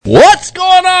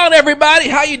everybody.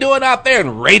 How you doing out there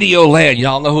in Radio Land?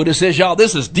 Y'all know who this is, y'all.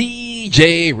 This is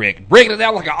DJ Rick, breaking it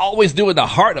down like I always do in the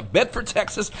heart of Bedford,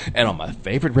 Texas, and on my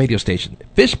favorite radio station,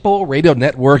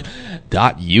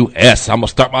 FishbowlRadioNetwork.us. I'm going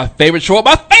to start my favorite show with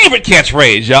my favorite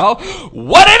catchphrase, y'all.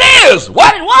 What it is,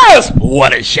 what it was,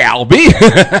 what it shall be.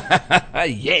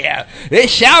 Yeah,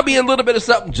 it shall be a little bit of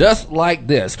something just like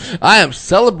this. I am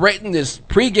celebrating this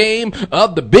pregame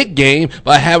of the big game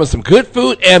by having some good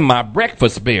food and my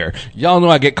breakfast beer. Y'all know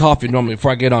I get coffee normally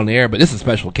before I get on the air, but this is a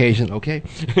special occasion, okay?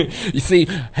 You see,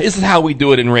 this is how we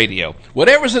do it in radio.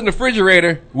 Whatever's in the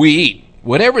refrigerator, we eat.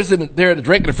 Whatever's in there to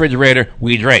drink in the refrigerator,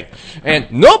 we drink.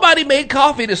 And nobody made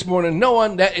coffee this morning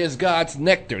knowing that is God's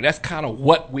nectar. That's kind of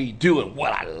what we do and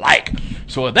what I like.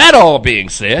 So with that all being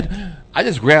said, I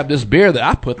just grabbed this beer that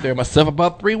I put there myself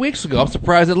about 3 weeks ago. I'm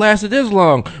surprised it lasted this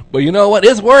long. But you know what?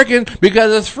 It's working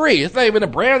because it's free. It's not even a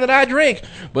brand that I drink,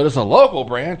 but it's a local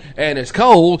brand, and it's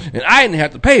cold, and I didn't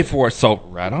have to pay for it. So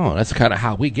right on. That's kind of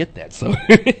how we get that. So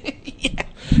yeah.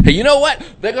 Hey, you know what?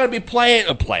 They're going to be playing.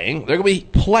 They're going to be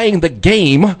playing the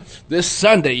game this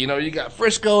Sunday. You know, you got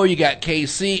Frisco, you got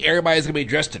KC. Everybody's going to be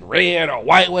dressed in red or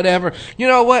white, whatever. You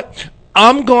know what?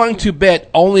 I'm going to bet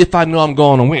only if I know I'm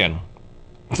going to win.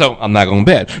 So I'm not going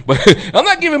to bet, but I'm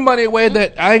not giving money away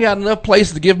that I ain't got enough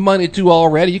places to give money to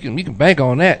already. You can bank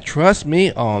on that. Trust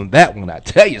me on that one. I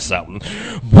tell you something.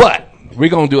 But we're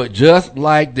going to do it just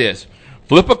like this.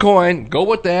 Flip a coin, go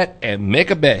with that, and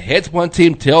make a bet. Heads one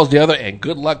team, tails the other, and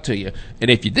good luck to you. And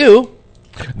if you do,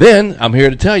 then I'm here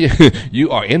to tell you,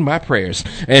 you are in my prayers.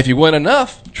 And if you win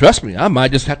enough, trust me, I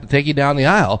might just have to take you down the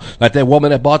aisle. Like that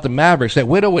woman that bought the Mavericks, that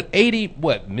widow with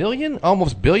 $80 million,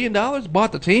 almost $1 billion,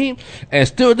 bought the team, and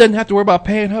still doesn't have to worry about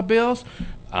paying her bills.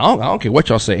 I don't care what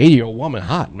y'all say. 80-year-old woman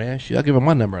hot, man. I'll give her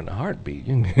my number in a heartbeat.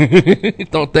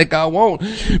 Don't think I won't,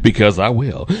 because I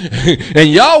will. And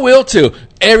y'all will too.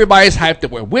 Everybody's hyped that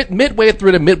we're midway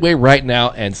through the midway right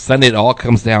now, and Sunday it all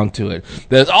comes down to it.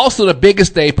 There's also the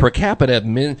biggest day per capita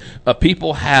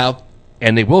people have,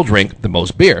 and they will drink the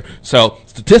most beer. So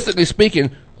statistically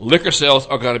speaking, liquor sales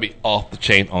are going to be off the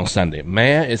chain on Sunday.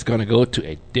 Man, it's going to go to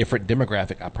a different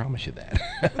demographic. I promise you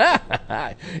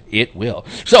that. It will.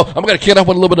 So I'm going to kick off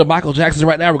with a little bit of Michael Jackson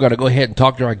right now. We're going to go ahead and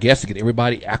talk to our guests to get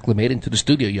everybody acclimated into the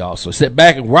studio, y'all. So sit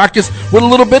back and rock this with a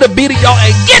little bit of beating, y'all,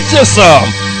 and get you some.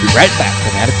 Be right back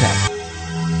from Out of Town.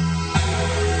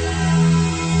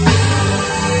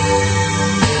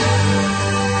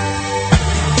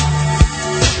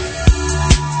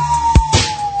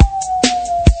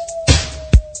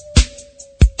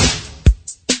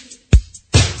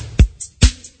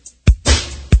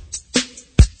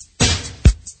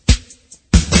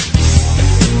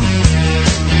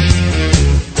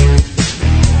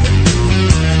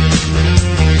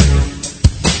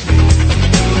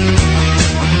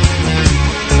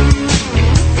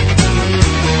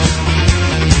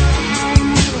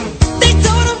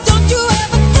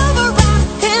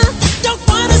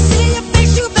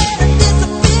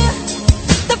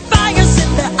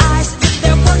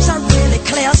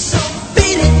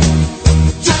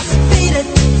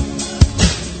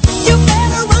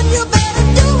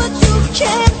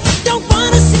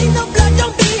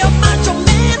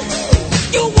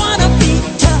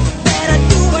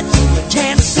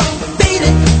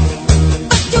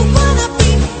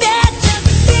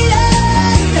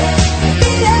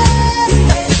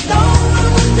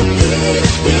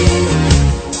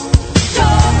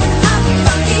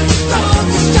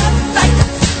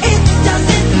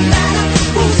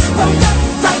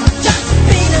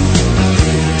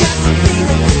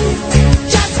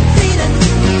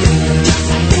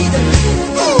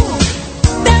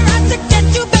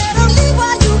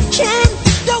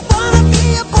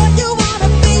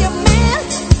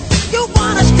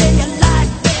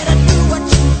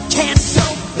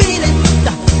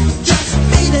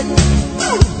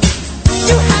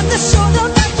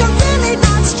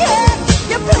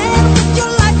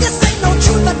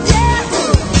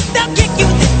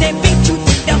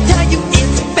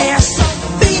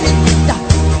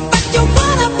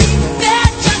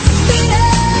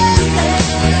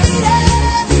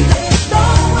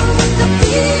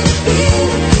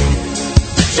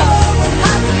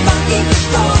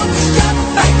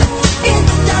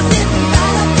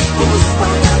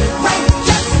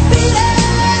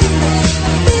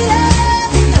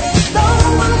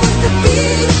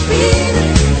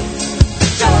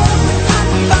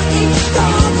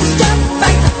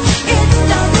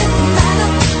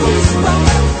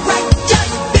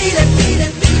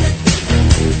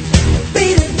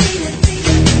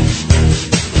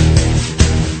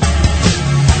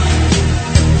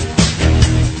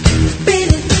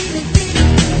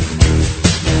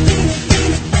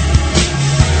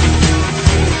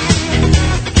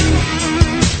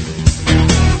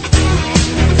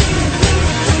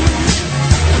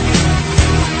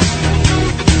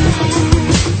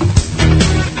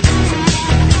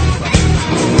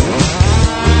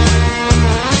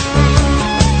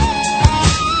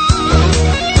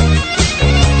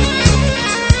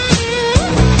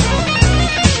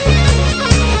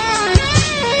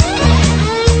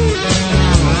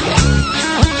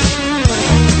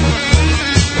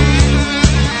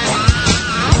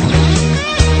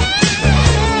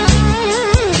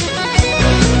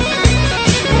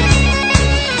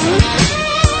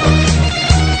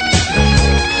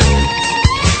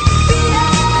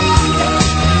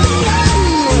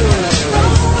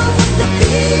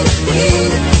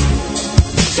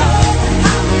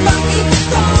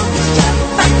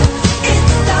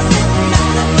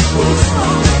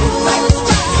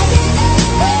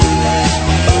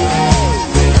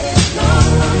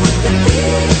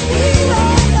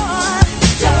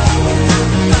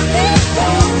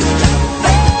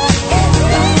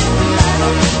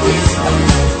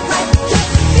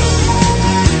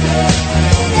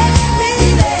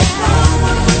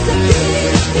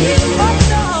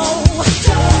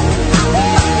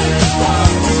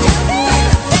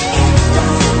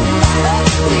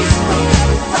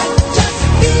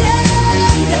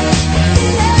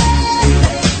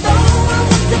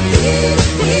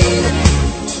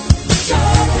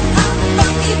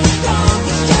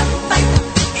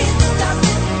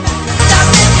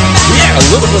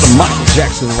 little Michael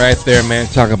Jackson right there, man.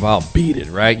 Talk about Beat It,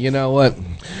 right? You know what?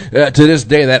 To this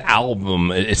day, that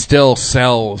album, it still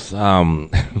sells.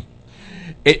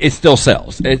 It still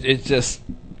sells. It's just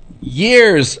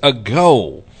years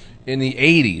ago in the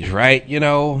 80s, right? You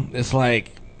know, it's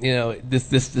like, you know, this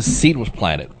seed was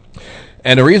planted.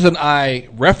 And the reason I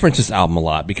reference this album a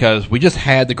lot, because we just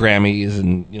had the Grammys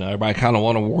and, you know, everybody kind of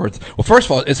won awards. Well, first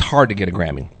of all, it's hard to get a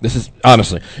Grammy. This is,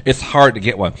 honestly, it's hard to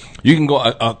get one. You can go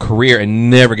a career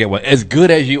and never get one. As good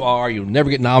as you are, you'll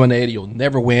never get nominated, you'll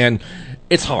never win.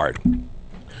 It's hard.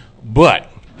 But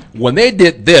when they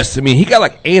did this, I mean, he got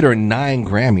like 8 or 9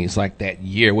 Grammys like that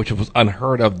year, which was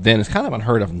unheard of then. It's kind of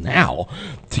unheard of now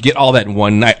to get all that in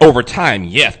one night. Over time,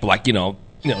 yes, but like, you know,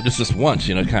 just once,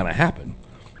 you know, it kind of happened.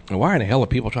 Why in the hell are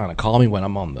people trying to call me when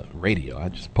I'm on the radio? I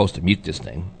just supposed to mute this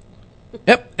thing.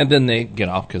 Yep, and then they get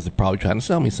off because they're probably trying to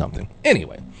sell me something.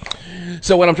 Anyway,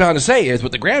 so what I'm trying to say is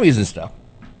with the Grammys and stuff,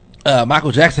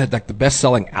 Michael Jackson had like the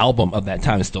best-selling album of that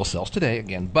time. It still sells today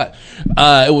again, but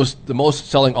it was the most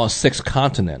selling on 6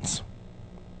 continents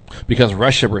because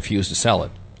Russia refused to sell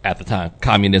it at the time,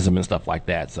 communism and stuff like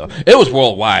that. So it was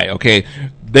worldwide, okay?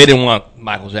 They didn't want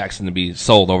Michael Jackson to be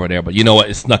sold over there, but you know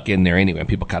what? It snuck in there anyway, and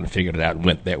people kind of figured it out and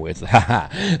went their way. It's a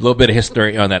little bit of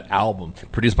history on that album,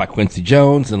 produced by Quincy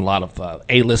Jones, and a lot of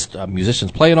A-list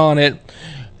musicians played on it,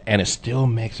 and it still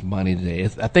makes money today.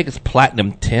 I think it's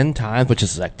platinum 10 times, which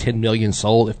is like 10 million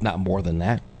sold, if not more than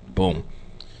that. Boom.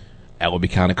 That would be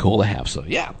kind of cool to have. So,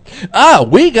 yeah.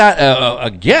 We got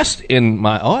a guest in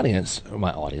my audience.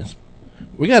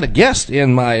 We got a guest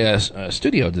in my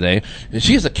studio today, and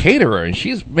she's a caterer, and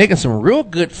she's making some real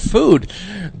good food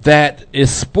that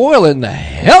is spoiling the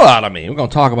hell out of me. We're going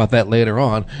to talk about that later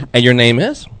on. And your name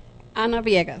is? Ana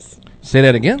Villegas. Say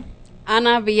that again?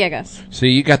 Ana Villegas. See,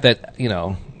 you got that, you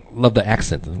know, love the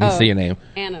accent. Let me see your name.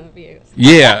 Ana Villegas.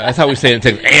 Yeah, that's how we say it in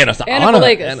Texas. Ana. So Ana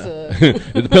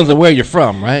Villegas. It depends on where you're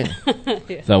from, right?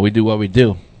 Yeah. So we do what we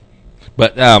do.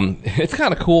 But it's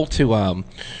kind of cool to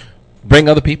bring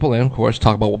other people in, of course,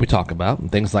 talk about what we talk about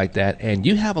and things like that. And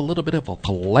you have a little bit of a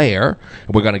flair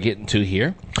we're going to get into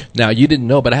here. Now, you didn't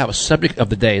know, but I have a subject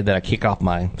of the day that I kick off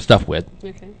my stuff with.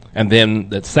 Okay. And then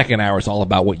the second hour is all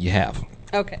about what you have.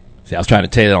 Okay. See, I was trying to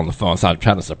tell you that on the phone, so I'm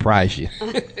trying to surprise you.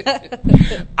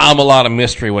 I'm a lot of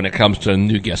mystery when it comes to a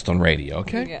new guest on radio,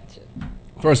 okay? Gotcha.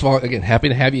 First of all, again, happy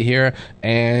to have you here.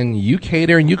 And you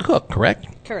cater and you cook, correct?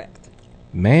 Correct.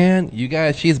 Man, you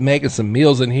guys, she's making some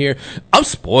meals in here. I'm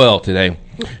spoiled today.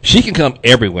 She can come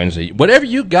every Wednesday. Whatever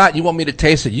you got, you want me to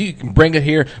taste it, you can bring it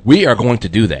here. We are going to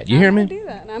do that. You hear me?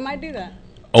 I might do that.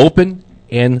 Open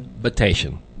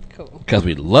invitation. Cool. Because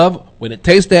we love when it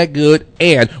tastes that good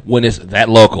and when it's that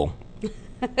local.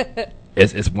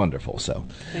 It's wonderful. So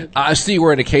I see you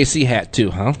wearing a KC hat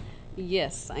too, huh?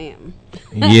 Yes, I am.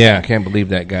 Yeah, I can't believe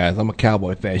that, guys. I'm a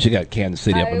Cowboy fan. She got Kansas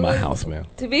City up in my house, man.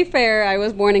 To be fair, I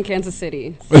was born in Kansas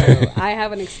City, so I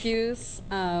have an excuse.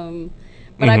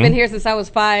 But I've been here since I was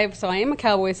 5, so I am a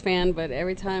Cowboys fan. But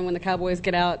every time when the Cowboys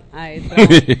get out,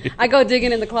 I go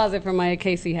digging in the closet for my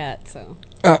KC hat. So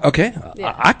okay,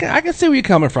 yeah. I can see where you're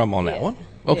coming from on that one.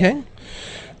 Okay. Yeah.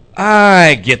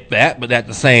 I get that, but at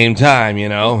the same time, you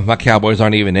know, my Cowboys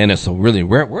aren't even in it, so really,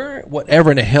 we're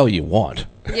whatever in the hell you want.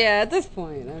 Yeah, at this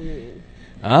point, I mean.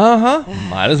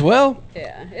 Might as well.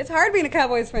 Yeah, it's hard being a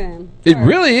Cowboys fan. It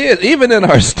really is. Even in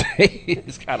our state,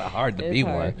 it's kind of hard to be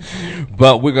hard. one.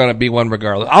 But we're going to be one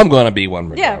regardless. I'm going to be one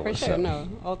regardless. Yeah, for sure. So.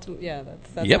 No,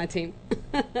 that's my team.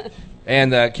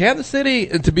 And Kansas City,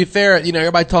 to be fair, you know,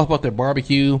 everybody talks about their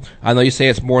barbecue. I know you say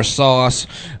it's more sauce.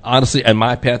 Honestly, in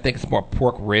my opinion, I think it's more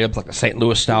pork ribs, like the St.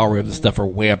 Louis style ribs and stuff are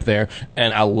way up there.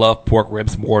 And I love pork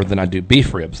ribs more than I do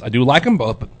beef ribs. I do like them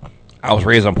both, but I was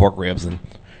raised on pork ribs, and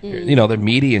you know, they're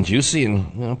meaty and juicy,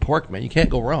 and you know, pork, man, you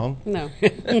can't go wrong. No.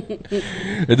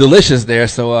 They're delicious there,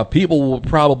 so people will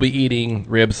probably be eating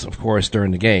ribs, of course,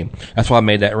 during the game. That's why I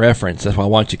made that reference. That's why I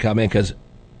want you to come in, because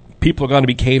people are going to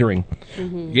be catering,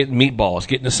 getting meatballs,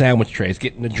 getting the sandwich trays,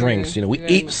 getting the drinks. You know, we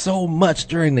eat so much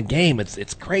during the game.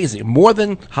 It's crazy, more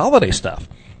than holiday stuff.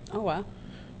 Oh, wow.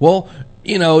 Well,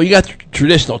 you know, you got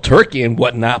traditional turkey and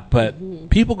whatnot, but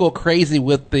people go crazy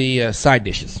with the side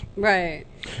dishes. Right.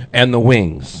 And the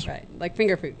wings. Right. Like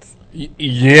finger foods.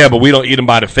 Yeah, but we don't eat them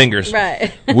by the fingers.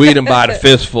 Right. We eat them by the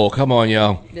fistful. Come on,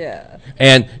 y'all. Yeah.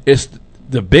 And it's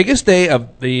the biggest day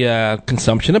of the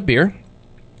consumption of beer.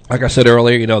 Like I said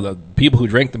earlier, you know, the people who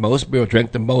drink the most beer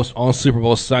drink the most on Super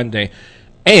Bowl Sunday.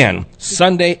 And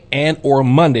Sunday and or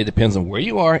Monday, depends on where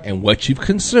you are and what you've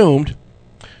consumed.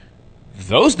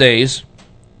 Those days,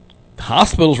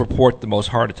 hospitals report the most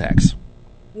heart attacks.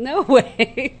 No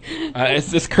way.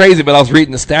 It's crazy, but I was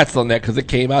reading the stats on that because it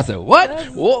came out. I said, "What?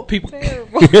 Well, people."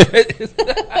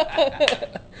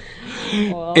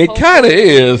 Well, it kind of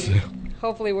is.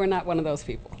 Hopefully, we're not one of those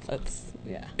people.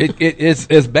 Yeah.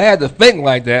 It's bad to think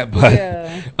like that, but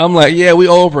Yeah. I'm like, yeah, we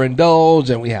overindulge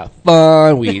and we have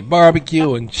fun. We eat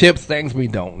barbecue and chips, things we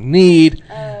don't need.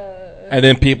 And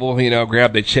then people,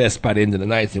 grab their chest by the end of the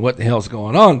night and say, what the hell's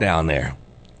going on down there?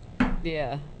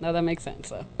 Yeah. No, that makes sense.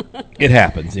 So. It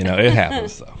happens, it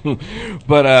happens. So.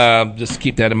 But just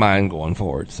keep that in mind going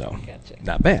forward. So, Gotcha.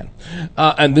 Not bad.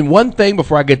 And then one thing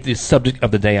before I get the subject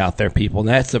of the day out there, people, and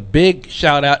that's a big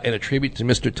shout out and a tribute to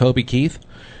Mr. Toby Keith.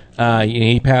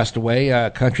 He passed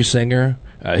away, country singer.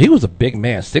 He was a big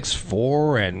man,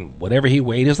 6'4", and whatever he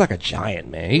weighed, he was like a giant,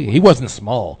 man. He wasn't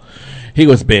small. He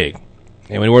was big.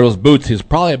 And when he wore those boots, he was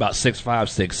probably about 6'5",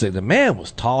 6'6". The man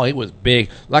was tall. He was big,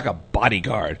 like a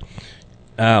bodyguard.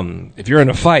 If you're in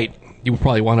a fight, you would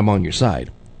probably want him on your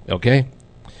side, okay?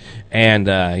 And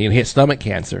he had stomach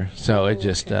cancer, so it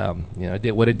just, it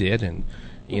did what it did, and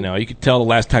you could tell the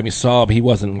last time you saw him, he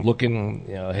wasn't looking,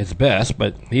 his best,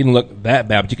 but he didn't look that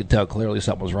bad, but you could tell clearly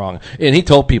something was wrong. And he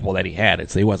told people that he had it,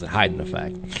 so he wasn't hiding the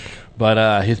fact.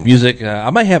 But his music, I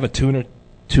might have a tune or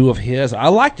two of his. I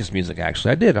liked his music,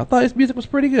 actually. I did. I thought his music was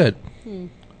pretty good.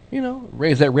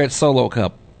 Raise that red Solo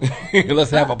cup.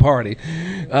 Let's have a party.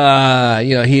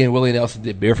 He and Willie Nelson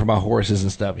did Beer for My Horses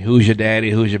and stuff. Who's Your Daddy?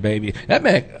 Who's Your Baby? That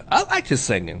man, I liked his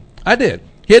singing. I did.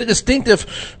 He had a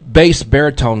distinctive bass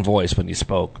baritone voice when he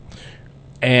spoke.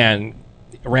 And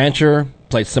Rancher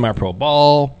played semi-pro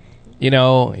ball. He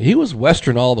was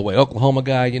Western all the way, Oklahoma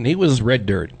guy, and he was red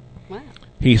dirt. Wow.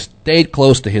 He stayed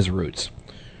close to his roots.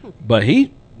 But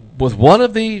he was one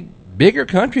of the bigger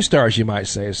country stars, you might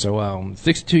say. So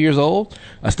 62 years old,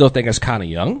 I still think that's kind of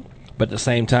young. But at the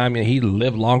same time, he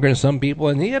lived longer than some people,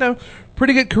 and he had a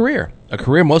pretty good career. A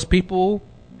career most people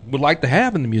would like to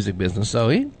have in the music business. So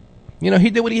he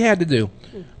did what he had to do.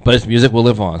 But his music will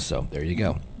live on, so there you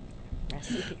go.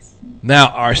 Rest in peace. Now,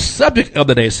 our subject of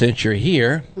the day, since you're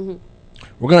here,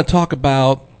 we're going to talk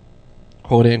about,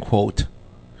 quote, unquote,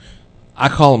 I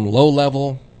call them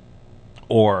low-level,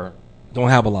 or don't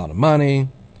have a lot of money,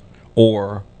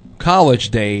 or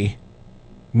college day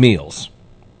meals.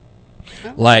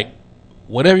 Oh. Like,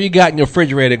 whatever you got in your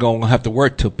refrigerator going to have to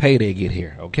work till payday get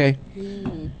here, okay?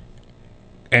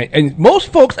 And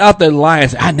most folks out there lying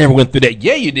say, I never went through that.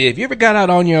 Yeah, you did. If you ever got out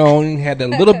on your own, had that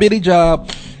little bitty job,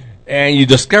 and you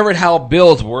discovered how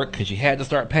bills work because you had to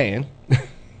start paying.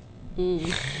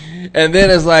 And then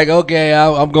it's like, okay,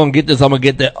 I'm going to get this, I'm going to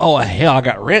get that. Oh, hell, I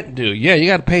got rent due. Yeah, you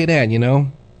got to pay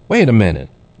that, Wait a minute.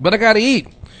 But I got to eat.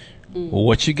 Well,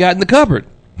 what you got in the cupboard?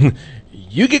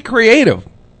 You get creative.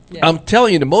 Yeah. I'm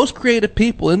telling you, the most creative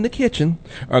people in the kitchen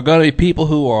are going to be people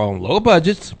who are on low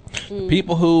budgets,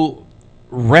 people who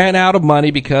ran out of money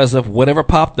because of whatever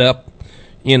popped up,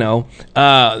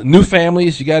 new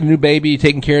families, you got a new baby, you're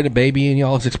taking care of the baby and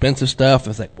all this expensive stuff.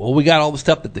 It's like, well, we got all the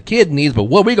stuff that the kid needs, but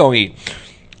what are we going to eat?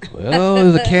 Well,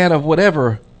 there's a can of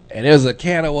whatever, and there's a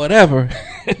can of whatever,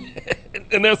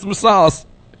 and there's some sauce.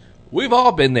 We've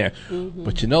all been there.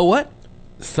 But you know what?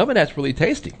 Some of that's really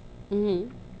tasty.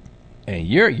 And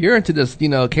you're into this,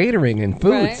 catering and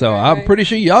food, right, so I'm pretty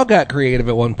sure y'all got creative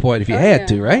at one point if you had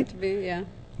to, right? To be, yeah.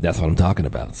 That's what I'm talking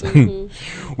about. So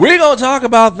we're going to talk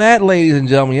about that, ladies and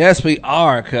gentlemen. Yes, we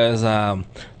are, because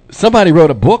somebody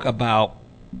wrote a book about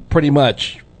pretty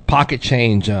much pocket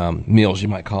change meals, you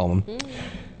might call them.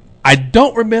 I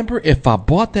don't remember if I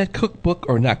bought that cookbook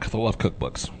or not, because I love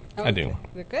cookbooks. I do.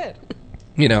 They're good.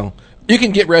 You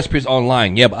can get recipes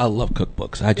online. Yeah, but I love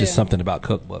cookbooks. I just something about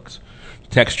cookbooks.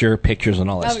 Texture, pictures, and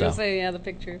all that stuff. I was going to say, yeah, the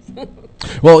pictures.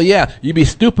 Well, yeah, you'd be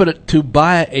stupid to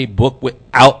buy a book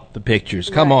without the pictures.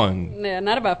 Come on. Yeah,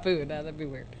 not about food. That'd be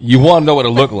weird. You want to know what it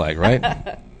looked like,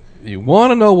 right? You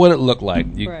want to know what it looked like.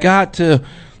 You got to,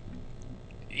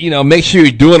 make sure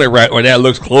you're doing it right, or that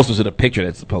looks closer to the picture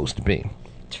that's supposed to be.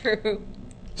 True.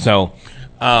 So,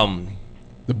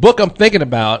 the book I'm thinking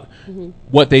about,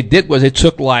 what they did was they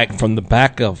took, from the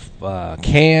back of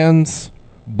cans,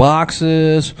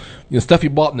 boxes, stuff you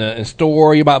bought in the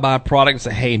store. You might buy a product and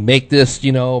say, hey, make this,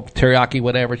 teriyaki,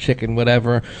 whatever, chicken,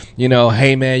 whatever.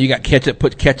 Hey, man, you got ketchup,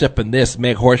 put ketchup in this,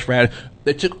 make horseradish.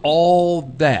 They took all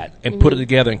that and put it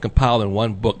together and compiled in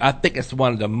one book. I think it's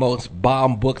one of the most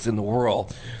bomb books in the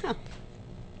world.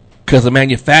 Because the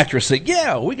manufacturer said,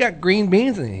 yeah, we got green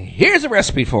beans, and here's a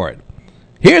recipe for it.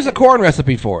 Here's a corn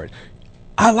recipe for it.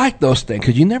 I like those things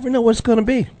because you never know what it's going to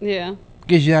be. Yeah.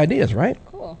 Gives you ideas, right?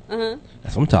 Cool.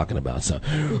 That's what I'm talking about. So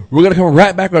we're going to come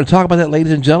right back. We're going to talk about that,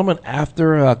 ladies and gentlemen,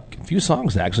 after a few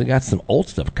songs, actually. Got some old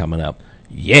stuff coming up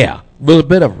Yeah. A little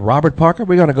bit of Robert Parker.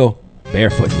 We're going to go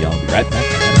barefoot, y'all. Be right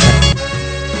back.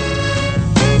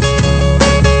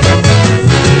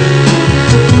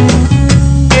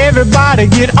 Everybody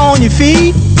get on your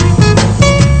feet.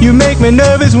 You make me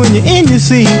nervous when you're in your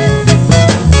seat.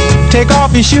 Take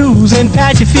off your shoes and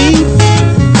pat your feet.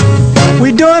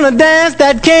 We doing a dance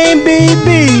that can't be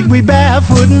beat. We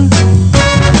barefootin'.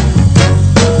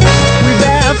 We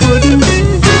barefootin'.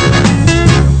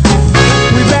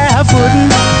 We barefootin'.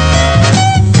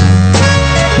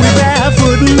 We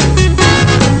barefootin'.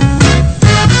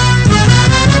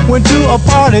 Went to a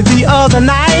party the other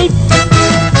night.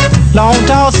 Long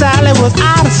tall Sally was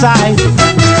out of sight.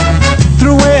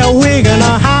 Threw away a wig and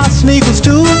her house sneakers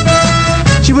too.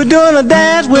 She was doing a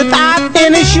dance without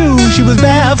any shoes. She was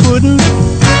barefootin'.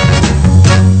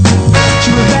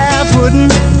 She was barefootin'.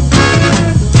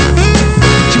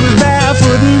 She was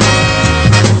barefootin'.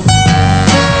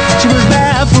 She was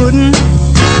barefootin'.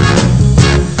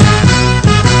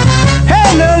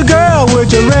 Hey little girl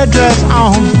with your red dress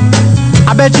on,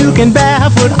 I bet you can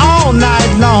barefoot all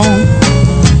night long.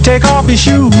 Take off your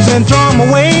shoes and throw them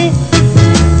away.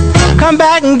 Come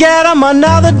back and get them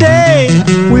another day.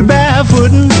 We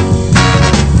barefootin'.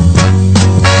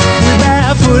 We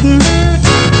barefootin'.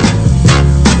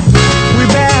 We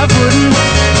barefootin'.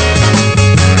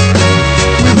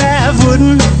 We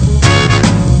barefootin'.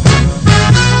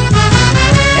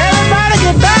 Everybody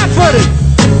get barefooted.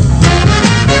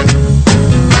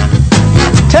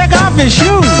 Take off your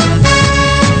shoes.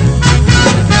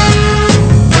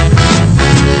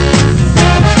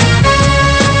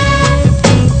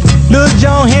 Little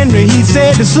John Henry, he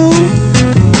said to Sue,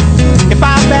 if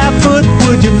I barefoot,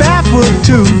 would you barefoot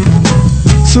too?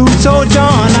 Sue told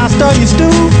John, I'll stir your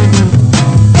stew.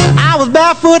 I was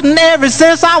barefootin' ever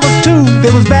since I was 2.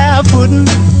 They was barefootin'.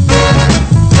 They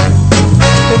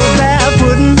was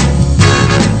barefootin'.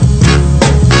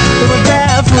 They was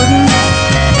barefootin'.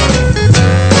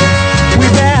 We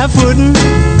barefootin'.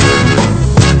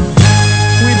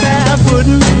 We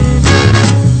barefootin'.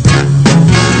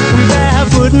 We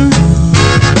barefootin'.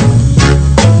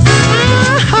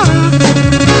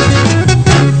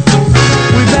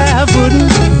 We barefootin'.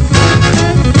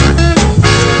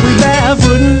 We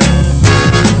barefootin'.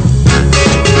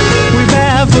 We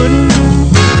barefootin'.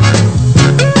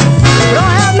 We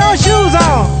don't have no shoes on.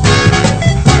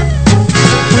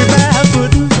 We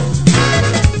barefootin'.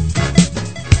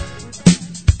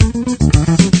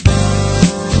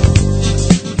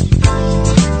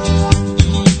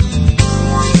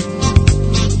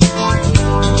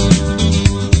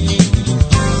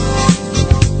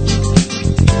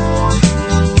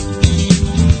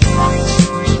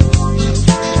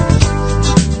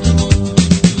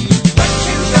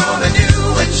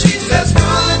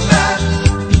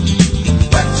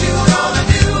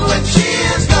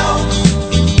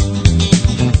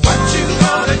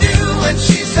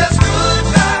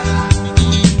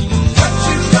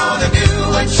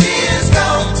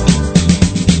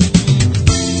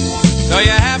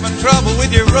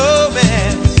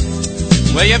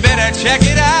 Well, you better check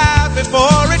it out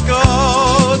before it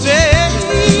goes, yeah.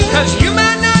 'Cause you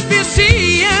might not be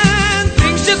seeing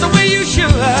things just the way you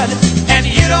should, and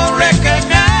you don't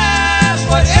recognize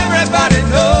what everybody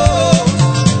knows.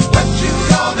 What you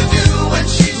gonna do when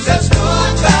she says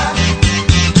goodbye?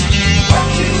 What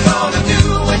you gonna do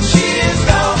when she is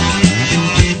gone?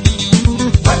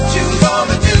 What you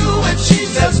gonna do when she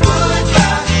says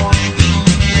goodbye?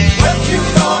 What you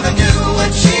gonna do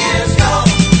when she is gone?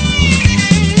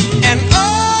 And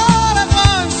all at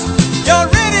once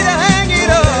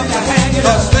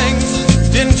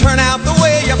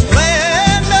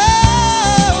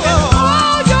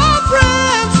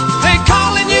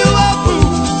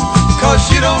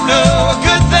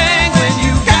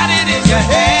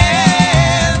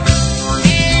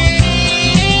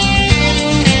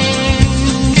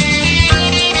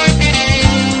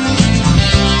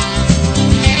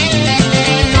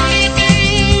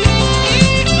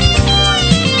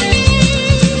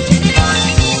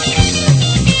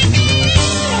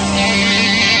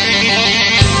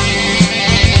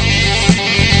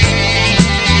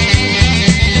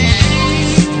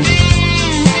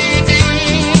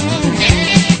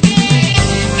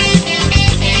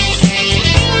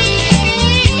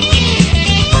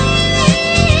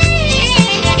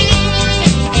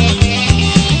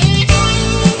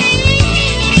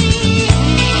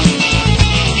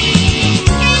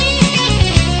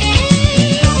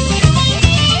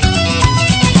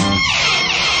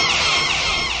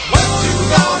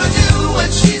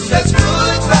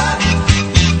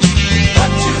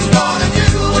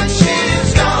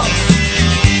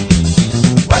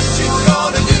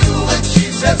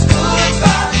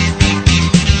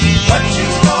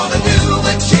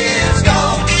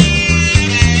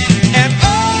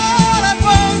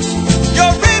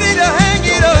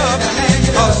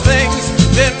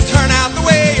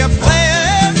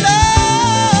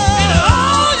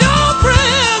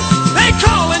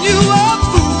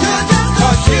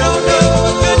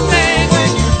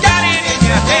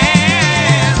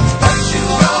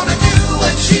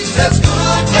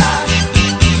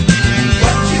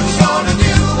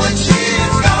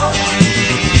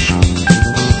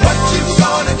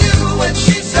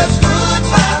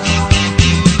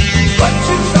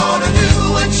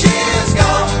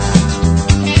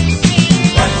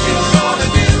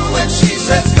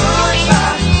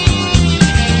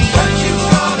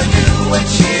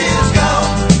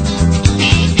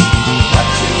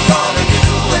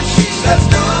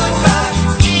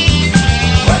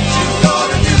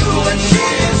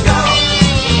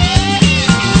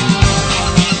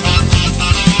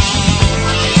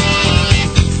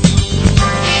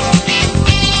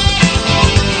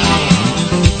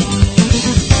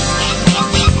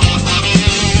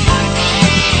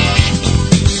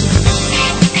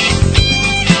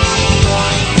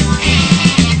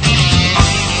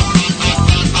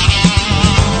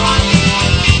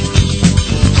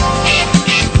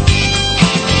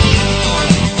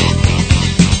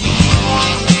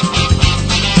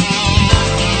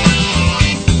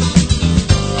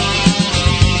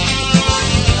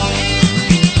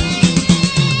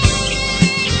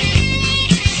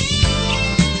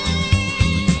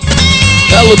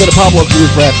little bit of Pablo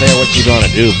Cruz right there. What you gonna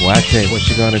do, boy? I tell you what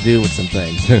you gonna do with some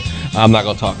things. I'm not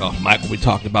gonna talk off mic what we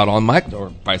talked about on mic, or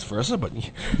vice versa, but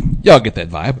y'all get that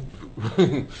vibe.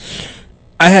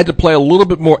 I had to play a little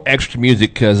bit more extra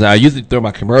music because I usually throw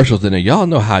my commercials in there. Y'all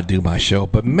know how I do my show,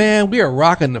 but man, we are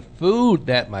rocking the food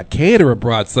that my caterer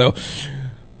brought. So,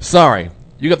 sorry,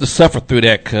 you got to suffer through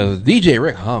that because DJ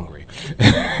Rick hungry.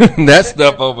 That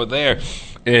stuff over there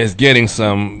is getting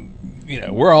some.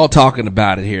 We're all talking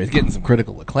about it here. It's getting some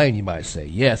critical acclaim, you might say.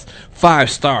 Yes, 5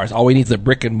 stars. All we need is a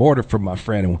brick and mortar from my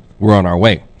friend, and we're on our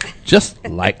way. Just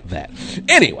like that.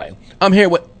 Anyway, I'm here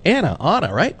with Anna,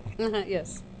 right?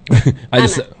 Yes.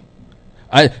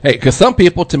 Hey, because some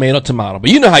people, tomato, but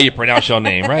you know how you pronounce your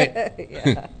name, right?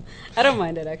 Yeah. I don't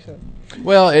mind it, actually.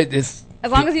 Well, it's...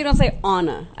 As long as you don't say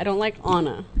Anna. I don't like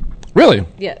Anna. Really?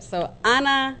 Yeah, so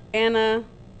Anna,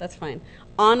 that's fine.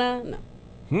 Anna,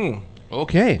 no.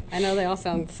 Okay. I know they all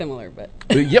sound similar, but...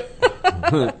 Yep.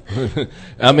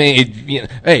 I mean,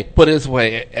 hey, put it this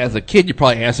way. As a kid, you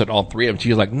probably answered all 3 of them. She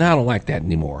was like, no, I don't like that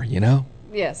anymore,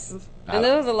 Yes. And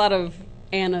there was a lot of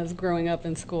Annas growing up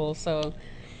in school, so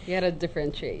you had to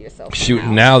differentiate yourself. Shoot,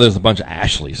 now there's a bunch of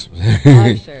Ashleys.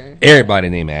 I'm sure. Everybody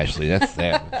named Ashley. That's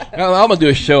that. I'm going to do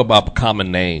a show about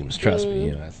common names, trust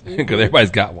me, because everybody's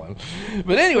got one.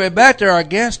 But anyway, back to our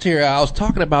guest here. I was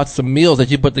talking about some meals that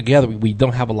you put together. We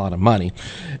don't have a lot of money.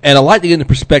 And I like to get into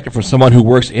perspective from someone who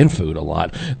works in food a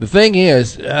lot. The thing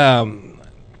is,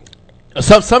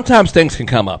 sometimes things can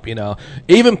come up,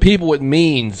 Even people with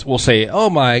means will say, oh,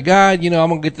 my God, I'm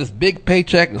going to get this big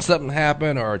paycheck and something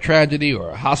happened, or a tragedy or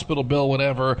a hospital bill,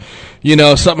 whatever.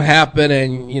 Something happened,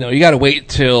 and, you got to wait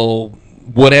till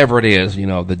whatever it is,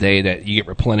 the day that you get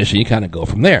replenished, and you kind of go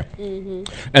from there. Mm-hmm.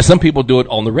 And some people do it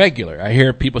on the regular. I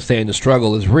hear people saying the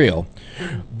struggle is real.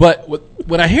 But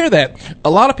when I hear that, a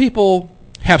lot of people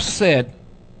have said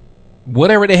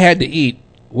whatever they had to eat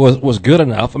was good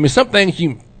enough. I mean, some things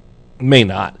you may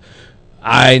not.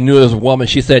 I knew there was a woman,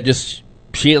 she said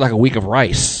she ate like a week of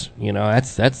rice.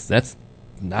 That's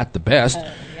not the best.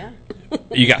 Yeah.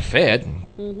 You got fed.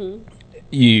 Mm-hmm.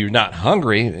 You're not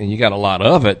hungry, and you got a lot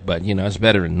of it, but, it's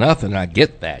better than nothing. I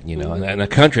get that, And in a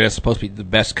country that's supposed to be the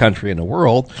best country in the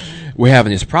world, we're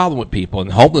having this problem with people, and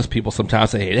homeless people sometimes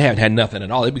say, hey, they haven't had nothing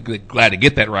at all. They'd be glad to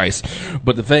get that rice.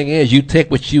 But the thing is, you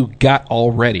take what you got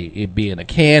already. It'd be in a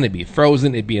can, it'd be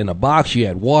frozen, it'd be in a box, you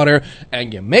had water,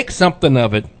 and you make something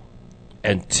of it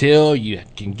until you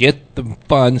can get the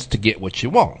funds to get what you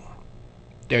want.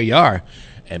 There you are.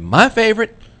 And my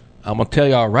favorite, I'm going to tell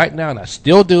y'all right now, and I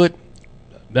still do it,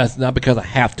 that's not because I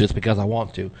have to, it's because I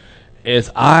want to,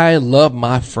 is I love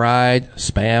my fried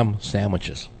Spam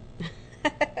sandwiches.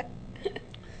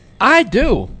 I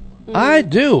do. Mm-hmm. I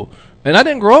do. And I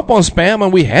didn't grow up on Spam,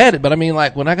 and we had it, but I mean,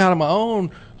 like, when I got on my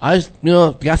own, I just,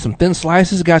 got some thin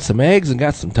slices, got some eggs, and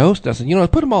got some toast. I said, I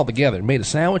put them all together and made a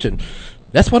sandwich, and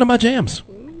that's one of my jams.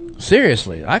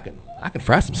 Seriously, I can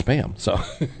fry some Spam. So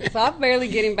I'm barely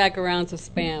getting back around to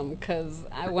Spam because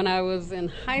when I was in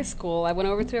high school, I went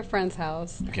over to a friend's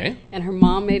house. Okay. And her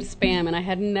mom made Spam, and I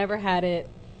had never had it.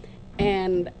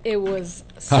 And it was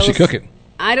so... How'd she cook it?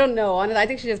 I don't know. I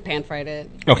think she just pan-fried it.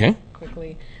 Okay.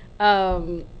 Quickly.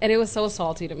 And it was so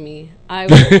salty to me. I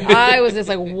was just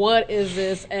like, what is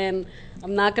this? And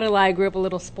I'm not going to lie, I grew up a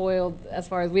little spoiled as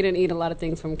far as we didn't eat a lot of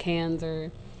things from cans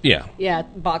or... Yeah,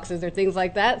 boxes or things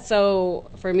like that.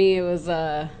 So for me, it was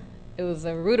a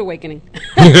rude awakening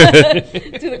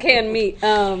to the canned meat.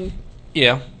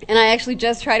 Yeah. And I actually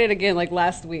just tried it again, like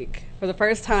last week, for the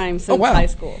first time since high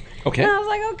school. Okay. And I was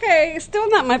like, okay, still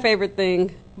not my favorite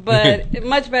thing, but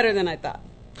much better than I thought.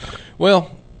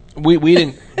 Well, we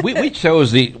didn't we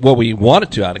chose what we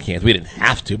wanted to out of cans. We didn't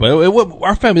have to, but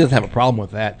our family doesn't have a problem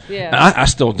with that. Yeah. I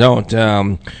still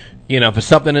don't. If it's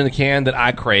something in the can that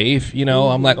I crave,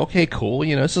 I'm like, okay, cool.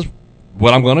 This is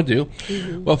what I'm going to do.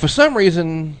 Mm-hmm. Well, for some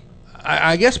reason,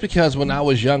 I guess because when I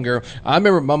was younger, I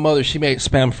remember my mother, she made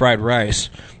Spam fried rice.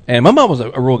 And my mom was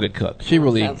a real good cook. She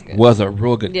really was a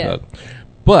real good cook.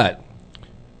 But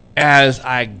as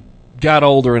I got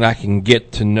older and I can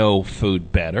get to know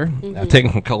food better, I've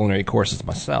taken some culinary courses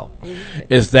myself,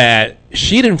 is that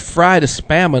she didn't fry the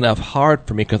Spam enough hard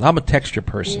for me because I'm a texture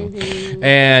person.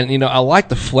 And, I like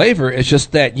the flavor. It's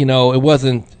just that, it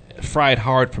wasn't fried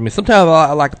hard for me. Sometimes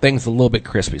I like things a little bit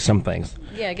crispy, some things.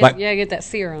 Yeah, get that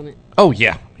sear on it. Oh,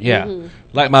 yeah.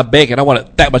 Like my bacon, I want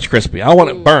it that much crispy. I don't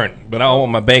want it burnt, but I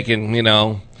want my bacon,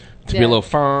 to be a little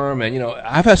firm. And,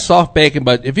 I've had soft bacon,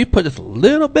 but if you put just a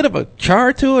little bit of a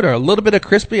char to it or a little bit of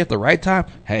crispy at the right time,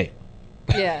 hey.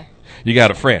 Yeah. You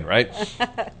got a friend, right?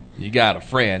 You got a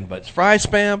friend. But fried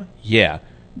Spam, yeah.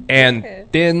 And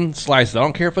thin slices. I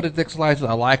don't care for the thick slices.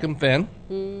 I like them thin.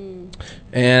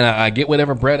 And I get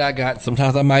whatever bread I got.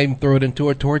 Sometimes I might even throw it into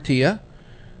a tortilla.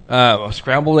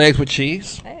 Scrambled eggs with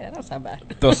cheese. Hey, that's not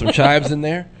bad. Throw some chives in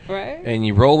there. Right. And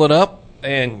you roll it up.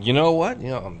 And you know what?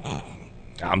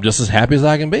 I'm just as happy as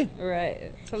I can be.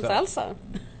 Right. Some salsa.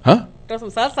 Huh? Throw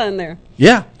some salsa in there.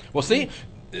 Yeah. Well, see,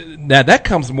 now that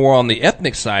comes more on the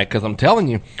ethnic side because I'm telling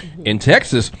you, in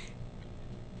Texas,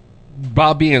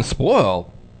 by being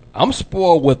spoiled, I'm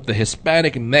spoiled with the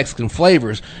Hispanic and Mexican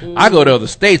flavors. I go to other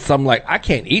states, I'm like, I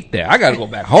can't eat that. I got to go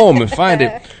back home and find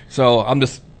it. So I'm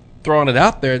just throwing it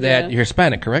out there that you're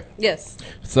Hispanic, correct? Yes.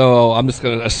 So I'm just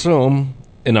going to assume,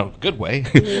 in a good way,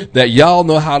 that y'all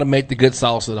know how to make the good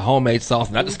salsa, the homemade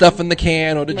salsa, not the stuff in the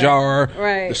can or the jar.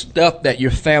 Right. The stuff that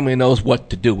your family knows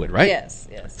what to do with, right? Yes.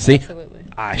 See, absolutely.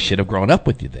 I should have grown up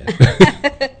with you then.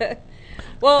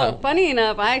 Well, funny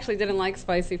enough, I actually didn't like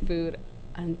spicy food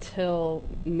until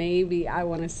maybe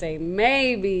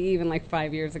even like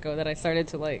 5 years ago that I started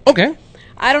to like. Okay.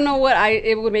 I don't know what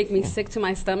it would make me sick to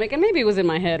my stomach, and maybe it was in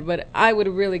my head, but I would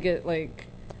really get like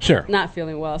Sure. not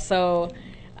feeling well. So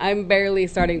I'm barely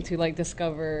starting to like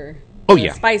discover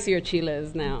spicier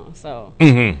chiles now. So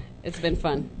it's been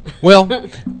fun. Well,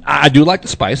 I do like the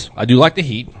spice. I do like the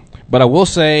heat. But I will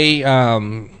say,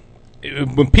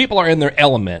 when people are in their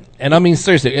element, and I mean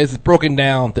seriously, it's broken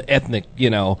down to ethnic,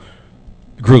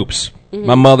 groups.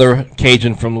 My mother,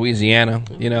 Cajun from Louisiana,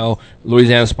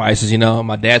 Louisiana spices,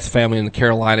 my dad's family in the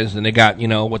Carolinas, and they got,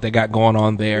 what they got going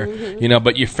on there,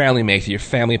 but your family makes it, your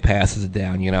family passes it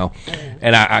down,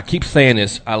 And I keep saying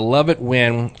this, I love it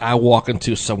when I walk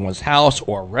into someone's house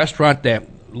or a restaurant that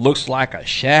looks like a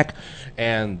shack,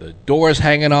 and the door's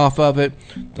hanging off of it,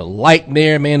 the light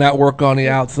there may not work on the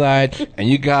outside, and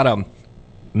you got a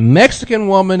Mexican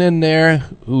woman in there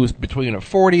who's between her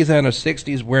 40s and her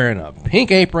 60s wearing a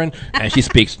pink apron, and she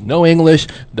speaks no English.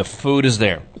 The food is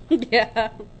there. Yeah.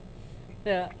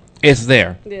 It's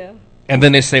there. Yeah. And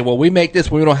then they say, well, we make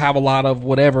this, we don't have a lot of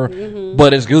whatever,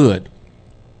 but it's good.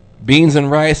 Beans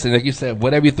and rice, and like you said,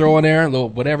 whatever you throw in there,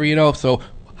 whatever, So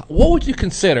what would you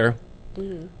consider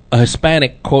a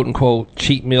Hispanic, quote-unquote,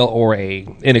 cheap meal or a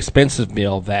inexpensive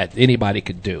meal that anybody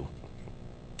could do?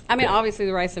 I mean, obviously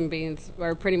the rice and beans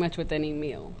are pretty much with any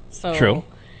meal. So True.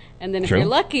 And then if you're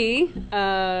lucky,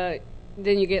 then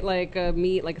you get like a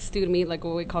meat, like a stewed meat, like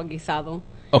what we call guisado.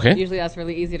 Okay. Usually that's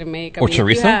really easy to make. Or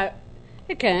chorizo?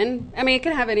 It can. I mean, it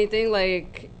can have anything.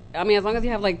 As long as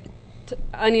you have like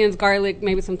onions, garlic,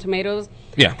 maybe some tomatoes.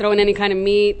 Yeah. Throw in any kind of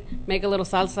meat, make a little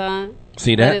salsa.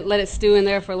 See that? Let it stew in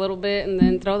there for a little bit, and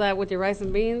then throw that with your rice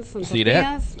and beans. Some See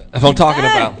tortillas. that? That's what I'm talking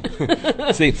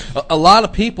about. See, a lot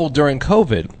of people during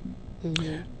COVID.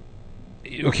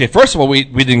 Okay, first of all, we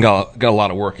didn't got a lot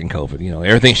of work in COVID.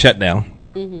 Everything shut down.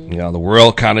 The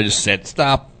world kind of just said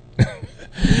stop.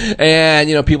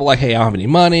 And people like, hey, I don't have any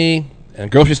money. And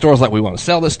grocery stores like, we want to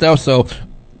sell this stuff. So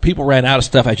people ran out of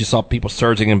stuff. I just saw people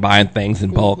surging and buying things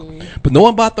in bulk. But no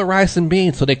one bought the rice and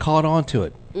beans, so they caught on to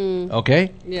it.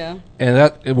 Okay? Yeah.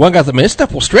 And one guy's like, man, this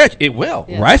stuff will stretch. It will.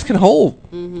 Yeah. Rice can hold.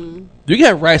 You can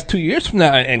have rice 2 years from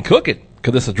now and cook it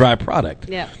because it's a dry product.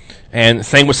 Yeah. And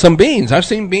same with some beans. I've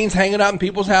seen beans hanging out in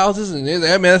people's houses, and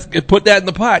let's put that in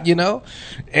the pot,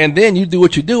 And then you do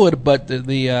what you do with it, but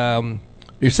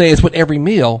you're saying it's with every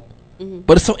meal,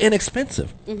 but it's so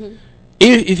inexpensive.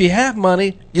 If you have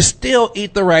money, you still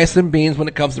eat the rice and beans when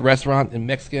it comes to restaurant and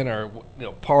Mexican or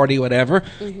party, whatever.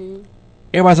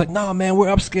 Everybody's like, no, man, we're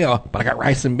upscale, but I got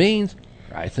rice and beans.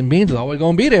 Rice and beans is always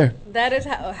going to be there. That is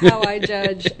how I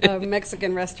judge a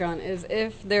Mexican restaurant, is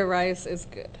if their rice is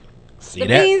good. See the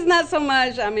that? beans, not so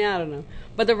much. I mean, I don't know.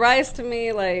 But the rice, to me,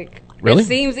 really? It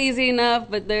seems easy enough,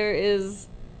 but there's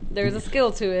a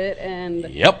skill to it, and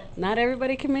not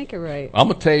everybody can make it right. I'm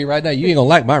going to tell you right now, you ain't going to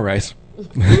like my rice.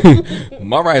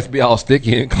 My rice be all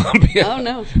sticky and clumpy. Oh,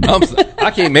 no.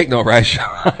 I can't make no rice.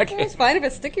 It's fine if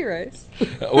it's sticky rice.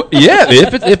 Yeah,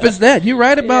 if it's that. You're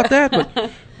right about that,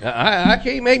 but I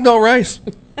can't make no rice.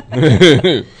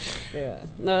 Yeah.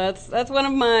 No, that's one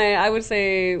of my, I would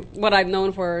say, what I'm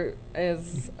known for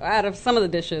is, out of some of the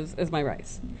dishes, is my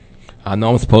rice. I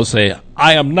know I'm supposed to say,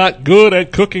 I am not good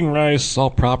at cooking rice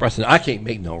all proper. I said, I can't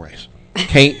make no rice.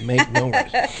 Can't make no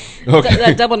rice. Okay.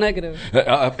 That double negative.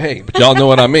 Hey, but y'all know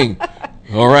what I mean.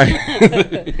 All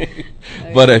right.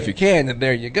 But if you can, then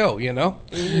there you go,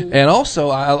 And also,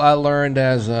 I learned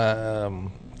as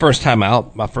first time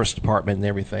out, my first apartment and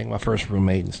everything, my first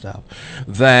roommate and stuff,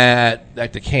 that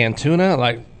like the canned tuna,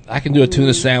 like I can do a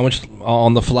tuna sandwich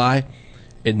on the fly.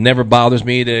 It never bothers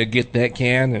me to get that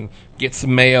can and get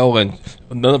some mayo. And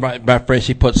another my friend,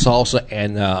 she put salsa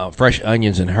and fresh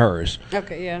onions in hers.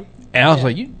 Okay, yeah. And I was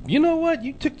like, you know what?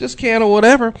 You took this can or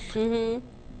whatever.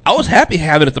 I was happy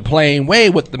having it the plain way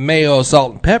with the mayo,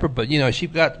 salt, and pepper, but, she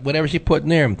got whatever she put in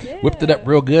there and whipped it up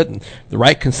real good and the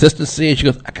right consistency. And she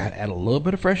goes, I got to add a little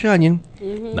bit of fresh onion.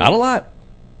 Mm-hmm. Not a lot.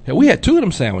 And we had 2 of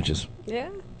them sandwiches. Yeah.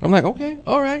 I'm like, okay,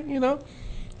 all right,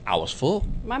 I was full.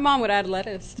 My mom would add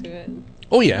lettuce to it.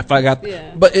 Oh, yeah, if I got...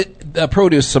 Yeah. But the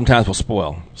produce sometimes will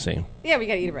spoil, see? Yeah, we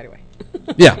got to eat it right away.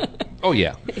 Yeah. Oh,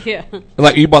 yeah. Yeah.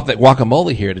 Like, you bought that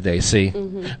guacamole here today, see?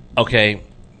 Mm-hmm. Okay.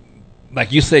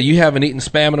 Like you said, you haven't eaten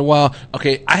Spam in a while.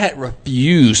 Okay, I had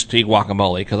refused to eat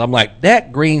guacamole because I'm like,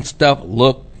 that green stuff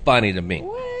looked funny to me.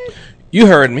 What? You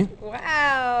heard me.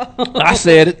 Wow. I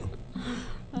said it.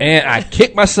 And I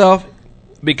kicked myself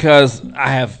because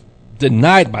I have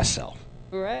denied myself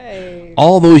Right.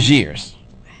 all those years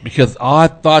because I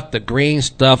thought the green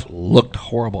stuff looked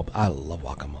horrible. I love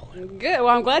guacamole. Good. Well,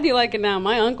 I'm glad you like it now.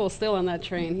 My uncle's still on that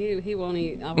train. He won't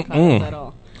eat avocados at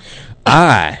all.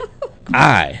 I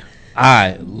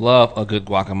love a good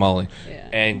guacamole. Yeah.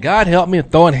 And God help me,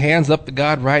 throwing hands up to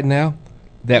God right now,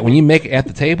 that when you make it at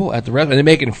the table, at the restaurant, they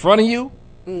make it in front of you,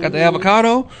 got the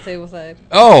avocado. Table side.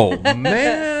 Oh,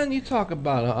 man, you talk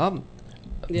about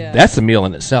Yeah. that's a meal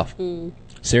in itself.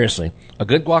 Seriously. A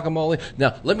good guacamole.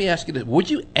 Now, let me ask you this. Would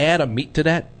you add a meat to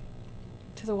that?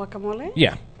 To the guacamole?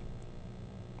 Yeah.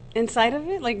 Inside of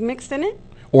it? Like mixed in it?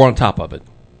 Or on top of it?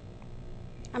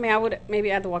 I mean, I would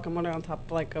maybe add the guacamole on top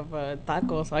like of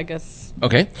tacos, I guess.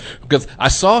 Okay. Because I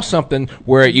saw something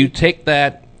where you take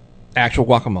that actual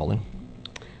guacamole,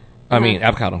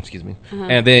 avocado, excuse me,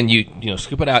 and then you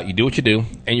scoop it out, you do what you do,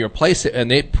 and you replace it, and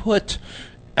they put,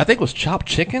 I think it was chopped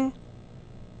chicken,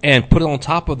 and put it on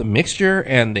top of the mixture,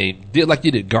 and they did like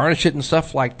you did, garnish it and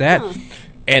stuff like that,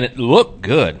 and it looked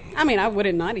good. I mean, I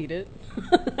wouldn't not eat it.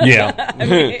 Yeah. I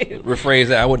mean, Rephrase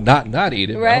that. I would not eat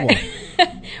it. right?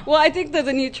 Well, I think there's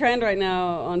a new trend right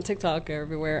now on TikTok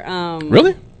everywhere.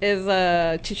 Really? Is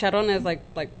chicharrones,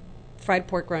 like fried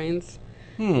pork rinds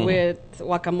with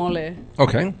guacamole.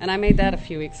 Okay. And I made that a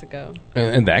few weeks ago.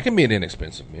 And that can be an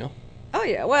inexpensive meal. Oh,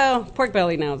 yeah. Well, pork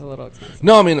belly now is a little expensive.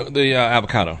 No, I mean the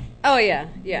avocado. Oh, yeah.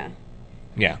 Yeah.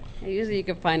 Yeah. Usually you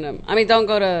can find them. I mean, don't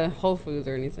go to Whole Foods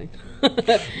or anything.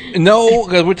 No,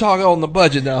 because we're talking on the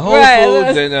budget now. Whole Right,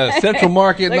 Foods and Central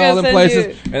Market and They're all gonna them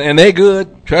send places. And they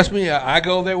good. Trust me, I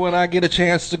go there when I get a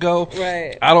chance to go.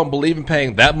 Right. I don't believe in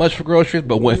paying that much for groceries,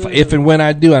 but if and when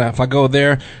I do, and if I go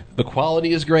there, the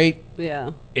quality is great.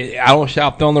 Yeah. I don't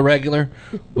shop there on the regular,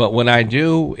 but when I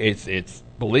do, it's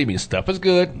believe me, stuff is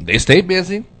good. They stay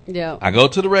busy. Yeah. I go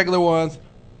to the regular ones,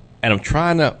 and I'm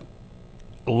trying to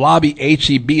lobby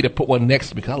HEB to put one next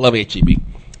to me because I love HEB.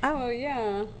 Oh,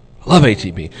 yeah. Love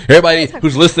HEB. Everybody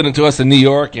who's listening to us in New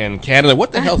York and Canada,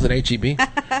 what the hell's an HEB?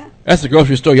 That's the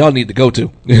grocery store y'all need to go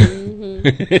to.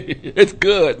 It's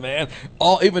good, man.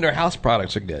 Even their house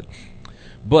products are good.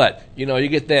 But, you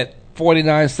get that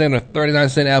 49-cent or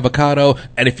 39-cent avocado,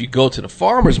 and if you go to the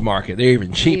farmer's market, they're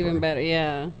even cheaper. Even better,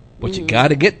 yeah. But you got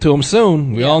to get to them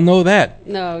soon. We all know that.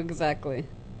 No, exactly.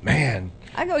 Man.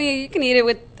 You can eat it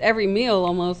with every meal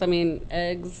almost. I mean,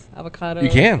 eggs, avocado. You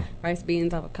can. Rice,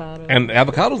 beans, avocado. And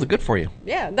avocados are good for you.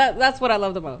 Yeah, that's what I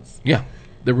love the most. Yeah,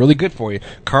 they're really good for you.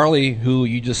 Carly, who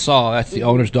you just saw, that's the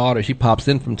owner's daughter. She pops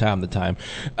in from time to time.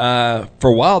 For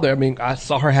a while there, I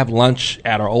saw her have lunch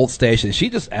at our old station. She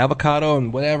just avocado,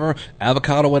 whatever.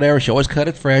 She always cut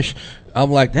it fresh.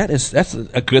 I'm like, that's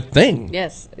a good thing.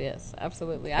 Yes,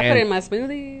 absolutely. I put it in my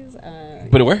smoothies.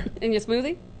 Put it where? In your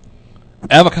smoothie.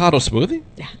 Avocado smoothie?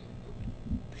 Yeah.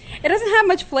 It doesn't have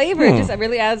much flavor. It just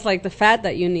really adds like the fat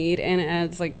that you need, and it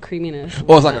adds like creaminess.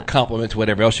 Well, it's like a compliment to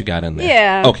whatever else you got in there.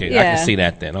 Yeah. Okay, I can see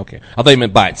that then. Okay, I thought you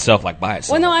meant by itself.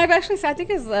 Well, no, I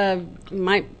think it's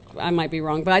I might be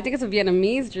wrong, but I think it's a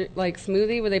Vietnamese like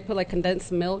smoothie where they put like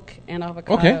condensed milk and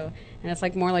avocado, and it's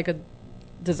like more like a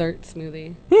dessert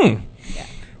smoothie. Yeah.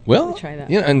 Well, try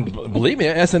that. Yeah, and believe me,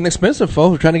 that's inexpensive,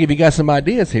 folks. We're trying to give you guys some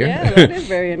ideas here. Yeah, that is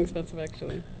very inexpensive,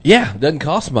 actually. Yeah, doesn't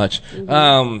cost much.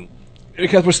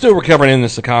 Because we're still recovering in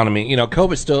this economy.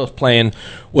 COVID still is playing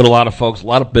with a lot of folks. A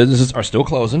lot of businesses are still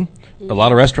closing. A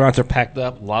lot of restaurants are packed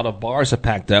up. A lot of bars are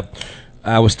packed up.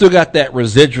 We still got that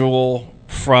residual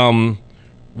from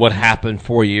what happened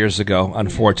 4 years ago,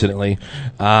 unfortunately.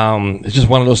 It's just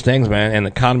one of those things, man. And the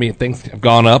economy, things have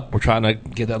gone up. We're trying to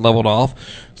get that leveled off.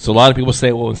 So a lot of people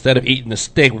say, well, instead of eating the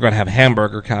steak, we're going to have a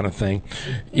hamburger kind of thing,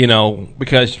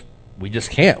 because we just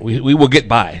can't. We will get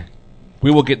by. We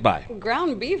will get by.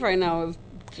 Ground beef right now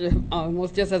is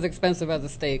almost just as expensive as a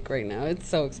steak right now. It's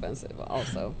so expensive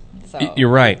also. So.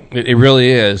 You're right. It really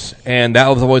is. And that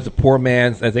was always the poor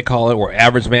man's, as they call it, or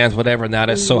average man's, whatever. Now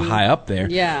that's so high up there.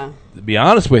 Yeah. To be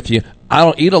honest with you, I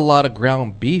don't eat a lot of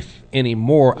ground beef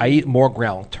anymore. I eat more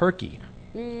ground turkey.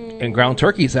 And ground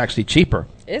turkey is actually cheaper.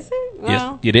 Is it? Yes,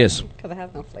 Well, it is. because it has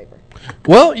no flavor.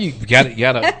 Well, you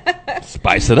gotta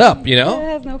spice it up, you It know.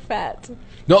 has no fat.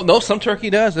 No, some turkey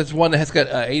does. It's one that has got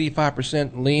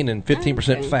 85% lean and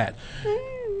 15% Okay. fat.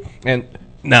 And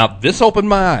now this opened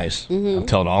my eyes. I'm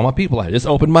telling all my people, this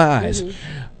opened my eyes.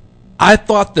 I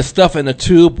thought the stuff in the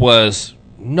tube was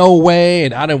no way,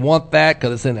 and I didn't want that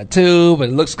because it's in a tube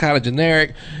and it looks kind of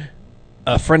generic.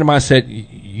 A friend of mine said,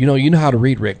 you know how to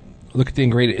read, Rick. Look at the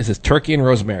ingredient. It says turkey and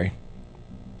rosemary.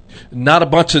 Not a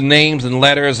bunch of names and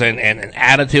letters and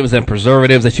additives and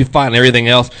preservatives that you find in everything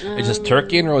else. It's just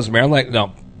turkey and rosemary. I'm like,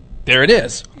 no, there it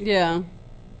is. Yeah.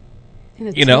 In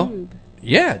a You know? tube.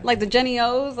 Yeah. Like the Jenny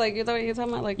O's, like you're talking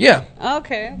about, like Yeah.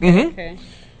 Okay. Mhm. Okay.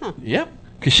 Yep.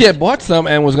 Because she had bought some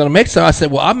and was going to make some. I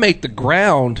said, well, I'll make the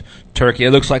ground turkey.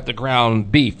 It looks like the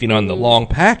ground beef, in the long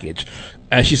package.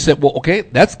 And she said, well, okay,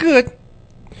 that's good.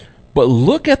 But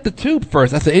look at the tube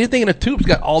first. I said, anything in the tube's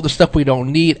got all the stuff we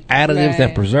don't need, additives and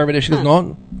Right. preservatives. She goes,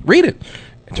 no, read it.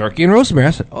 Turkey and rosemary.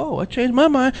 I said, oh, I changed my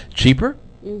mind. Cheaper.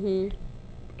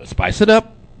 Spice it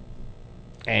up.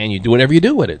 And you do whatever you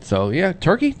do with it. So, yeah,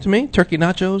 turkey to me, turkey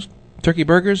nachos, turkey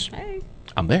burgers, Hey.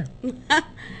 I'm there.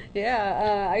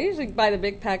 Yeah. I usually buy the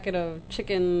big packet of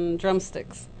chicken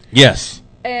drumsticks. Yes.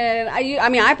 And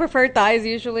I prefer thighs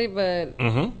usually, but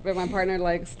Mhm. but my partner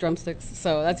likes drumsticks,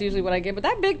 so that's usually what I get. But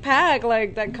that big pack,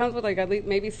 like that comes with like at least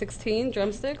maybe 16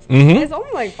 drumsticks. Mhm. It's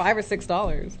only like $5 or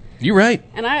 $6, You're right.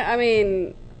 and I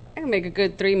mean I can make a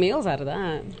good 3 meals out of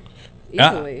that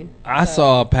easily. I So-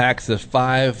 saw packs of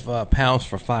 5 pounds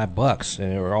for $5,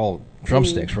 and they were all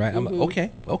drumsticks, right? I'm like,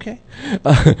 okay.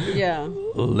 Yeah,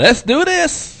 Let's do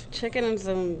this. chicken and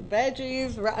some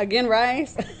veggies, again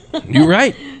rice. You're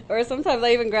right. Or sometimes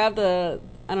I even grab I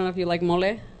don't know if you like mole.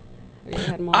 Have you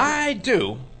had mole? I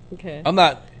do. Okay. I'm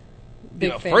not,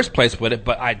 Big fan. first place with it,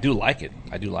 but I do like it.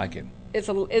 It's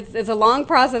a long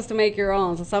process to make your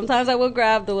own. So sometimes I will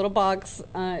grab the little box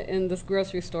in this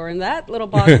grocery store, and that little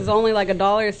box is only like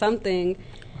 $1 or something.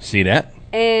 See that?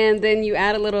 And then you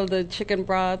add a little of the chicken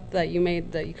broth that you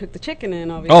cooked the chicken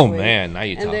in, obviously. Oh, man, now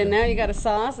you're And talking. then now you got a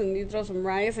sauce, and you throw some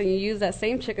rice, and you use that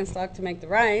same chicken stock to make the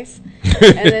rice.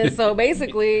 And then so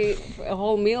basically a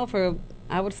whole meal for,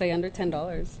 I would say, under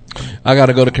 $10. I got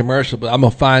to go to commercial, but I'm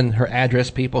going to find her address,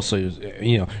 people, so,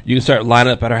 you can start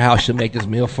lining up at her house. She'll make this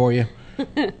meal for you.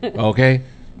 Okay?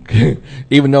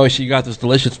 Even though she got this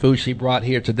delicious food she brought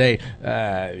here today,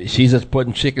 she's just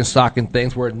putting chicken stock in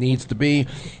things where it needs to be,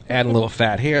 adding a little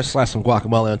fat here, slice some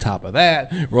guacamole on top of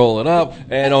that, roll it up,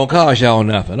 and don't cost y'all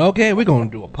nothing. Okay, we're going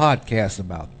to do a podcast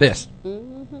about this.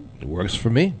 It works for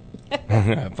me.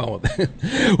 Have fun with it.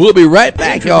 We'll be right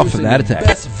back, y'all, for that attack.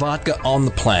 Best vodka on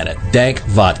the planet, Dank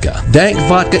Vodka. Dank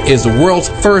Vodka is the world's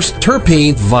first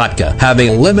terpene vodka,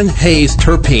 having lemon haze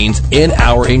terpenes in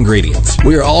our ingredients.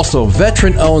 We are also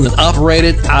veteran-owned and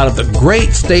operated out of the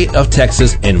great state of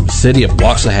Texas in the city of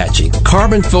Waxahachie.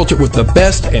 Carbon filtered with the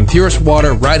best and purest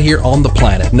water right here on the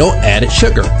planet. No added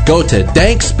sugar. Go to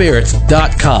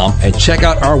dankspirits.com and check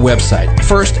out our website.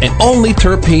 First and only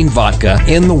terpene vodka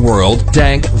in the world,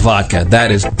 Dank Vodka. That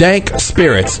is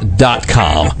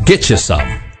dankspirits.com. Get you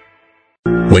some.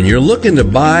 When you're looking to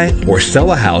buy or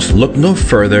sell a house, look no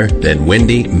further than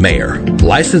Wendy Mayer,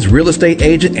 licensed real estate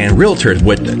agent and realtor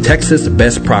with the Texas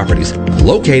Best Properties,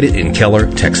 located in Keller,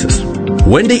 Texas.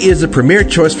 Wendy is the premier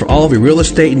choice for all of your real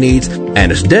estate needs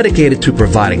and is dedicated to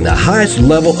providing the highest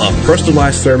level of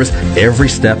personalized service every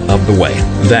step of the way.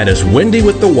 That is Wendy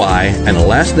with the Y, and the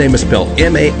last name is spelled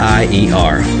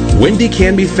M-A-I-E-R. Wendy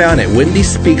can be found at Wendy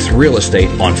Speaks Real Estate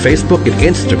on Facebook and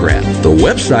Instagram. The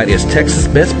website is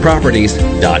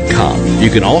texasbestproperties.com. You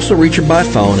can also reach her by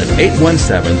phone at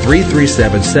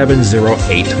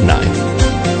 817-337-7089.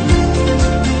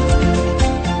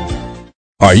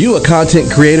 Are you a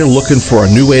content creator looking for a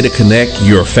new way to connect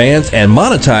your fans and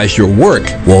monetize your work?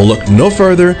 Well, look no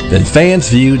further than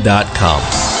fansview.com.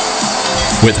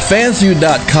 With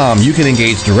fansview.com, you can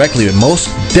engage directly with most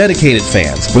dedicated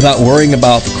fans without worrying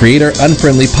about the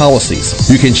creator-unfriendly policies.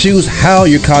 You can choose how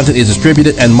your content is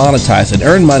distributed and monetized and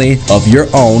earn money of your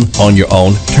own on your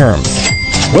own terms.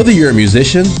 Whether you're a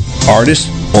musician, artist,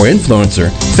 or influencer,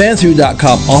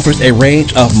 fansview.com offers a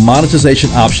range of monetization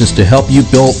options to help you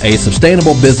build a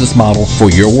sustainable business model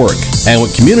for your work. And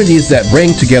with communities that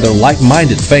bring together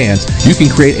like-minded fans, you can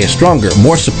create a stronger,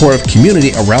 more supportive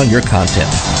community around your content.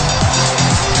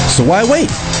 So why wait?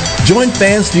 Join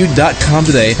fansview.com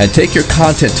today and take your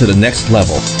content to the next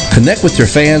level. Connect with your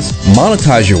fans,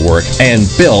 monetize your work, and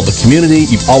build the community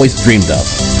you've always dreamed of.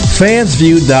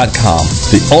 Fansview.com,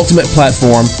 the ultimate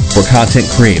platform for content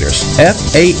creators.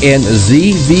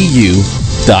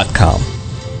 FANZVU.com.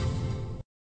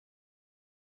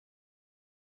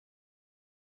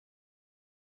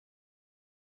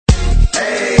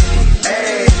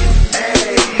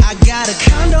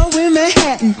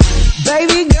 chatting.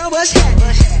 Baby girl, what's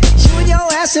happening? You and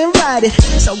your ass invited,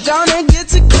 so gonna get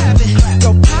to clapping.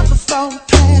 Go pop it for a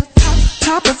plan,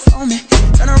 pop it for me.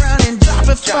 Turn around and drop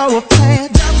it for a plan,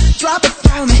 drop it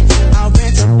for me. I'll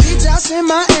rent a beach house in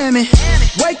Miami.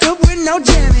 Wake up with no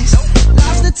jammies.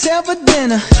 Lobster tail for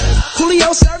dinner.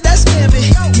 Julio served that scampi.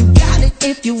 You got it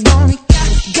if you want it.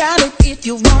 Got it if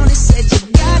you want it. Said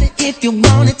you got it if you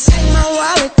want it. Take my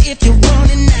wallet if you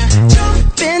want it now.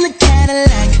 Jump in the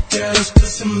Cadillac. Girl, let's put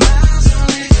some miles on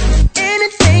it.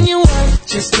 Anything you want,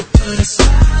 just to put a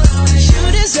smile on it.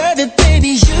 You deserve it, baby.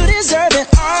 You deserve it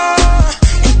all.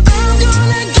 And I'm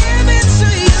gonna give it to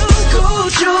you.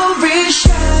 Gold jewelry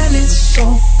shining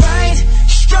so bright.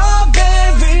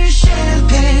 Strawberry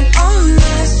champagne on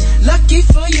us. Lucky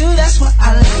for you, that's what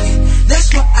I like.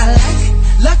 That's what I like.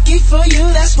 Lucky for you,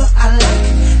 that's what I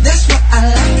like. That's what I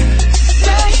like.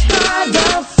 Stay by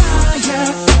the fire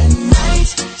at night.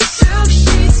 Silk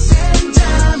sheets and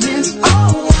diamonds,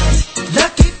 all white.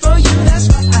 Lucky for you, that's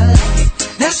what I like.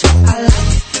 That's what I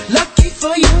like. Lucky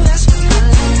for you, that's what I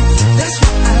like. That's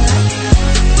what I like.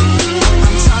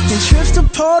 I'm talking trips to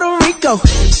Puerto Rico.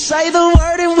 Say the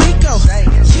word and we go.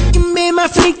 You can be my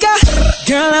flica.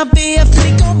 Girl, I'll be a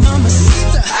flico,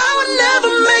 mamacita. I would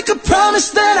never make a promise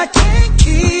that I can't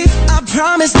keep. I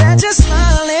promise that your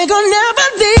smile ain't gonna never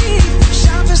leave.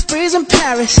 Shopping sprees in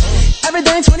Paris.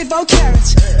 Everything 24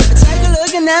 carats. Take a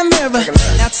look in that mirror.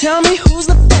 Now tell me who's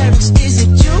the fairest. Is it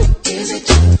you? Is it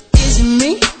you? Is it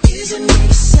me? Is it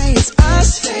me? Say it's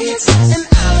us. And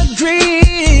I'll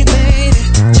agree, baby.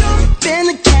 Jump in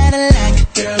the Cadillac.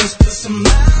 Girl, let's put some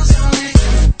miles on it.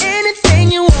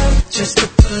 Anything you want, just to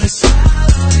put a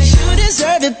smile on it. You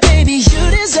deserve it, baby.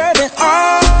 You deserve it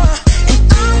all.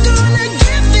 And I'm gonna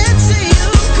give it to you.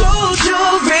 Gold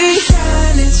jewelry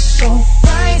shining so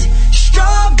bright.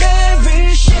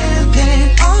 Strawberry champagne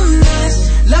on us.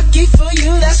 Lucky for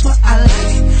you, that's what I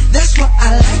like. That's what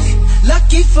I like.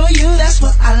 Lucky for you, that's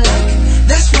what I like.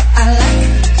 That's what I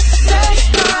like. Stay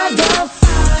by the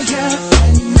fire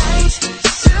at night.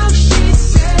 Silk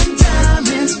sheets and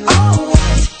diamonds, all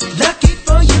white. Lucky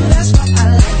for you, that's what I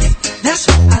like. That's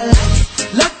what I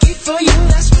like. Lucky for you,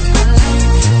 that's what I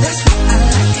like. That's what I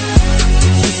like.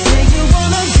 You say you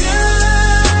want a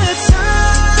good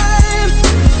time,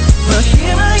 but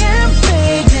here I am,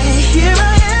 baby. Here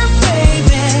I am,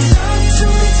 baby. Talk to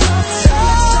me,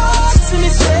 talk to me,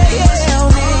 tell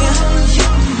me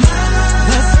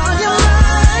what's on your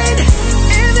mind.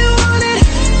 If you want it,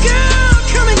 girl,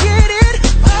 come and get it.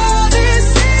 All this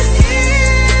is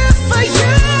here for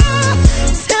you.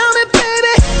 Tell me,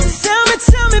 baby,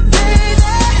 tell me, baby,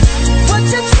 what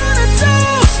you tryna do?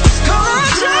 Gold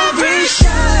jewelry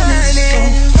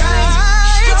shining bright.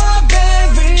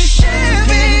 Strawberry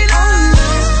champagne on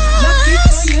us. Lucky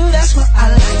for you, that's what I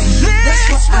like. That's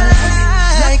what I like.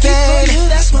 Lucky for you,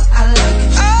 that's what I like.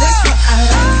 That's what I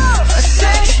like.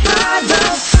 Stay by the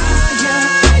fire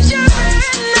at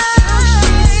night.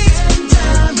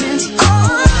 Diamonds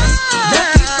on us.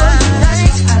 Lucky for you,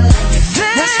 that's what I like.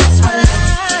 That's what I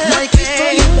like. Lucky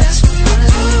for you, that's what I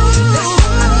like. That's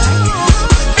what I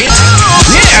like.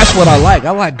 Yeah, that's what I like.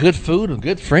 I like good food and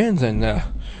good friends and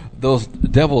those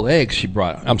deviled eggs she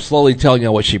brought. I'm slowly telling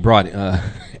you what she brought.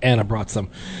 Anna brought some.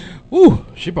 Ooh,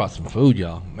 she brought some food,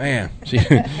 y'all. Man,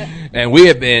 and we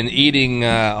have been eating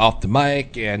off the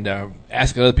mic and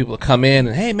asking other people to come in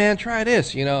and, hey, man, try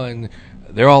this, and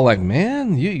they're all like,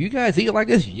 man, you guys eat like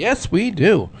this? Yes, we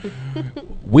do.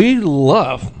 We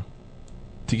love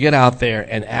to get out there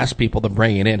and ask people to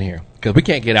bring it in here because we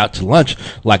can't get out to lunch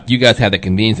like you guys have the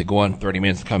convenience to go in 30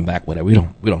 minutes and come back with it. We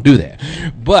don't do that.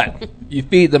 But you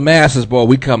feed the masses, boy,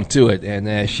 we come to it,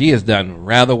 and she has done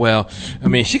rather well. I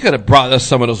mean, she could have brought us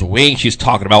some of those wings she's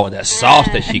talking about with that sauce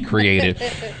that she created.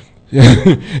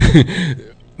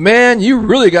 Man, you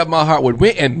really got my heart with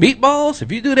wing and meatballs. If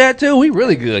you do that too, we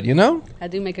really good, I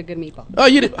do make a good meatball. Oh,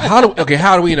 you do? How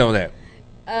do we know that?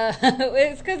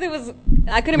 It's because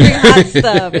I couldn't bring hot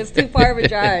stuff. It's too far of a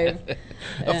drive.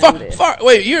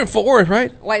 Wait, you're in Fort Worth,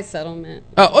 right? White Settlement.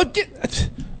 It was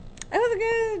a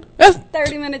good that's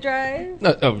 30-minute drive.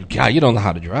 Oh, God, you don't know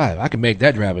how to drive. I can make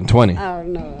that drive in 20. Oh,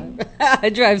 no. I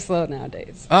drive slow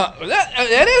nowadays.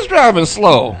 That is driving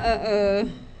slow.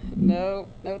 No,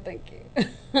 thank you.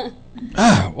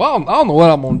 Well, I don't know what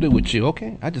I'm going to do with you,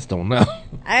 okay? I just don't know.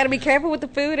 I got to be careful with the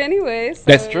food anyway. So,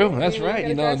 that's true. That's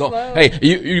right. Slow. Hey,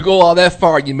 you go all that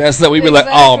far, you mess up. We be like,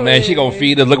 oh, man, she going to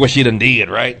feed us. Look what she done did,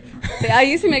 right? See, I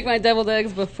used to make my deviled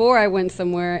eggs before I went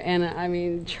somewhere, and I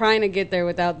mean, trying to get there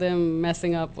without them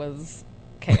messing up was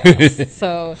chaos.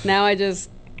 So now I just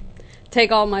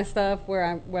take all my stuff where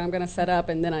I'm going to set up,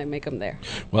 and then I make them there.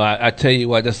 Well, I tell you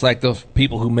what, just like those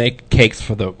people who make cakes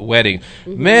for the wedding,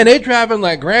 man, they driving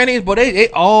like grannies, but they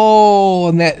all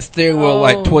on that stairwell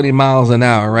like 20 miles an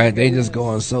hour, right? They just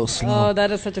going so slow. Oh,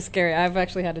 that is such a scary. I've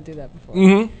actually had to do that before.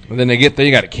 And then they get there,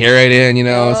 you got to carry it in,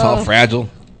 it's all fragile.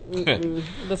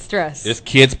 The stress. There's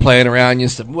kids playing around you,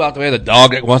 so move out the way. The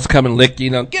dog that wants to come and lick you,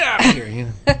 get out of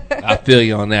here. I feel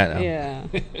you on that. Yeah.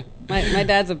 My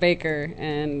dad's a baker,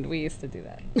 and we used to do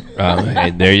that.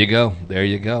 Hey, there you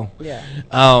go. Yeah.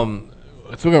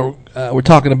 So we're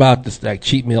talking about this like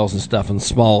cheap meals and stuff, and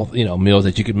small meals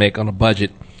that you could make on a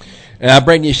budget. And I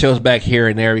bring these shows back here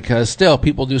and there because still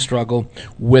people do struggle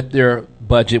with their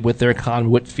budget, with their economy,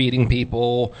 with feeding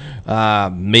people,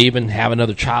 may even have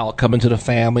another child come into the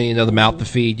family, another mouth to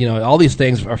feed. All these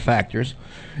things are factors.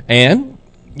 And,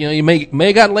 you may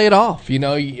have gotten laid off.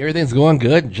 Everything's going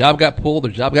good. Job got pulled, or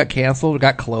job got canceled, or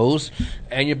got closed.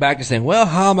 And you're back to saying, well,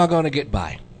 how am I going to get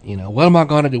by? What am I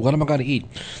going to do? What am I going to eat?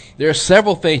 There are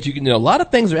several things you can do. A lot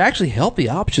of things are actually healthy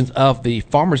options of the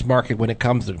farmer's market when it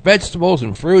comes to vegetables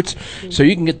and fruits. So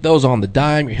you can get those on the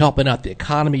dime. You're helping out the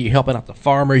economy. You're helping out the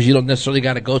farmers. You don't necessarily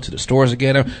got to go to the stores to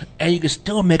get them. And you can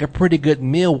still make a pretty good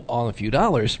meal on a few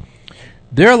dollars.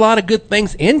 There are a lot of good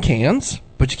things in cans,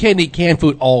 but you can't eat canned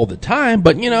food all the time.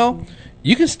 But,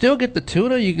 you can still get the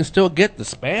tuna. You can still get the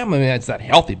Spam. I mean, it's not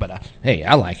healthy, but hey,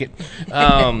 I like it.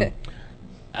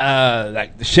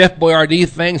 Like the Chef Boyardee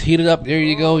things heated up. There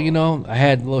you go. I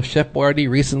had a little Chef Boyardee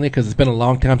recently because it's been a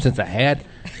long time since I had,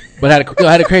 but I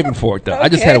had a craving for it though. Okay. I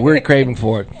just had a weird craving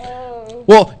for it. Oh.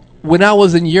 Well, when I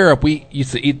was in Europe, we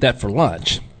used to eat that for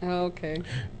lunch. Oh, okay.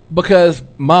 Because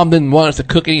Mom didn't want us to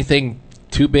cook anything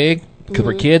too big because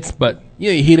we're kids, but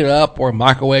you heat it up or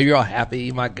microwave. You're all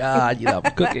happy. My God,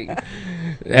 cooking.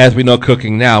 As we know,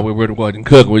 cooking now, we wasn't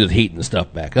cooking. We're just heating the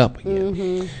stuff back up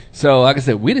again. So, like I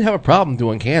said, we didn't have a problem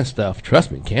doing canned stuff.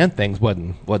 Trust me, canned things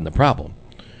wasn't the problem.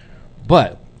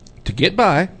 But to get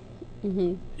by,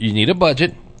 you need a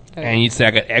budget, and you say,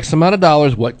 I got X amount of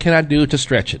dollars. What can I do to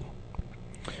stretch it?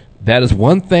 That is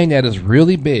one thing that is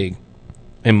really big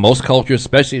in most cultures,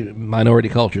 especially minority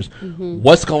cultures.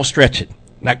 What's going to stretch it?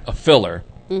 Like a filler.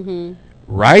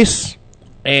 Rice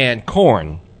and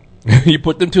corn. You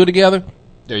put them two together,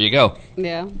 there you go.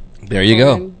 Yeah. There you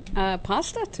go.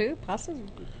 Pasta, too. Pasta's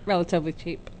relatively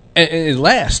cheap. And it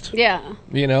lasts. Yeah.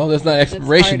 There's not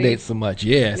expiration dates so much.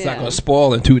 Yeah, it's not going to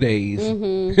spoil in 2 days.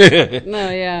 No,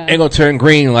 yeah. Ain't going to turn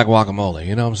green like guacamole,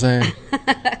 you know what I'm saying?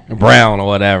 Brown or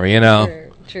whatever,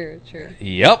 True.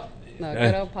 Yep. No,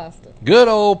 good old pasta. Good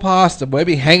old pasta.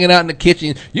 Baby, hanging out in the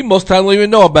kitchen. You most time don't even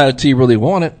know about it till you really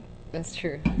want it. That's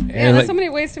true. Yeah, there's so many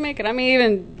ways to make it. I mean,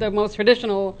 even the most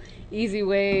traditional, easy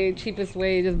way, cheapest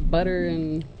way, just butter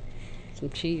and some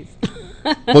cheese.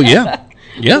 Well, yeah.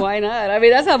 Why not? I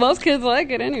mean, that's how most kids like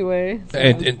it anyway. So.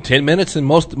 In 10 minutes, and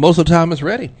most of the time it's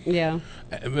ready. Yeah.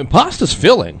 And pasta's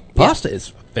filling. Pasta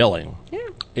is filling. Yeah.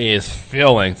 Is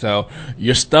filling. So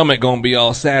your stomach going to be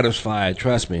all satisfied,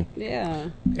 trust me. Yeah.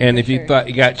 And if you thought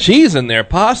you got cheese in there,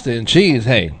 pasta and cheese,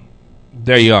 hey,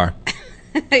 there you are.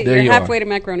 You're halfway to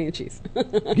macaroni and cheese.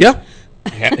 Yep.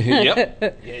 Yep.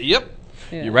 Yeah.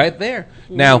 You're right there.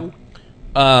 Now,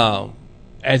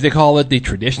 as they call it, the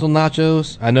traditional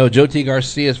nachos. I know Joe T.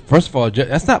 Garcia's. First of all,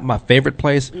 that's not my favorite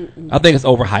place. I think it's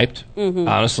overhyped,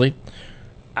 honestly.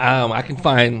 I can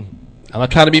find. I'm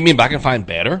not trying to be mean, but I can find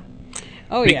better.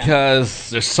 Oh, because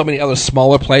there's so many other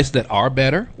smaller places that are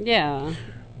better. Yeah.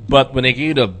 But when they give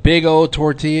you the big old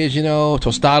tortillas,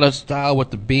 tostada style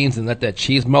with the beans and let that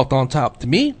cheese melt on top, to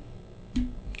me,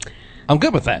 I'm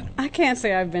good with that. I can't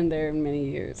say I've been there in many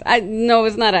years.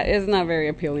 It's not very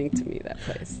appealing to me, that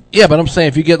place. Yeah, but I'm saying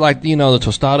if you get like the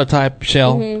tostada type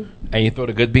shell and you throw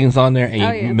the good beans on there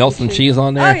and you melt some cheese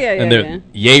on there and they're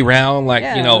yay round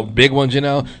like big ones,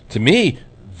 to me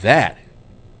that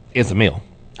is a meal.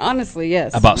 Honestly,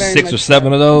 yes. About 6 or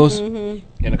 7 of those in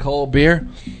a cold beer.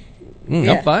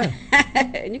 I'm fine.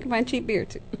 And you can find cheap beer,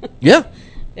 too. Yeah.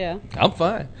 Yeah. I'm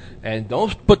fine. And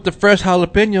don't put the fresh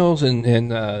jalapenos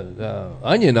and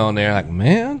onion on there. Like,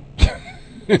 man.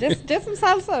 just some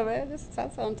salsa, man. Just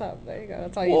salsa on top. There you go.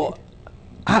 That's all you need.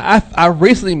 I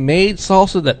recently made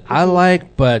salsa that I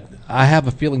like, but I have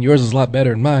a feeling yours is a lot better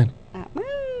than mine.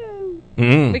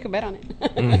 We could bet on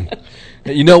it.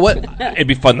 You know what? It'd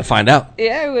be fun to find out.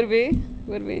 Yeah, it would be.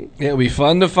 It would be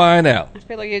fun to find out. I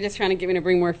feel like you're just trying to get me to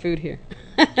bring more food here.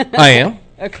 I am.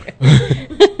 Okay.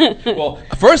 Well,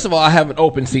 first of all, I have an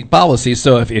open seat policy,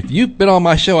 so if you've been on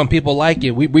my show and people like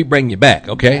you, we bring you back,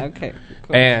 okay? Okay.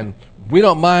 Cool. And we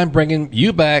don't mind bringing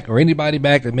you back or anybody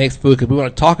back that makes food because we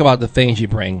want to talk about the things you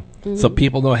bring so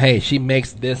people know, hey, she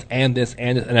makes this and this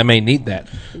and this, and I may need that.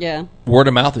 Yeah. Word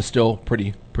of mouth is still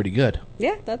pretty good.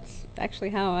 Yeah, that's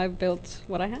actually how I've built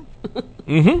what I have.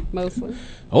 Mostly.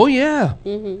 Oh, yeah.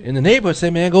 In the neighborhood, say,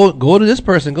 man, go to this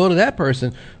person, go to that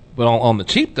person. But on the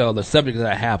cheap, though, the subject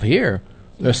that I have here,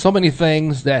 there's so many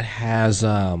things that has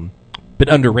been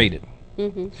underrated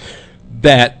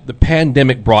that the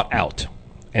pandemic brought out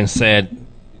and said,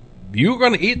 you're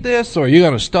going to eat this or you're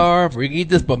going to starve or you can eat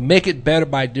this, but make it better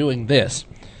by doing this.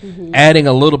 Adding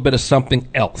a little bit of something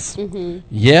else.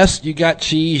 Yes, you got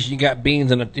cheese, you got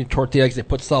beans and a tortilla, they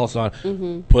put sauce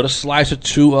on. Put a slice or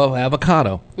two of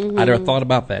avocado. I never thought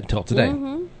about that until today.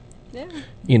 Yeah.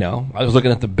 You know, I was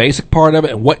looking at the basic part of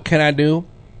it and what can I do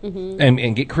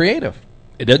and get creative.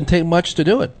 It doesn't take much to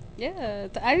do it. Yeah.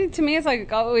 To me, it's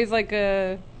like always like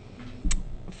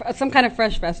some kind of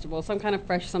fresh vegetable, some kind of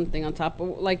fresh something on top.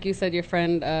 Like you said, your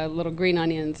friend, little green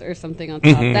onions or something on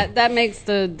top. That makes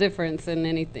the difference in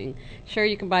anything. Sure,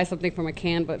 you can buy something from a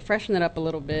can, but freshen it up a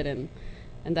little bit, and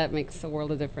that makes a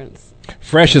world of difference.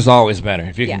 Fresh is always better.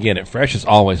 If you can get it, fresh is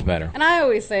always better. And I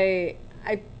always say,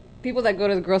 people that go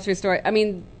to the grocery store, I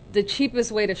mean, the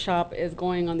cheapest way to shop is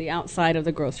going on the outside of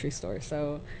the grocery store.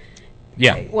 So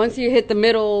yeah, once you hit the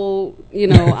middle,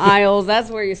 aisles, that's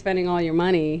where you're spending all your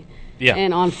money. Yeah.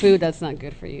 And on food, that's not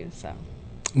good for you. So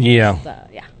yeah,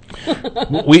 yeah.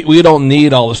 we don't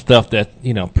need all the stuff that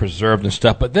preserved and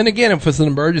stuff. But then again, if it's an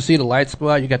emergency, the lights go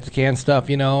out, you got the canned stuff.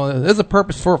 There's a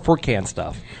purpose for canned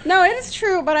stuff. No, it is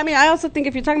true. But I mean, I also think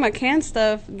if you're talking about canned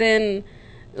stuff, then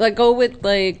like go with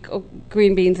like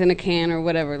green beans in a can or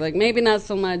whatever. Like maybe not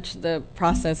so much the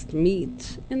processed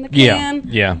meat in the can.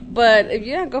 Yeah. But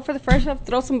go for the fresh stuff.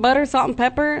 Throw some butter, salt, and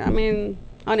pepper. I mean,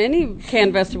 on any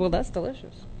canned vegetable, that's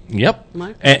delicious. Yep.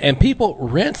 And people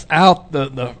rinse out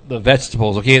the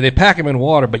vegetables. Okay, they pack them in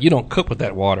water, but you don't cook with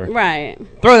that water. Right.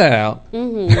 Throw that out.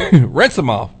 Rinse them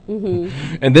off.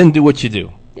 And then do what you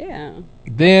do. Yeah.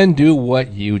 Then do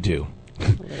what you do. A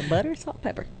little butter, salt,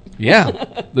 pepper. Yeah.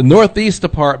 The Northeast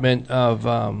Department of,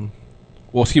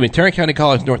 Tarrant County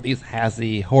College Northeast has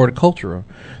the horticulture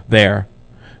there.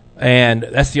 And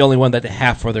that's the only one that they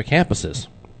have for their campuses.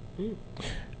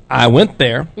 I went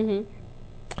there.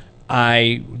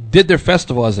 I did their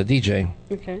festival as a DJ.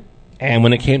 Okay. And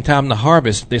when it came time to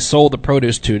harvest, they sold the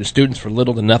produce to the students for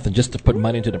little to nothing just to put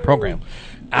money into the program.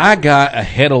 I got a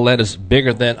head of lettuce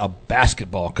bigger than a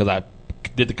basketball because I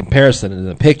did the comparison in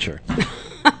the picture.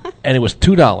 And it was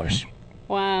 $2.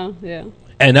 Wow, yeah.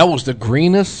 And that was the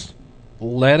greenest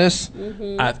lettuce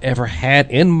I've ever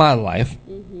had in my life.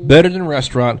 Better than a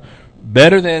restaurant,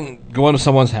 better than going to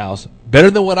someone's house,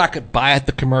 better than what I could buy at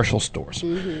the commercial stores.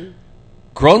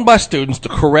 Grown by students the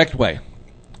correct way.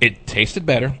 It tasted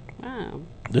better. Wow.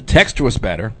 The texture was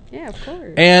better. Yeah, of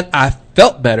course. And I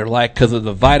felt better, because of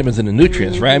the vitamins and the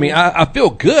nutrients, right? I mean, I feel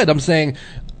good. I'm saying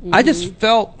I just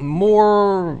felt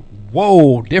more,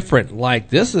 different. Like,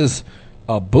 this is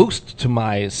a boost to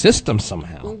my system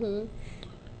somehow.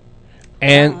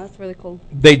 And that's really cool.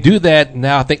 They do that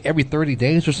now, I think, every 30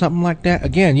 days or something like that.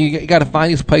 Again, you got to find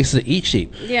these places that eat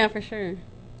cheap. Yeah, for sure.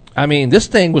 I mean, this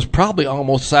thing was probably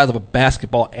almost the size of a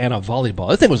basketball and a volleyball.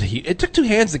 This thing was huge. It took 2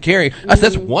 hands to carry. I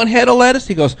said, that's one head of lettuce?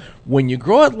 He goes, when you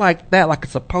grow it like that, like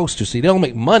it's supposed to, see, they don't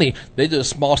make money. They do the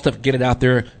small stuff to get it out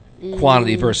there,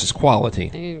 quantity versus quality.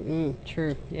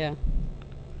 True, yeah.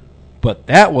 But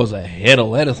that was a head of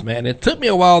lettuce, man. It took me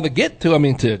a while to get to,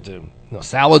 to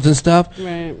salads and stuff.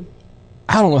 Right.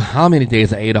 I don't know how many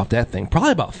days I ate off that thing.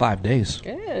 Probably about 5 days.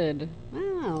 Good.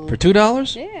 Wow. For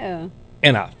 $2? Yeah.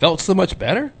 And I felt so much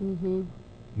better.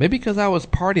 Maybe because I was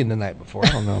partying the night before. I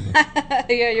don't know.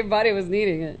 Yeah, your body was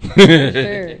needing it. For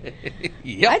sure.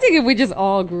 Yep. I think if we just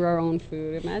all grew our own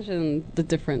food, imagine the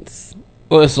difference.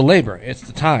 Well, it's the labor. It's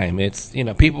the time. It's,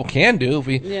 people can do if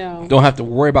we don't have to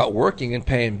worry about working and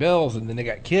paying bills, and then they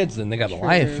got kids and they got a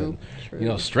life and,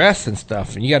 stress and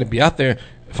stuff. And you got to be out there.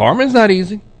 Farming's not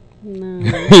easy.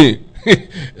 No.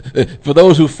 For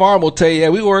those who farm will tell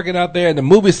you, we working out there, and the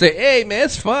movies say, hey, man,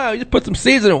 it's fun. You just put some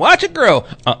seeds in and watch it grow.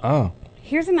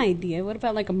 Here's an idea. What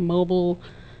about, like, a mobile,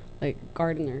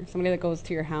 gardener? Somebody that goes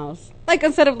to your house. Like,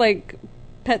 instead of,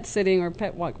 pet sitting or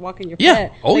pet walking your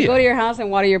pet. Go to your house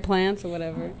and water your plants or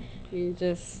whatever. You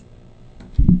just...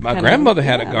 My grandmother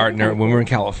had a gardener when we were in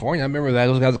California. I remember that.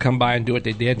 Those guys would come by and do what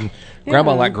they did. And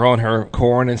Grandma liked growing her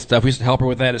corn and stuff. We used to help her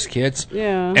with that as kids.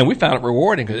 Yeah. And we found it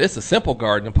rewarding because it's a simple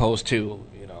garden opposed to,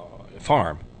 a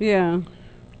farm. Yeah.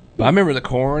 But I remember the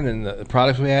corn and the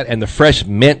products we had and the fresh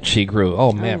mint she grew.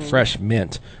 Oh, man, fresh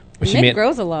mint. Mint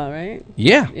grows a lot, right?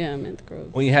 Yeah. Yeah, mint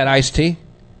grows. When you had iced tea,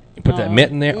 you put that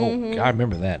mint in there. Oh, God, I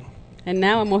remember that. And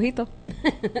now a mojito.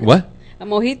 What? A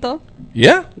mojito.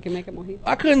 Yeah. You can make a mojito.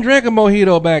 I couldn't drink a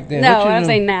mojito back then. No, What you I'm do?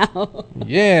 saying now.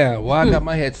 Yeah. Well, I got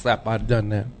my head slapped. I'd done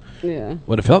that. Yeah.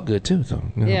 Well, it felt good too. So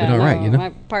Yeah, but all right, no, you know. my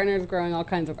partner's growing all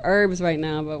kinds of herbs right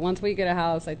now, but once we get a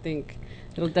house, I think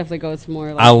it'll definitely go to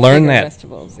more like I learned bigger that.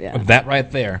 vegetables. Yeah. That right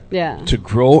there. Yeah. To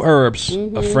grow herbs.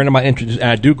 Mm-hmm. A friend of mine introduced, and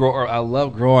I do grow. I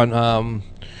love growing my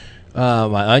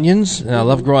onions, and I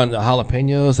love growing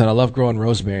jalapenos, and I love growing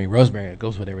rosemary. Rosemary, it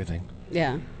goes with everything.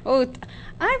 Yeah. Oh,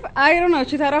 I don't know.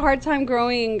 She's had a hard time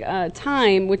growing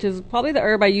thyme, which is probably the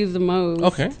herb I use the most.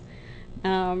 Okay.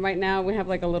 Right now we have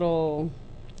like a little,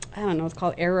 I don't know, it's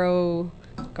called Arrow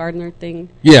Gardener thing.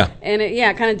 Yeah. And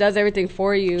it kind of does everything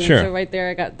for you. Sure. And so right there,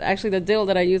 I got actually the dill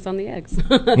that I used on the eggs.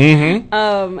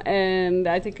 Mm-hmm. And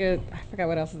I think I forgot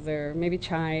what else is there. Maybe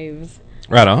chives.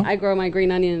 Right on. I grow my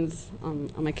green onions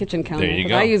on my kitchen counter. There you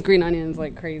 'cause go. I use green onions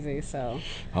like crazy. So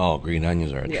Oh, green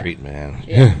onions are a Yeah. treat, man.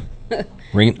 Yeah.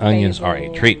 Green onions are a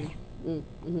Basil. treat.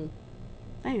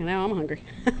 dang, now I'm hungry.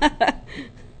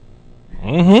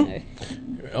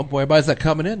 Mm-hmm. Oh boy, everybody's not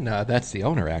coming in. That's the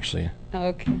owner, actually.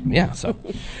 Okay. Yeah, so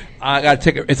I got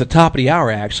to take it's the top of the hour,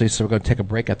 actually, so we're going to take a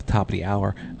break at the top of the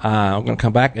hour. I'm going to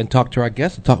come back and talk to our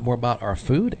guests and talk more about our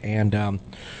food and,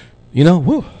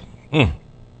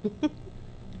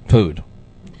 food.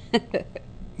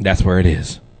 That's where it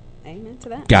is. Amen to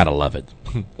that. Gotta love it.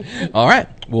 All right,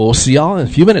 we'll see y'all in a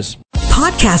few minutes.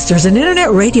 Podcasters and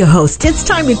internet radio hosts, it's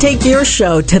time to take your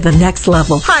show to the next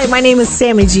level. Hi, my name is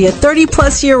Sammy G, a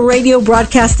 30-plus year radio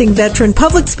broadcasting veteran,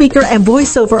 public speaker, and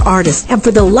voiceover artist. And for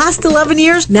the last 11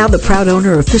 years, now the proud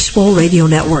owner of Fishbowl Radio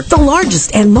Network, the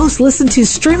largest and most listened to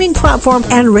streaming platform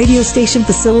and radio station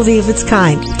facility of its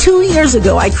kind. 2 years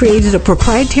ago, I created a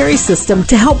proprietary system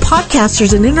to help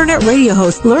podcasters and internet radio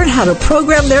hosts learn how to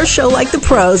program their show like the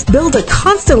pros, build a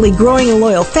constantly growing and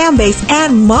loyal fan base,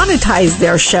 and monetize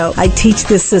their show. I teach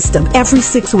this system every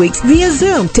 6 weeks via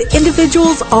Zoom to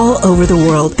individuals all over the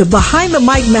world. The Behind the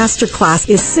Mic Masterclass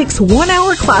is 6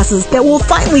 one-hour classes that will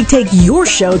finally take your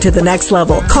show to the next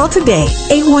level. Call today,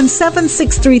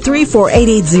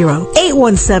 817-633-4880,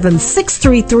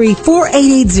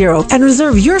 817-633-4880, and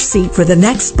reserve your seat for the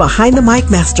next Behind the Mic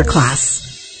Masterclass.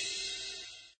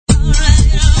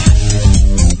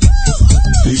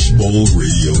 Fishbowl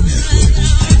Radio Network.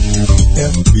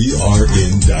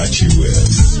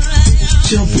 FBRN.US.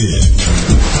 Jump in.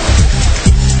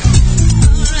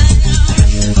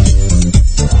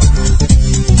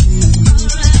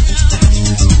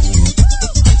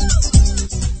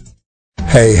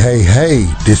 Hey,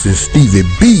 this is Stevie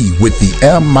B with the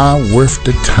Am I Worth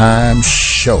the Time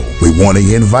show. We want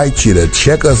to invite you to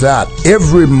check us out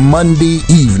every Monday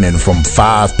evening from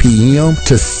 5 p.m.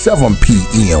 to 7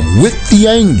 p.m. with the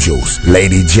Angels,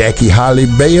 Lady Jackie Holly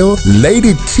Bell,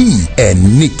 Lady T,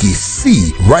 and Nikki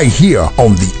C, right here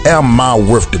on the Am I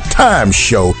Worth the Time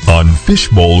show On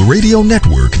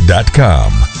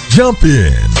FishbowlRadioNetwork.com. Jump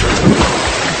in.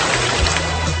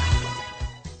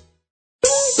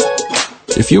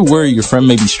 If you're worried your friend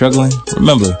may be struggling,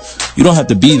 remember, you don't have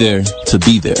to be there to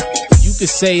be there. You can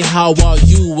say, how are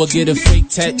you, or get a fake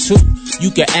tattoo.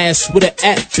 You can ask with an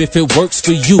app if it works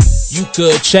for you. You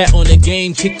could chat on the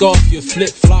game, kick off your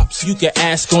flip-flops. You can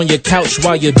ask on your couch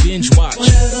while you binge watch.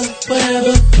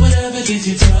 Whatever gets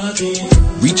you talking.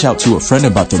 Reach out to a friend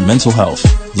about their mental health.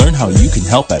 Learn how you can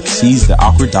help at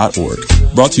seizetheawkward.org.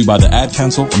 Brought to you by the Ad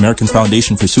Council, American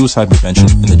Foundation for Suicide Prevention,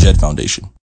 and the Jed Foundation.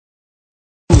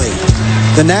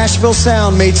 The Nashville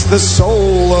sound meets the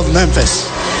soul of Memphis.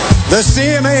 The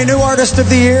CMA New Artist of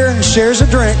the Year shares a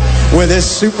drink with his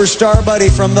superstar buddy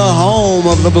from the home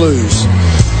of the blues.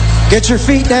 Get your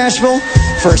feet, Nashville,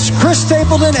 for Chris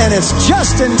Stapleton, and it's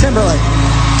Justin Timberlake.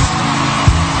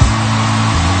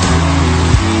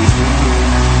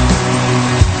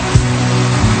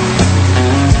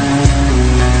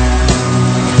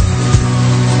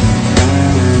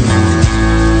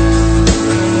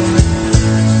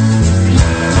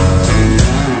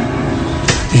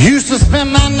 Used to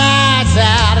spend my nights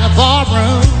out in the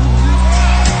barroom.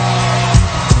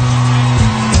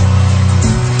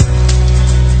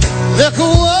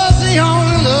 Liquor was the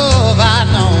only love I'd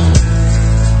known.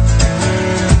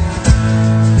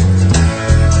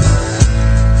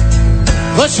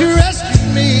 But you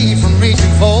rescued me from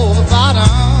reaching for the bottom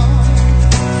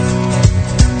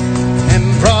and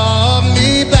brought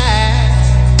me back.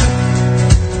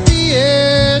 The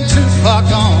end too far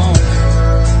gone.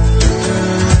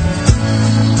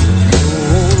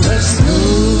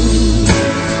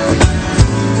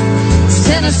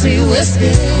 Tennessee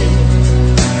whiskey.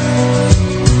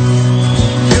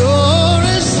 You're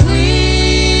as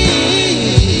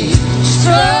sweet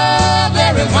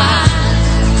strawberry wine.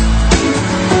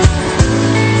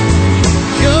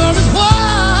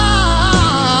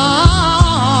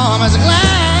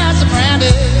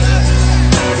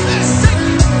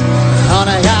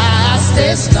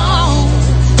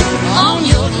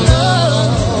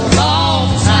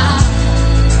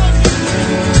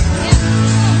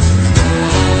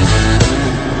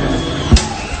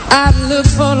 look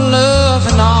for love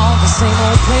in all the same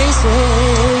old places.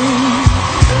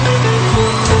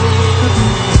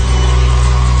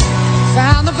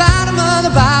 Found the bottom of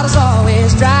the bottle's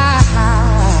always dry.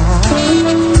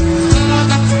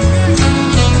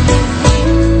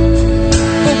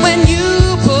 But when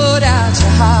you put out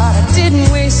your heart, I didn't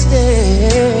waste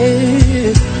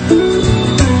it.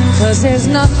 'Cause there's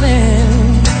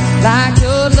nothing like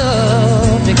your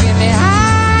love to get me high.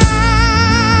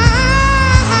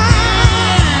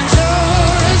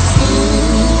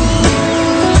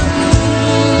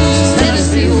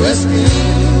 Whiskey.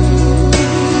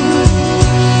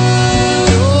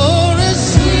 You're a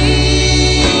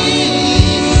sweet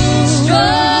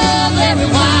strawberry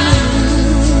wine,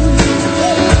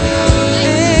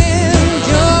 and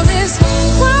you're as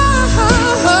warm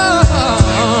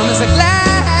as a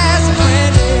glass of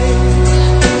brandy.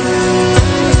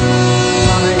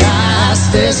 Honey, I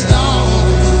stay strong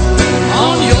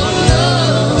on your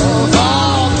love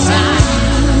all the time.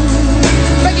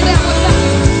 Break it down one time.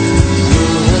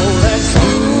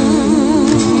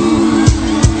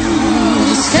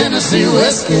 Tennessee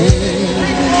whiskey.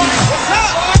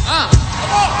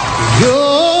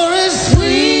 You're a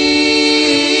sweet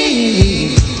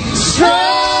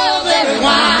strawberry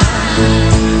wine.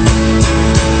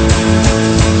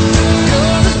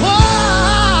 You're as warm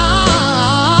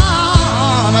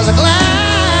as a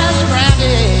glass of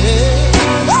brandy.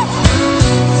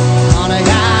 Honey,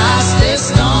 I stay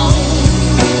strong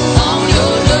on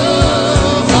your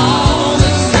love all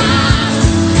the time.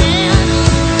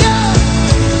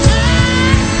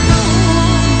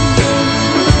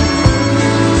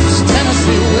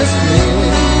 Tennessee whiskey.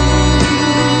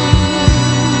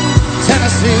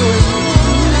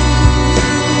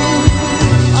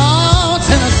 Oh,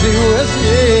 Tennessee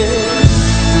whiskey.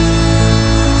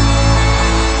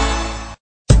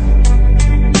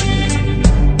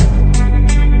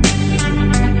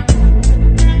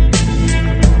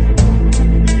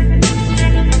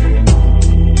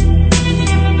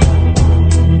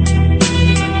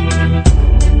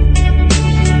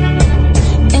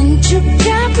 And you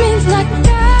got me like,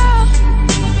 girl,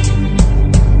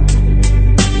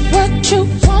 what you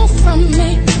want from me?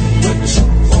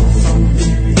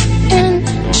 And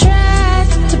try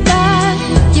to buy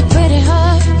your pretty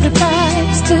heart, but the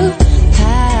price too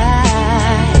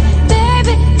high.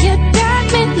 Baby, you got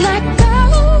me like,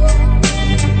 gold.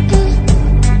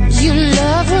 You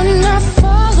love when I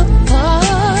fall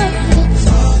apart,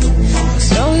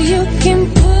 so you can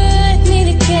put me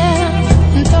together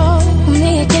and throw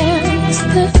me against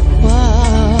the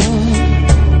wall.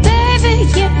 Baby,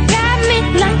 you got me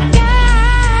like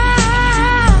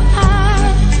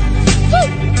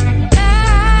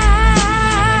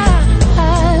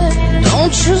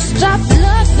don't you stop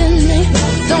loving me,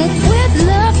 don't quit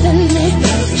loving me,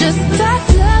 just stop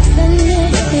loving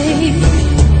me.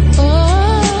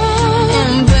 Oh,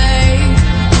 and babe,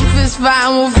 I'm fist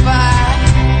fighting with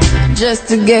fire just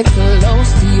to get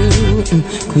close to you. Can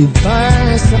we burn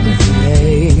something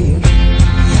today?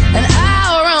 And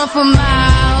I'll run for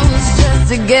miles just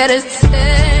to get a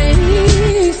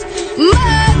taste.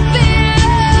 Must be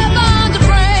love on the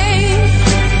brain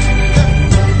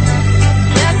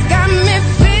that's got me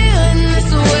feeling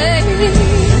this way.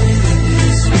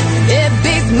 It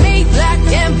beats me black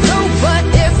and blue, but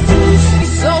it feels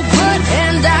so good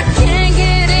and I can't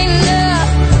get enough.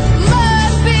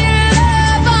 Must be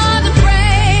love on the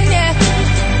brain, yeah.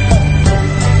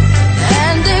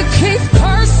 And it keeps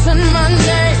cursing my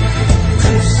name.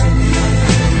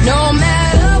 No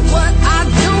matter what I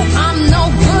do, I'm no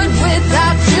good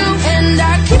without you, and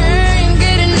I can't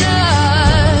get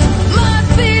enough. Must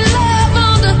be love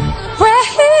on the brain.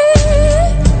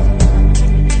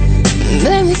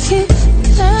 Baby, keep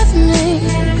love me,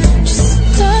 just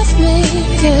love me,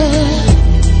 yeah.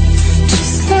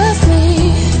 Just love me.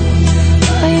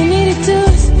 All you need to do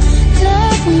is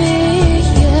love me,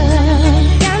 yeah.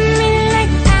 Got me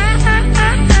like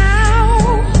ow.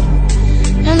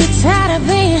 I'm tired of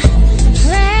being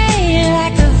played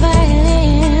like a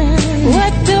violin.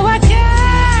 What do I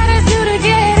gotta do to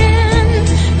get in?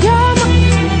 You're my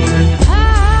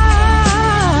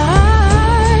heart,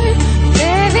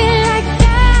 baby, like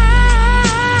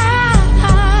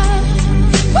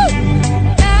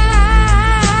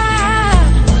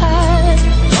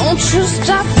don't you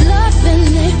stop loving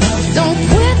me, don't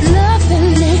quit loving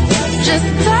me, just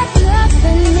stop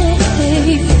loving me.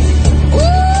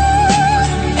 Ooh,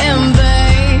 and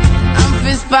babe, I'm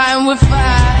fist fighting with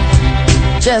fire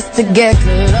just to get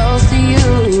close to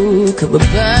you. Could we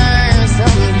burn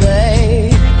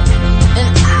someday? And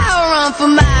I'll run for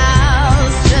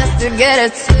miles just to get a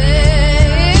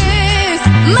taste.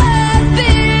 Must be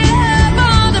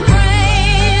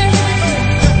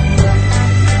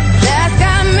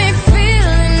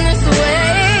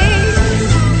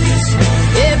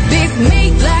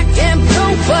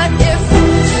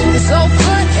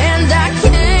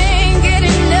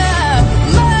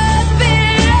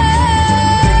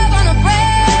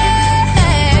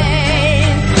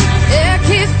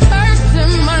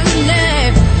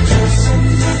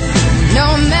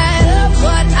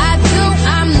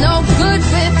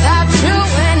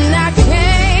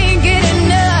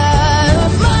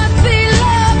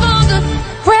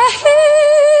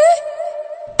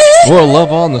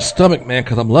on the stomach, man,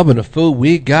 because I'm loving the food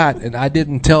we got, and I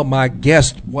didn't tell my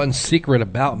guest one secret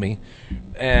about me.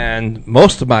 And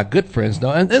most of my good friends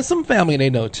know, and some family they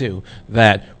know too,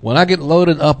 that when I get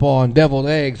loaded up on deviled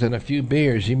eggs and a few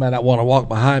beers, you might not want to walk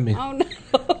behind me. Oh, no.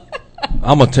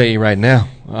 I'm going to tell you right now.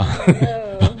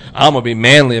 I'm going to be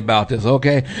manly about this,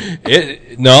 okay?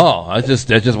 That's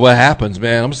just what happens,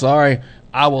 man. I'm sorry.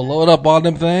 I will load up on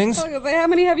them things. I was gonna say, how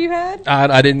many have you had?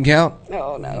 I didn't count.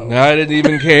 Oh, no. I didn't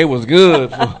even care. It was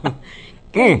good.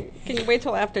 Can you wait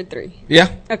till after 3? Yeah.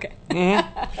 Okay.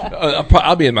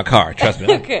 I'll be in my car. Trust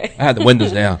me. Okay. I had the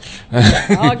windows down.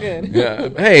 All good. Yeah.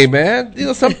 Hey, man.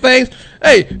 Some things.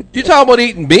 Hey, you talking about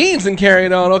eating beans and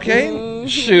carrying on, okay? Mm-hmm.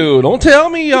 Shoot. Don't tell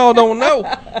me y'all don't know.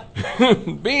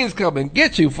 Beans come and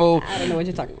get you, fool. I don't know what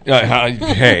you're talking about.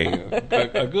 Hey,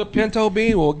 a good pinto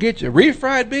bean will get you.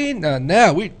 Refried bean?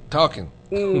 Now we talking.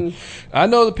 I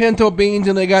know the pinto beans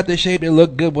and they got the shape, they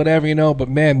look good, whatever, but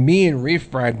man, me and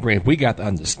refried beans, we got the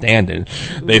understanding.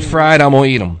 They fried, I'm gonna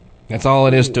eat them. That's all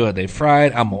it is to it. They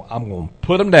fried, I'm gonna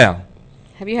put them down.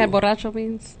 Have you had borracho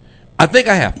beans? I think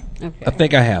I have. Okay. I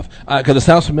think I have because it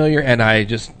sounds familiar, and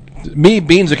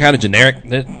beans are kind of generic.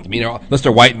 Unless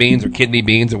they're white beans or kidney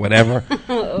beans or whatever.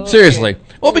 Okay. Seriously,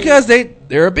 well, because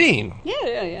they're a bean.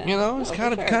 Yeah. It's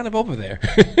kind of over there.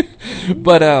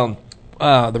 But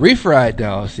the refried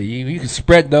dough, see, you can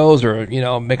spread those or,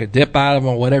 make a dip out of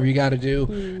them or whatever you got to do.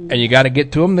 And you got to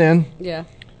get to them then. Yeah.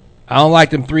 I don't like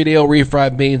them 3-day-old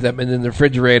refried beans that have been in the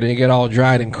refrigerator and they get all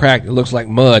dried and cracked. It looks like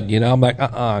mud, I'm like,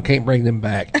 I can't bring them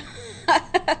back.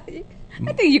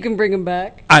 I think you can bring them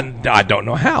back. I don't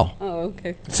know how. Oh,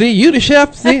 okay. See, you the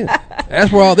chef. See,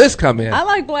 that's where all this come in. I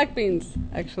like black beans,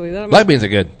 actually. Black beans are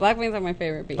good. Black beans are my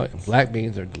favorite beans. Black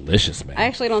beans are delicious, man. I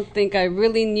actually don't think I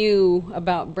really knew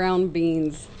about brown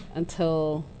beans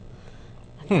until...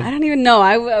 I don't even know.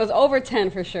 I was over 10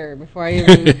 for sure before I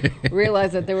even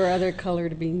realized that there were other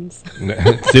colored beans.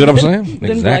 See what I'm saying?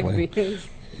 Than Exactly. black beans.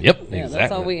 Yep, Yeah, exactly.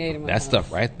 that's all we ate in my That house.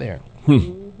 stuff right there.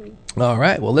 All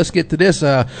right, well, let's get to this.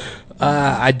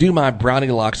 I do my Brownie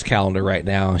Locks calendar right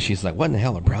now, and she's like, what in the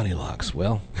hell are Brownie Locks?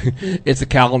 Well, it's a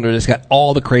calendar that's got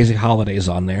all the crazy holidays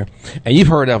on there. And you've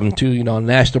heard of them, too,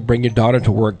 National Bring Your Daughter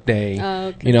to Work Day,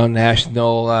 okay.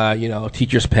 National,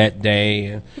 Teacher's Pet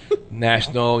Day,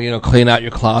 National, Clean Out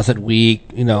Your Closet Week,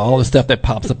 all the stuff that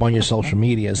pops up on your social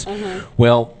medias.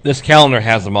 Well, this calendar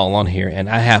has them all on here, and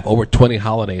I have over 20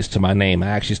 holidays to my name. I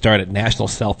actually started National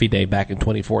Selfie Day back in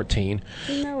 2014.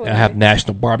 No I have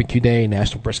National Barbecue Day,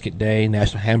 National Brisket Day,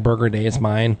 National Hamburger Day is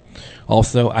mine.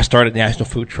 Also, I started National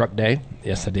Food Truck Day.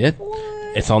 Yes, I did.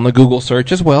 What? It's on the Google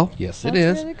search as well. Yes, it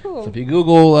is. Really cool. So if you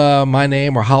Google my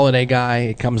name or holiday guy,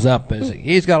 it comes up. And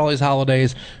he's got all these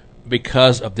holidays.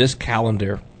 Because of this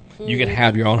calendar, you can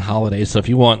have your own holidays. So if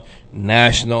you want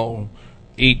National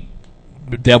Eat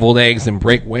Deviled Eggs and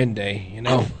Break Wind Day,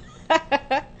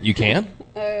 you can.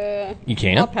 You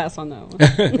can. I'll pass on that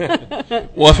one.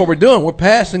 Well, that's what we're doing. We're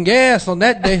passing gas on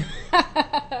that day.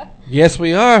 Yes,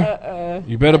 we are.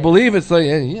 You better believe it. So,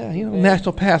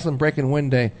 National Pass and Breaking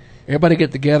Wind Day. Everybody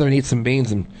get together and eat some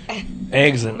beans and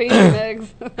eggs and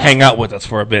hang out with us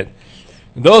for a bit.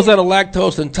 And those that are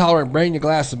lactose intolerant, bring your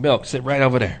glass of milk. Sit right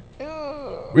over there.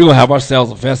 We're going to have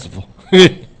ourselves a festival.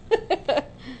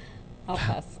 I'll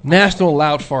pass. National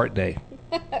Loud Fart Day.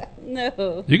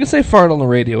 No. You can say fart on the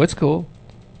radio. It's cool.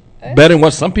 Better than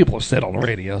what some people have said on the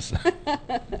radio. So.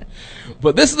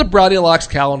 But this is the Brownie Locks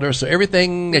calendar, so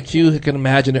everything that you can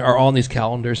imagine are on these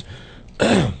calendars.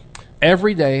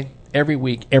 Every day, every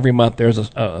week, every month, there's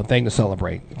a thing to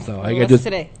celebrate. So I got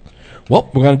today? Well,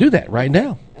 we're going to do that right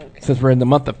now. Okay. Since we're in the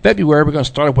month of February, we're going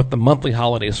to start with the monthly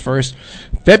holidays first.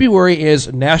 February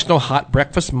is National Hot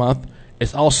Breakfast Month.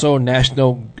 It's also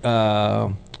National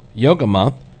Yoga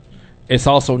Month. It's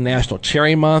also National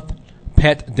Cherry Month,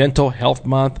 Pet Dental Health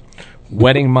Month,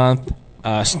 Wedding Month,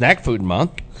 Snack Food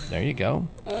Month. There you go.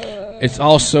 It's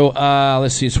also,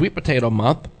 Sweet Potato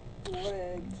Month,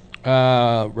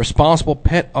 Responsible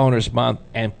Pet Owners Month,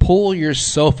 and Pull Your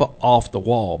Sofa Off the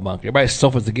Wall Month. Everybody's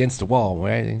sofa's against the wall,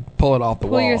 right? Pull it off the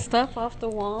wall. Pull your stuff off the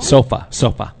wall?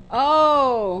 Sofa.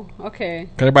 Oh, okay.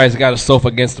 'Cause everybody's got a sofa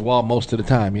against the wall most of the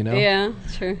time, Yeah,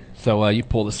 true. So you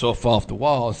pull the sofa off the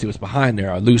wall and see what's behind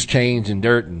there. Loose change and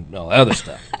dirt and all other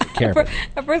stuff. Be careful.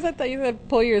 At first I thought you said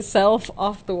pull yourself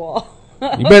off the wall.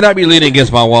 You better not be leaning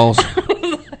against my walls.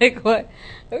 Like what?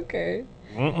 Okay.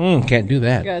 Can't do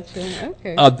that. Gotcha.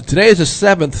 Okay. Today is the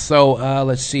 7th, so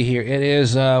let's see here. It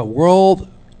is World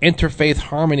Interfaith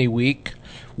Harmony Week,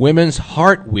 Women's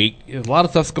Heart Week. There's a lot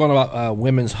of stuff's going on about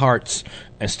women's hearts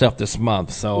and stuff this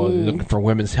month. So looking for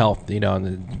women's health,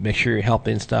 and make sure you're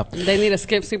healthy and stuff. They need to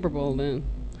skip Super Bowl then.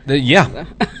 Yeah.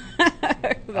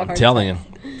 I'm telling you.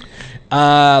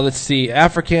 Let's see.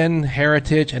 African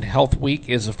Heritage and Health Week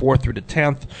is the 4th through the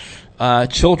 10th.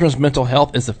 Children's Mental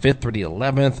Health is the 5th through the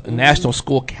 11th. National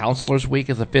School Counselors Week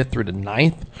is the 5th through the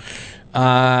 9th.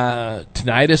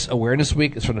 Tinnitus Awareness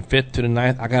Week is from the 5th to the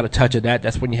 9th. I got a touch of that.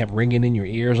 That's when you have ringing in your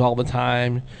ears all the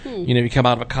time. You know, you come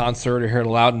out of a concert or hear a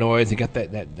loud noise, you get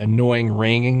that annoying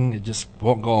ringing. It just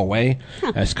won't go away.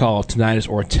 That's called tinnitus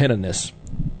or tinnitus.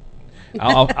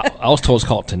 I was told it's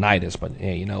called tinnitus, but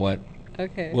hey, you know what?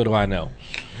 Okay. What do I know?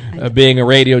 Being a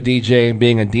radio DJ and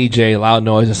being a DJ, loud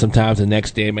noises, sometimes the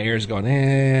next day my ears going,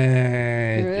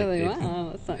 Really?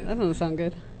 Wow. That doesn't sound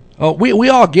good. Oh, we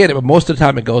all get it, but most of the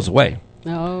time it goes away.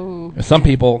 Oh. Some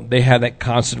people, they have that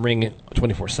constant ringing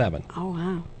 24/7. Oh,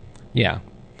 wow. Yeah.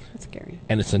 That's scary.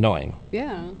 And it's annoying.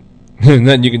 Yeah. And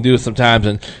then you can do it sometimes,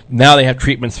 and now they have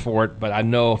treatments for it, but I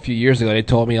know a few years ago they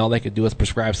told me all they could do is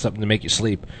prescribe something to make you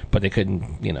sleep, but they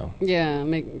couldn't, you know. Yeah,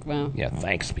 well. Yeah,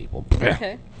 thanks, people.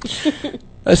 Okay.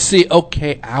 Let's see.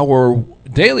 Okay, our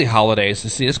daily holidays.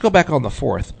 Let's go back on the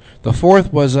 4th. The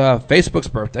 4th was Facebook's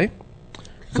birthday.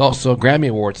 It's also Grammy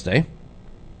Awards Day.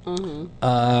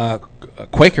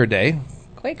 Quaker Day.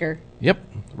 Quaker? Yep,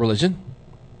 religion.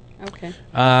 Okay.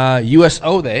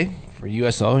 USO Day, for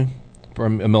USO, for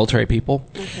military people.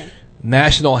 Okay.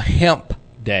 National Hemp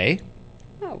Day.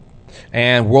 Oh.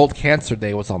 And World Cancer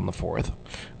Day was on the 4th.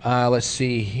 Let's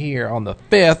see here. On the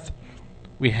 5th,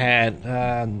 we had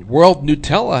World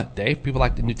Nutella Day. People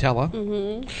like the Nutella.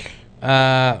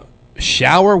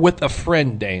 Shower with a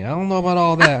Friend Day. I don't know about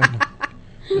all that.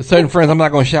 There's certain friends I'm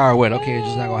not going to shower with. Okay, it's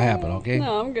just not going to happen, okay?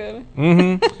 No, I'm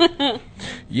good.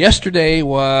 Yesterday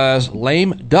was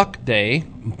Lame Duck Day,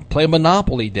 Play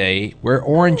Monopoly Day, Wear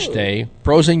Orange Day,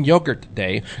 Frozen Yogurt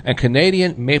Day, and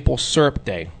Canadian Maple Syrup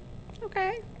Day.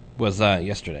 Okay. Was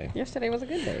yesterday. Yesterday was a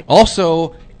good day.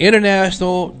 Also,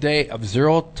 International Day of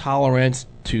Zero Tolerance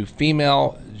to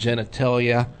Female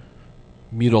Genitalia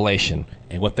Mutilation.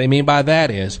 And what they mean by that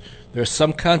is there's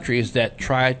some countries that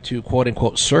try to,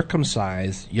 quote-unquote,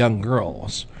 circumcise young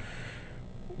girls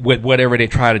with whatever they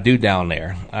try to do down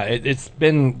there. It's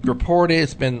been reported.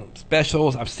 It's been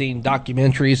specials. I've seen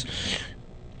documentaries,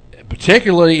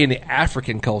 particularly in the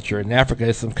African culture. In Africa,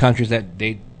 there's some countries that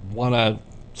they want to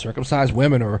circumcise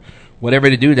women or whatever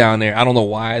they do down there. I don't know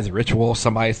why. It's a ritual.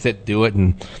 Somebody said do it,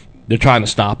 and they're trying to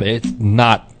stop it. It's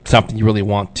not something you really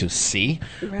want to see,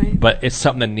 right? But it's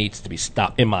something that needs to be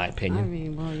stopped, in my opinion. I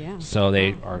mean, well, yeah. So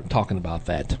they are talking about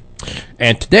that.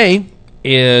 And today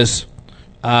is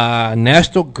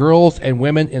National Girls and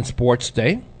Women in Sports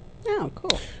Day. Oh,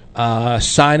 cool.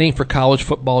 Signing for College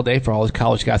Football Day for all those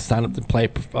college guys sign up to play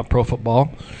pro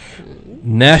football.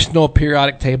 National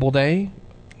Periodic Table Day.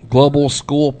 Global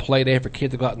School Play Day for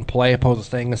kids to go out and play opposed to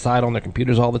staying inside on their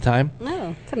computers all the time.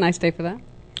 Oh, it's a nice day for that.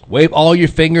 Wave all your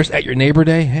fingers at your neighbor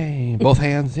day. Hey, both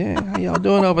hands. Yeah, how y'all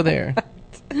doing over there?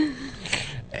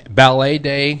 Ballet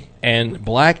Day and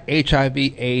Black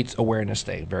HIV/AIDS Awareness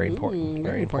Day. Very important.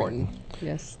 Very important.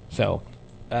 Yes. So,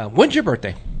 when's your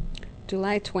birthday?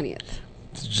 July 20th.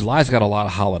 July's got a lot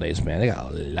of holidays, man. They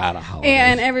got a lot of holidays.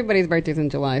 And everybody's birthday's in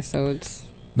July, so it's...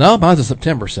 No, mine's in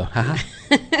September, so haha.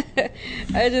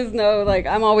 I just know, like,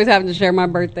 I'm always having to share my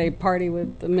birthday party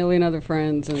with a million other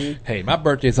friends. And hey, my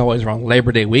birthday's always around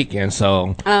Labor Day weekend,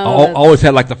 so I always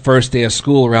had, like, the first day of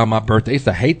school around my birthday. I used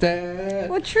to hate that.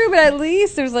 Well, true, but at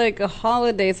least there's, like, a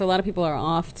holiday, so a lot of people are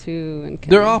off, too. And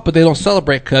they're off, but they don't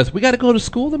celebrate because we got to go to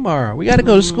school tomorrow. We got to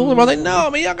go to school tomorrow. They no,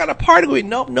 man, y'all got a party.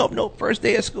 Nope. First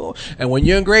day of school. And when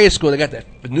you're in grade school, they got that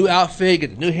new outfit,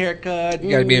 get the new haircut. You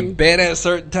got to be in bed at a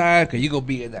certain time because you're going to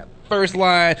be in that first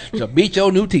line to meet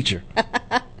your new teacher.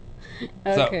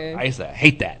 Okay. So I used to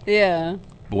hate that. Yeah.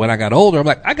 But when I got older, I'm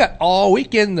like, I got all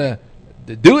weekend to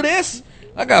do this.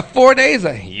 I got 4 days.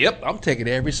 Yep, I'm taking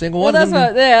every single one. That's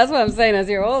what I'm saying. As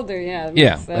you're older, yeah.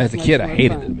 Yeah. As a kid, I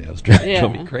hated it. Man. It was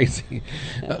driving me crazy.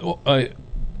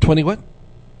 20 what?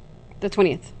 The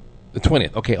 20th. The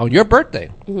 20th. Okay, on your birthday.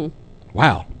 Mm-hmm.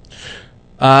 Wow.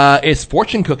 It's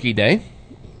Fortune Cookie Day.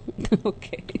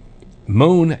 Okay.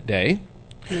 Moon Day.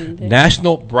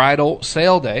 National Bridal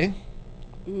Sale Day.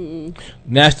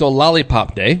 National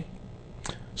Lollipop Day.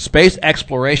 Space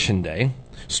Exploration Day.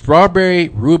 Strawberry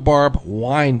Rhubarb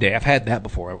Wine Day. I've had that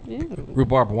before. Yeah.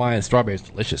 Rhubarb wine and strawberry is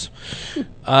delicious.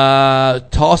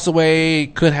 Toss away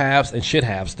could haves and should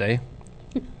haves day.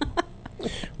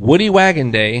 Woody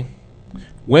Wagon Day.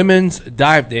 Women's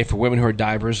Dive Day for women who are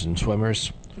divers and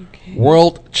swimmers. Okay.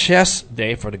 World Chess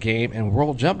Day for the game, and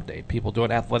World Jump Day. People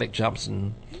doing athletic jumps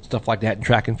and stuff like that in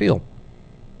track and field.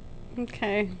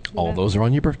 Okay. All those are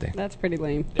on your birthday. That's pretty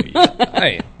lame.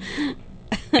 Hey.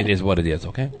 It is what it is,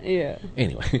 okay? Yeah.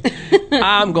 Anyway,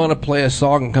 I'm going to play a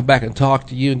song and come back and talk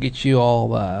to you and get you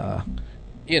all,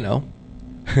 you know.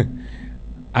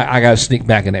 I got to sneak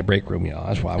back in that break room, y'all.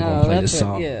 That's why I'm going to play this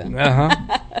song.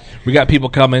 Yeah. We got people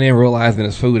coming in realizing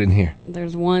there's food in here.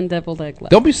 There's one deviled egg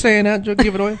left. Don't be saying that. Just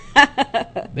give it away.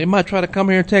 They might try to come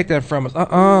here and take that from us.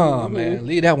 Man.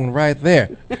 Leave that one right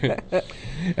there.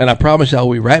 And I promise y'all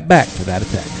we'll be right back for that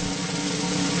attack.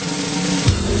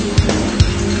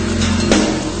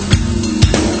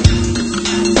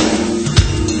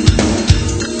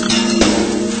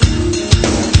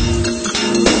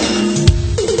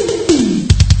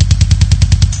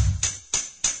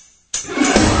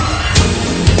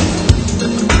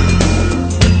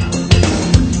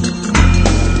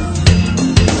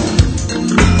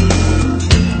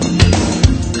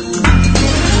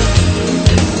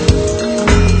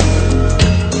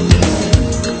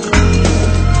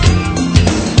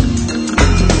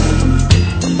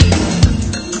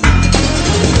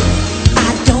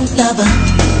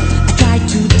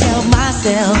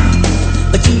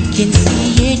 But you can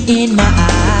see it in my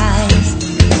eyes.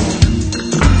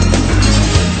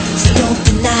 So don't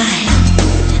deny,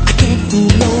 I can't fool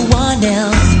no one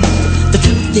else. The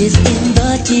truth is in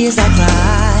the tears I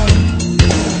cry.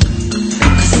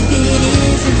 'Cause if it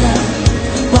isn't love,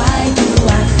 why do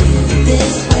I feel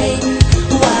this way?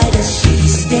 Why does she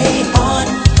stay on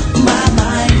my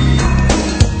mind?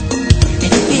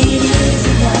 And if it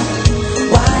isn't love,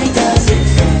 why does it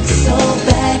hurt so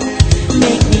bad?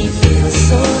 Make me feel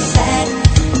so sad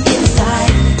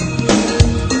inside.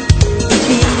 If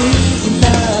it isn't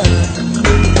love,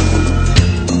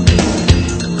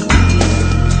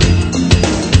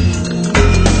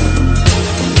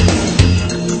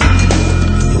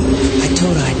 I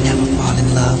told her I'd never fall in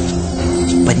love,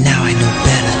 but now I know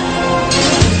better.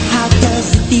 How does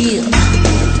it feel?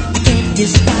 I can't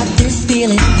describe this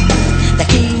feeling that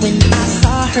came when I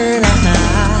saw her last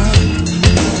night.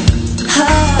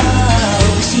 Oh,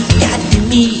 she got to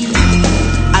me.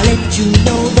 I'll let you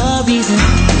know the reason.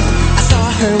 I saw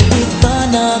her with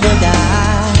another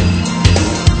guy.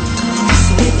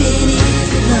 So if it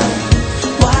isn't love,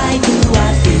 why do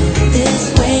I feel this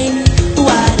way?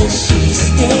 Why does she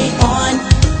stay on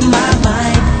my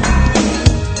mind?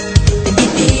 And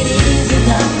if it isn't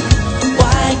love,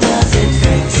 why does it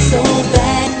hurt so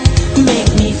bad?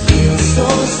 Make me feel so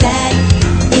sad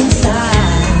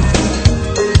inside.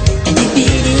 And if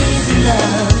it isn't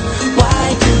love,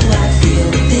 why do I feel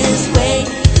this way?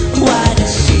 Why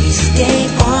does she stay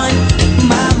on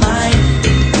my mind?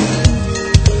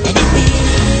 And if it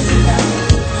isn't love,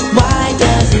 why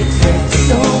does it hurt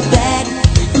so bad?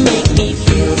 Make me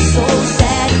feel so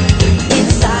sad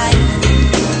inside.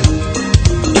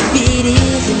 If it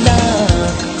isn't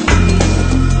love,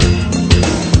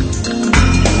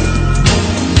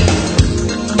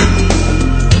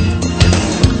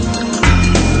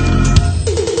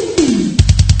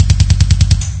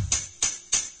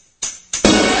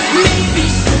 maybe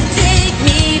she'll take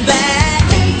me back.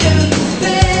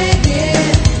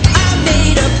 I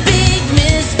made a big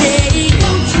mistake.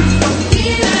 Don't you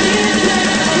forget it.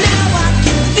 Now I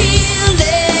can feel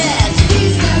it.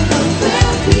 She's never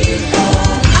felt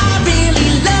before. I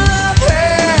really love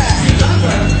her.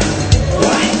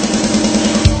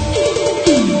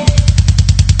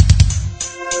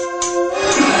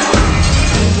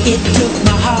 It took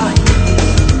my heart,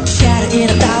 shattered in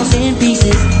 1,000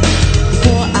 pieces,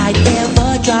 before I'd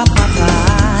ever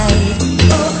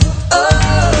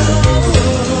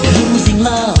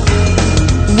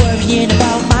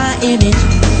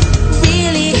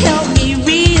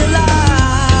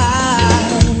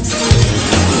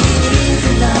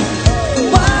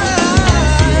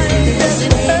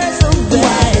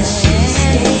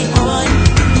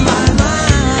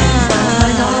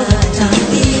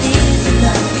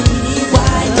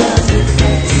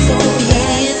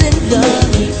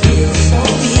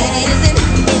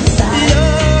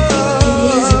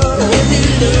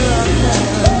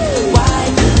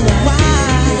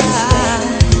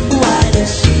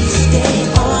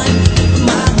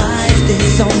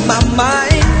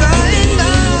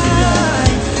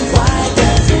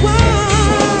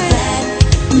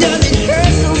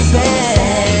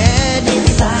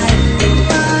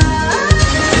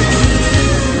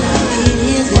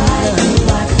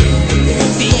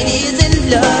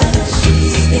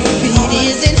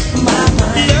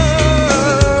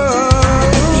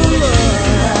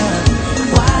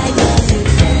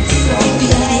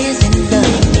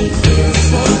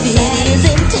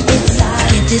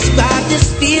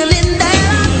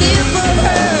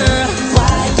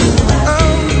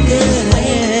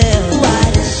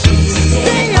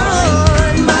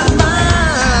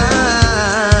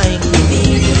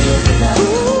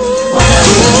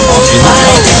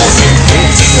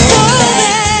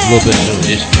little bit of new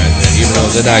addition right there. Even though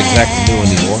they're not exactly new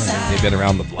anymore, they've been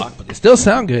around the block, but they still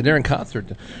sound good. They're in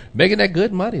concert, making that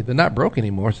good money. They're not broke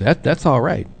anymore, so that's all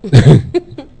right.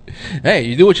 Hey,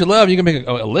 you do what you love, you can make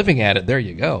a living at it. There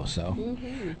you go. So,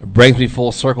 it brings me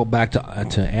full circle back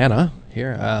to Anna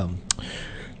here,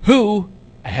 who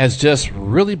has just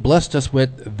really blessed us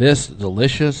with this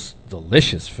delicious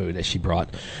food that she brought.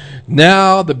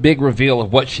 Now the big reveal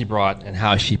of what she brought and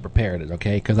how she prepared it,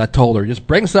 okay? Because I told her, just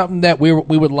bring something that we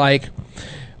would like,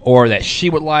 or that she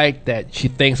would like, that she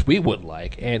thinks we would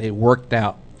like, and it worked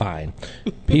out fine.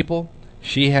 People,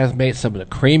 she has made some of the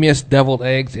creamiest deviled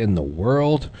eggs in the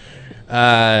world.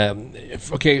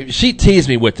 Okay, she teased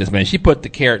me with this, man. She put the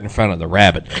carrot in front of the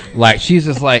rabbit. Like, she's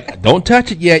just like, don't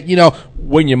touch it yet. You know,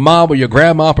 when your mom or your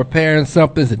grandma preparing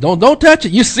something, say, don't touch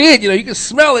it. You see it, you know, you can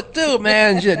smell it too,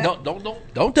 man. She,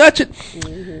 don't touch it.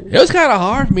 It was kind of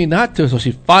hard for me not to, so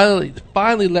she finally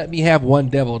let me have one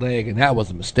deviled egg, and that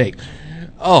was a mistake.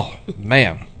 Oh,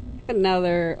 man. And now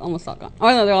they're almost all gone. Oh,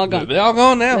 no, they're all gone. They're all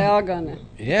gone now. They're all gone now.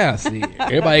 Yeah, see,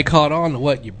 everybody caught on to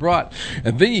what you brought.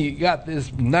 And then you got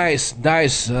this nice,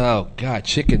 oh, God,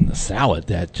 chicken salad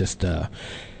that just, I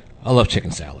love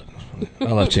chicken salad. I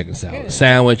love chicken salad.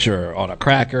 Sandwich or on a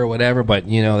cracker or whatever, but,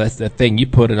 you know, that's the thing. You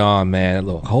put it on, man, a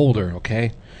little colder,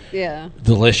 okay? Yeah.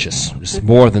 Delicious. Just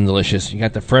more than delicious. You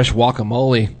got the fresh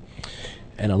guacamole.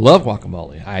 And I love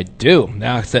guacamole. I do.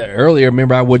 Now, I said earlier,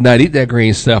 remember, I would not eat that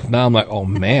green stuff. Now I'm like, oh,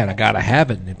 man, I got to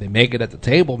have it. And if they make it at the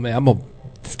table, man, I'm going to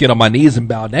just get on my knees and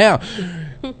bow down.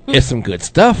 It's some good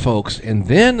stuff, folks. And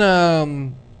then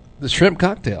the shrimp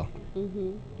cocktail.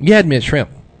 Mm-hmm. You had me at shrimp.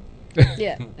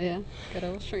 Yeah. Good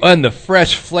old shrimp. And the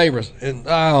fresh flavors. And,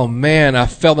 oh, man, I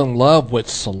fell in love with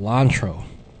cilantro.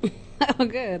 Oh,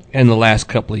 good. In the last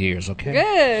couple of years,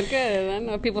 okay? Good. I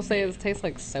know people say it tastes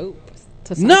like soap.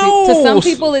 To some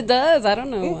people it does. I don't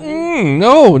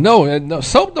know. No.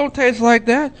 Soap don't taste like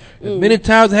that. Many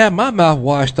times I have my mouth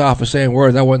washed off for saying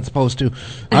words I wasn't supposed to.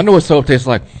 I know what soap tastes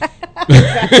like.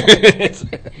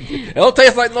 It don't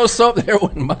taste like no soap there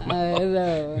in my mouth. I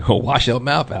know. Wash your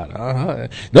mouth out.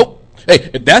 Nope. Hey,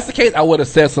 if that's the case, I would have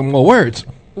said some more words.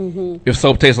 Mm-hmm. If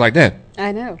soap tastes like that.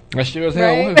 I know. I sure as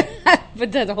hell would.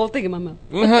 But there's a whole thing in my mouth.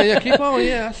 Yeah, keep on.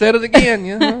 Yeah, I said it again.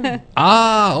 Yeah.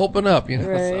 Open up. You know.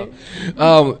 Right.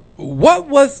 So, what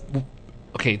was?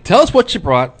 Okay, tell us what you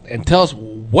brought, and tell us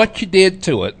what you did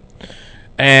to it,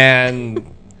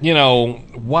 and you know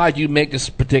why you make this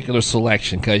particular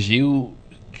selection, because you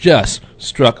just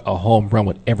struck a home run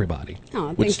with everybody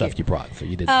with stuff you brought. So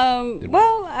you did.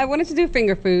 Well, I wanted to do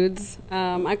finger foods.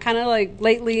 I kind of like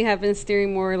lately have been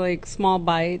steering more like small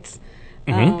bites.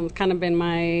 It's kind of been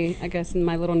my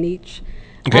little niche.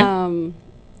 Okay.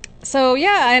 So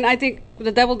yeah, and I think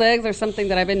the deviled eggs are something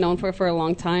that I've been known for a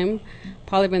long time.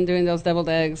 Probably been doing those deviled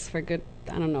eggs for a good,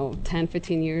 10,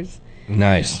 15 years.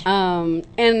 Nice.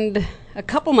 And a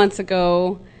couple months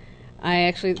ago,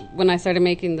 when I started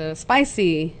making the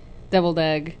spicy deviled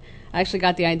egg, I actually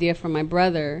got the idea from my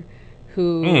brother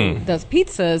who does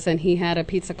pizzas, and he had a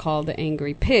pizza called the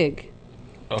Angry Pig.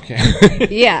 Okay.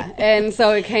 Yeah, and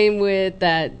so it came with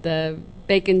the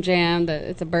bacon jam.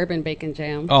 It's a bourbon bacon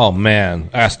jam. Oh, man.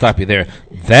 I'll stop you there.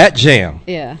 That jam.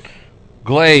 Yeah.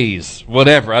 Glaze,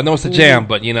 whatever. I know it's a jam,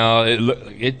 but, you know,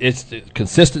 it's the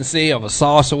consistency of a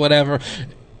sauce or whatever.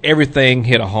 Everything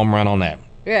hit a home run on that.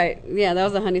 Right. Yeah, that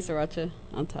was a honey sriracha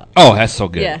on top. Oh, that's so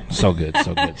good. Yeah. So good.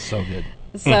 So good.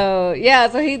 So, yeah,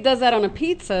 so he does that on a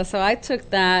pizza. So I took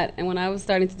that, and when I was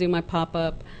starting to do my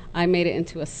pop-up, I made it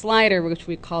into a slider, which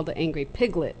we call the Angry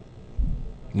Piglet.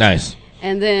 Nice.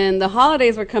 And then the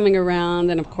holidays were coming around,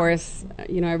 and of course,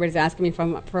 everybody's asking me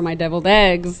for my deviled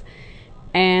eggs.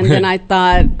 And then I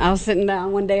thought, I was sitting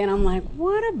down one day, and I'm like,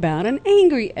 what about an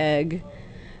angry egg?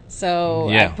 So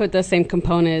I put the same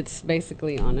components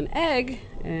basically on an egg,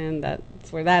 and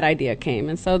that's where that idea came.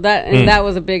 And so that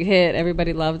was a big hit.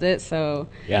 Everybody loved it. So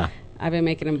yeah. I've been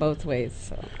making them both ways.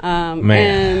 So.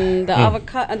 And the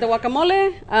the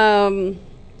guacamole,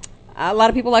 a lot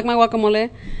of people like my guacamole.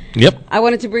 Yep. I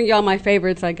wanted to bring y'all my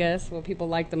favorites, I guess, what people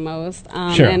like the most.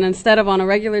 Sure. And instead of on a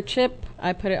regular chip,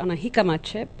 I put it on a jicama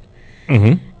chip.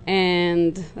 Mm-hmm.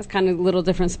 And that's kind of a little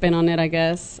different spin on it, I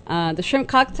guess. The shrimp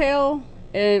cocktail,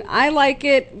 I like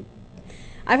it.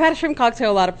 I've had a shrimp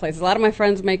cocktail a lot of places. A lot of my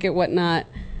friends make it, whatnot.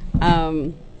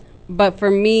 But for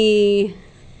me,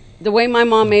 the way my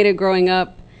mom made it growing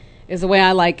up is the way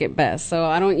I like it best. So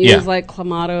I don't use like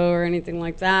Clamato or anything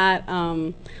like that.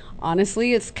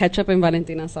 Honestly, it's ketchup and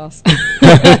Valentina sauce.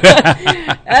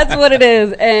 That's what it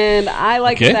is. And I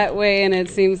like it that way, and it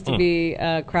seems to be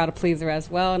a crowd pleaser as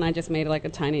well. And I just made like a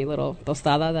tiny little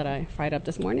tostada that I fried up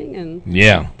this morning and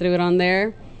threw it on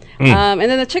there. And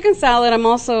then the chicken salad, I'm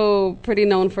also pretty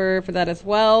known for that as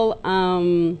well.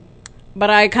 But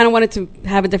I kind of wanted to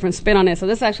have a different spin on it. So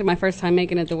this is actually my first time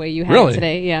making it the way you have it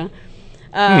today. Yeah.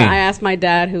 I asked my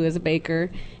dad, who is a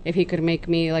baker, if he could make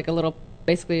me like a little,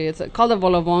 basically it's called a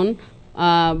volavon,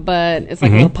 but it's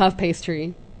like a little puff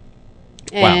pastry.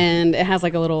 And it has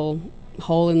like a little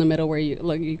hole in the middle where you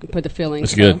can put the filling.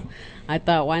 It's good. I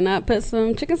thought, why not put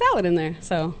some chicken salad in there?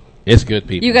 So it's good,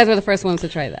 people. You guys were the first ones to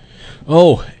try that.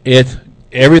 Oh, it's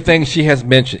everything she has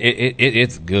mentioned.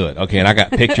 It's good. Okay, and I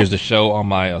got pictures to show on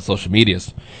my social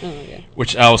medias,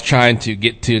 which I was trying to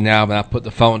get to now, but I put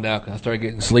the phone down because I started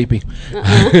getting sleepy.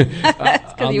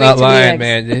 I'm not lying,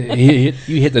 man. You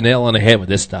hit the nail on the head with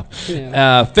this stuff.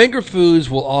 Yeah. Finger foods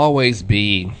will always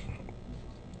be,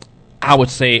 I would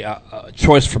say, a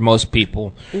choice for most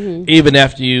people, even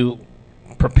after you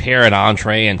prepare an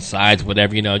entree and sides,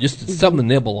 whatever, just something to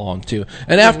nibble on too.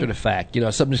 And after the fact,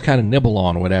 something just kind of nibble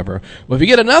on or whatever. Well, if you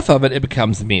get enough of it, it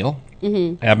becomes a meal.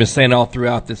 And I've been saying all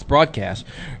throughout this broadcast,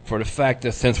 for the fact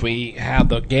that since we have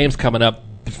the games coming up,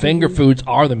 the finger foods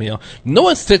are the meal. No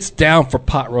one sits down for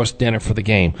pot roast dinner for the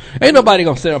game. Ain't nobody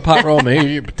gonna sit on pot roast and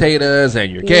eat your potatoes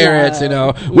and your carrots.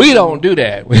 We don't do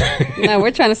that. No,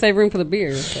 we're trying to save room for the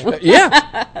beer. So.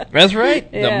 Yeah, that's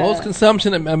right. The most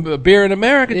consumption of beer in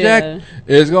America, Jack,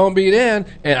 is gonna be then.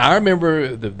 And I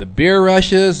remember the beer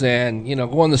rushes and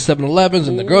going to 7-Elevens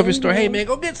and the grocery store. Hey man,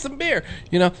 go get some beer.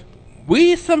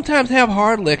 We sometimes have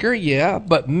hard liquor,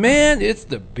 but man, it's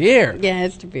the beer. Yeah,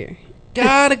 it's the beer.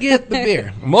 Gotta get the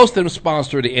beer. Most of them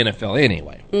sponsor the NFL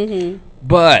anyway.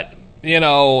 But, you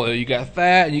got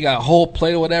that and you got a whole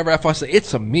plate or whatever. If I say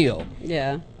it's a meal.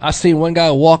 Yeah. I seen one guy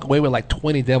walk away with like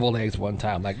 20 deviled eggs one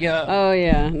time. Like, oh,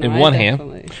 yeah. No, in one hand.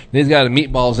 Then he's got the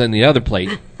meatballs in the other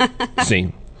plate.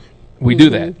 See, we do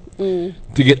that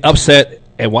to get upset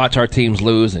and watch our teams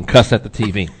lose and cuss at the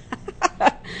TV.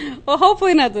 Well,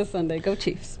 hopefully not this Sunday. Go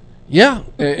Chiefs. Yeah,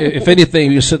 if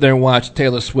anything, you sit there and watch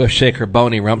Taylor Swift shake her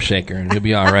bony rump shaker, and you'll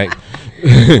be all right.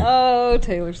 Oh,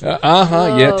 Taylor Swift.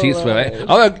 Yeah, T Swift. I'm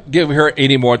not giving her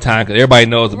any more time because everybody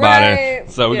knows about her.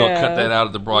 So we're going to cut that out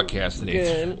of the broadcast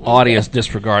today. Good. Audience,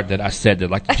 disregard that I said that,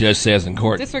 like the judge says in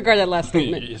court. Disregard that last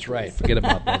statement. That's right. Forget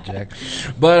about that, Jack.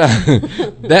 But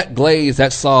that glaze,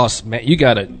 that sauce, man, you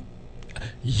got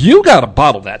to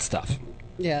bottle that stuff.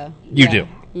 Yeah. You do.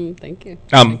 Thank you.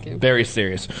 I'm very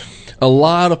serious. A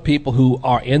lot of people who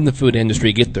are in the food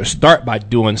industry get their start by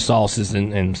doing sauces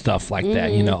and stuff like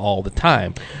that, all the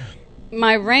time.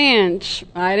 My ranch,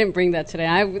 I didn't bring that today.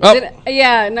 But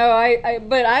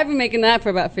I've been making that for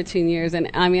about 15 years, and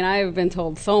I mean, I've been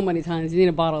told so many times you need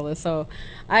to bottle this. So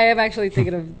I am actually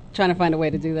thinking of trying to find a way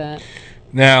to do that.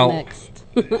 Now, next.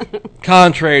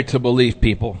 Contrary to belief,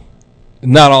 people,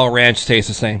 not all ranch tastes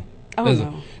the same. Oh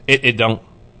no, it don't.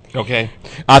 Okay,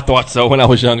 I thought so when I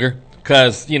was younger.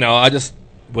 Because, I just,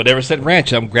 whatever said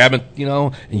ranch, I'm grabbing,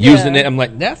 and using it. I'm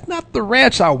like, that's not the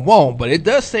ranch I want, but it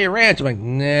does say ranch. I'm like,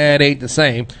 nah, it ain't the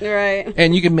same. Right.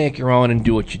 And you can make your own and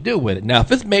do what you do with it. Now,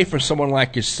 if it's made for someone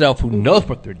like yourself who knows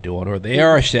what they're doing, or they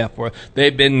are a chef, or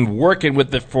they've been working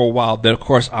with it for a while, then, of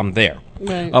course, I'm there.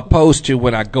 Right. Opposed to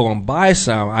when I go and buy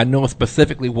some, I know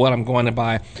specifically what I'm going to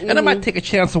buy. And I might take a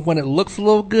chance on when it looks a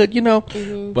little good,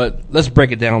 But let's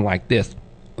break it down like this.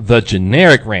 The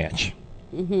generic ranch.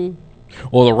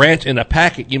 Or the ranch in a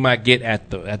packet you might get at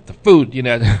the food,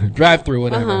 drive-through,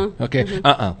 whatever. Okay,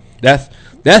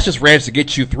 that's just ranch to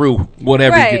get you through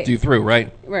whatever gets you through,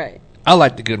 right? Right. I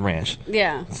like the good ranch.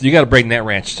 Yeah. So you got to bring that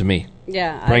ranch to me.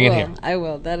 Yeah, bring it here. I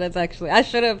will. That is actually. I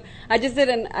should have. I just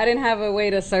didn't. I didn't have a way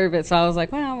to serve it, so I was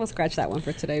like, well, we'll scratch that one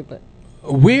for today. But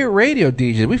we're radio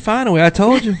DJs. We find a way. I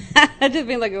told you. I just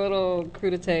been like a little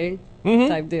crudité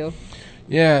type deal.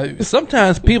 Yeah,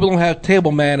 sometimes people don't have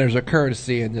table manners or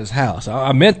courtesy in this house.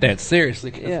 I meant that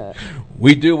seriously. Yeah.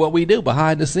 We do what we do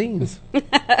behind the scenes. We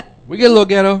get a little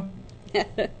ghetto.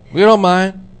 We don't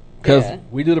mind because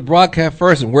we do the broadcast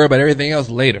first and worry about everything else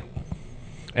later.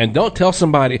 And don't tell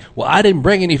somebody, well, I didn't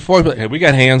bring any forks, but hey, we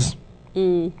got hands.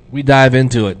 We dive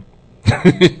into it.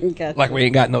 Like we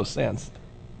ain't got no sense.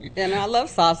 Yeah, no, I love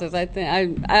sauces. I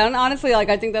think I honestly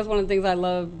I think that's one of the things I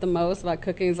love the most about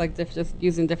cooking is like just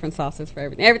using different sauces for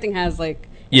everything. Everything has like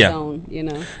its own,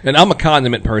 And I'm a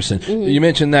condiment person. You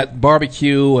mentioned that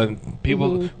barbecue and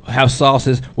people have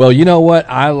sauces. Well, you know what?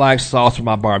 I like sauce for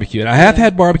my barbecue, and I have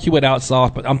had barbecue without sauce.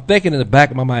 But I'm thinking in the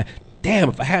back of my mind, damn,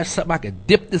 if I had something I could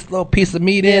dip this little piece of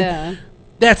meat in,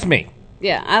 that's me.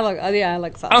 Yeah, I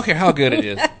like sauce. I don't care how good it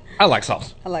is. I like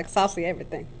sauce. I like saucy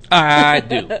everything. I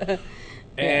do.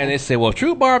 And they say, well,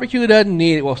 true barbecue doesn't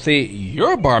need it. Well, see,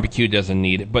 your barbecue doesn't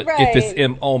need it. But if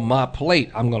it's on my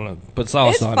plate, I'm going to put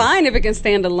sauce on it. It's fine if it can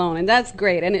stand alone, and that's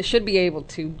great, and it should be able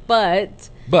to. But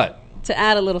to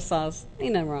add a little sauce,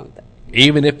 ain't nothing wrong with that.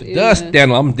 Even if it does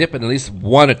stand alone, I'm dipping at least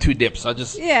 1 or 2 dips. I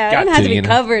just it doesn't have to be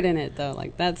covered in it, though.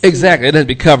 Like that's exactly. It doesn't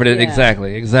be covered in it.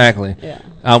 Exactly. Yeah.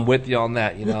 I'm with you on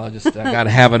that. I got to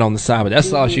have it on the side. But that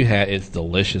sauce you had is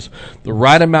delicious. The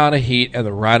right amount of heat and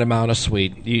the right amount of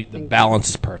sweet. The balance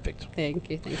is perfect. Thank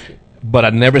you. But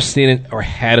I've never seen it or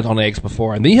had it on eggs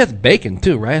before. And then he has bacon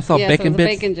too, right? I saw bacon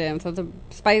bits. Bacon jam. So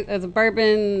it's a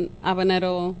bourbon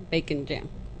habanero bacon jam.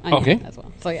 Onion as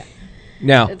well. So yeah.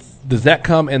 Now, does that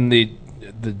come in the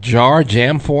jar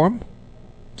jam form?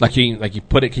 Like you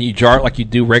put it? Can you jar it like you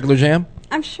do regular jam?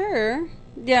 I'm sure.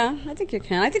 Yeah, I think you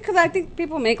can. I think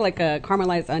people make like a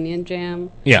caramelized onion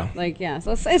jam. Yeah.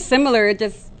 So it's similar. It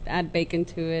just add bacon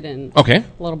to it and a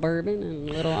little bourbon and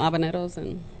little habaneros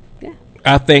and yeah.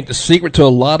 I think the secret to a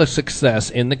lot of success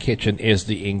in the kitchen is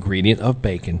the ingredient of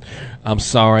bacon. I'm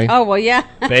sorry. Oh well, yeah.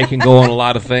 Bacon go on a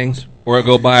lot of things, or it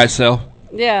go by itself.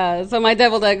 Yeah, so my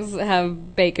deviled eggs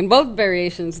have bacon. Both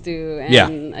variations do,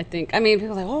 and I think people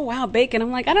are like, oh wow, bacon.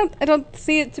 I'm like, I don't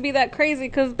see it to be that crazy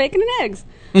because bacon and eggs.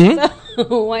 Mm-hmm.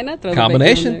 So why not throw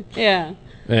combination? The bacon in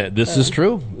there? This is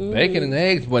true. Mm-hmm. Bacon and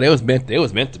eggs, but it was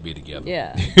meant to be together.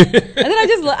 Yeah, and then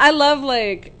I love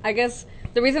I guess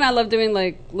the reason I love doing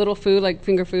little food, like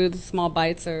finger foods, small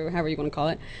bites, or however you want to call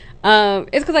it,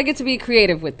 is because I get to be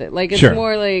creative with it. It's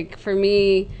more for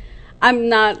me. I'm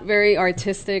not very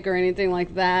artistic or anything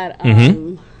like that.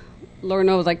 Lord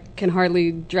knows I can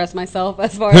hardly dress myself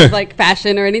as far as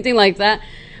fashion or anything like that.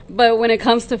 But when it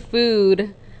comes to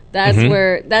food, that's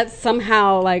where that's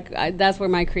where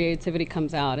my creativity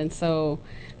comes out. And so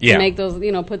to make those,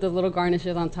 put those little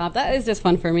garnishes on top, that is just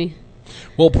fun for me.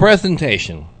 Well,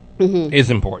 presentation is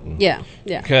important. Yeah.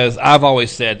 Because I've always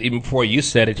said, even before you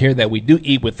said it here, that we do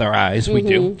eat with our eyes. We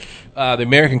do. The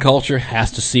American culture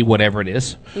has to see whatever it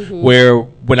is. Where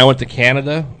when I went to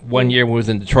Canada one year when we was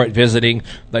in Detroit visiting,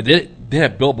 they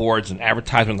have billboards and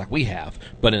advertisements like we have.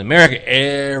 But in America,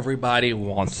 everybody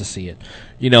wants to see it.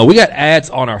 We got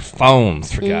ads on our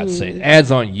phones, for God's sake.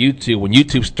 Ads on YouTube. When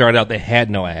YouTube started out, they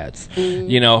had no ads.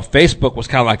 Facebook was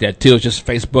kind of like that, too. It was just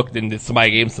Facebook. Then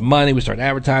somebody gave them some money. We started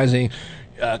advertising.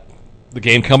 The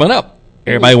game coming up.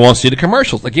 Everybody wants to see the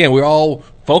commercials. Again, we're all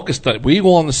focused on it. We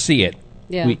want to see it.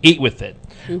 Yeah. We eat with it.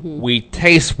 We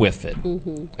taste with it.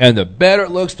 And the better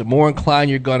it looks, the more inclined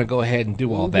you're going to go ahead and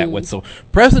do all that with. So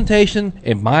presentation,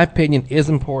 in my opinion, is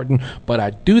important. But I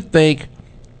do think,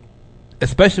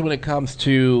 especially when it comes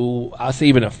to, I'll say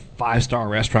even a 5-star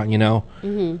restaurant,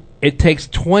 it takes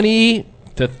 20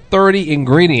 to 30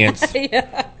 ingredients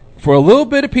for a little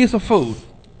bit of piece of food.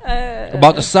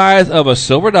 About the size of a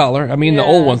silver dollar. I mean, the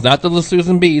old ones, not the little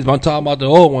Susan B's, but I'm talking about the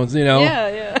old ones,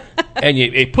 Yeah. And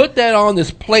you put that on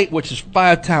this plate, which is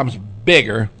 5 times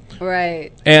bigger.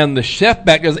 Right. And the chef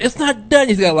back goes, it's not done.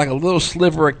 He's got a little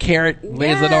sliver of carrot,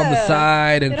 lays it on the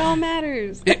side. And it all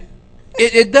matters.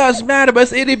 It does matter, but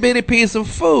it's an itty bitty piece of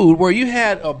food where you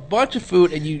had a bunch of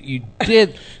food and you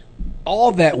did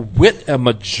all that with a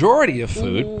majority of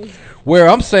food. Where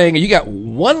I'm saying you got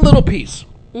one little piece.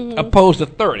 Opposed to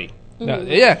 30. Now,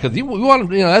 because we want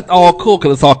to, that's all cool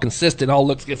because it's all consistent,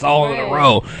 gets all in a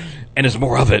row, and there's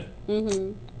more of it.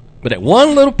 But that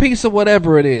one little piece of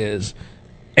whatever it is,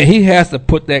 and he has to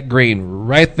put that green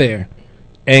right there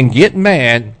and get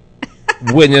mad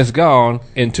when it's gone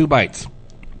in 2 bites.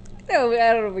 No,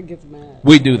 I don't know if it gets mad.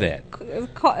 We do that.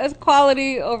 It's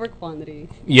quality over quantity.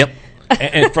 Yep.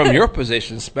 And from your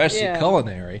position, especially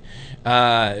culinary,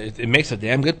 it makes a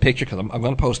damn good picture because I'm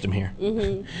going to post them here.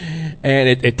 And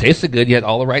it tasted good. You had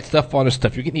all the right stuff on it,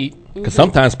 stuff you can eat. Because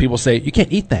sometimes people say, you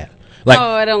can't eat that.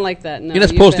 I don't like that. No, you're not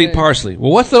supposed to eat parsley.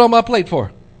 Well, what's it on my plate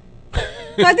for?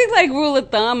 I think rule of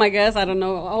thumb, I guess, I don't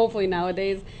know, hopefully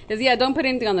nowadays, is don't put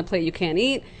anything on the plate you can't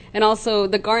eat. And also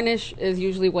the garnish is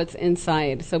usually what's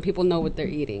inside, so people know what they're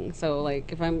eating. So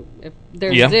if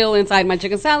there's dill inside my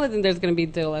chicken salad, then there's going to be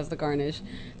dill as the garnish,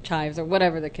 chives or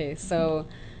whatever the case. So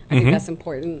I think that's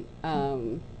important.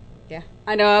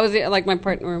 I know I was my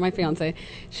partner, my fiance,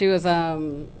 she was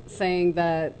saying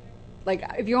that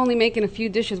if you're only making a few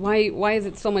dishes, why is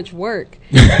it so much work?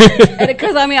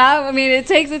 Because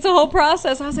it's a whole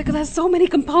process. I was like, because there's so many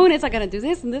components. I got to do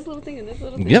this and this little thing and this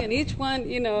little thing and each one,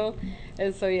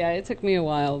 And so it took me a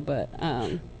while, but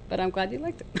I'm glad you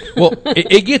liked it. Well,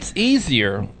 it gets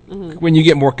easier when you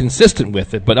get more consistent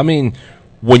with it. But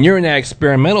when you're in that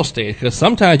experimental stage, because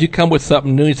sometimes you come with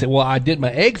something new and you say, well, I did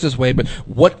my eggs this way, but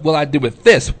what will I do with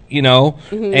this, you know?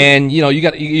 And, you know,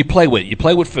 you play with it. You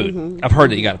play with food. I've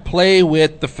heard that you got to play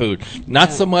with the food.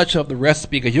 Not so much of the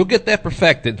recipe, because you'll get that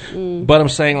perfected, but I'm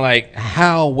saying, like,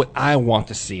 how would I want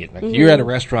to see it? Like, you're at a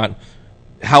restaurant,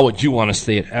 how would you want to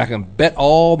see it? And I can bet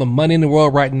all the money in the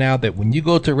world right now that when you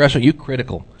go to a restaurant, you're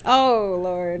critical. Oh,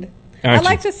 Lord. Aren't I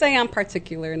like you? to say I'm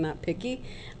particular and not picky.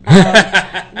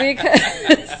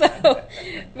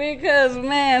 Because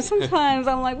man, sometimes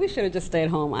I'm like, we should have just stayed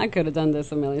home. I could have done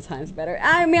this a million times better.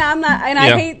 I mean, I'm not, and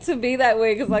I hate to be that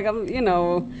way because, like, I'm, you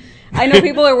know, I know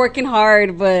people are working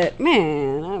hard, but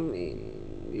man, I mean,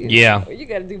 you know, you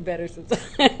got to do better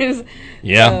sometimes.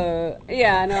 Yeah,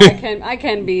 no, I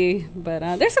can be,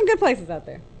 but there's some good places out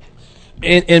there.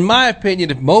 In my opinion,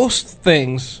 if most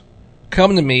things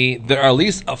come to me, there are at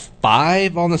least a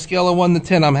 5 on the scale of 1 to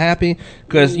 10. I'm happy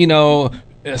because, you know,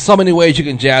 so many ways you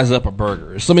can jazz up a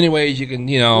burger. So many ways you can,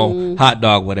 you know, hot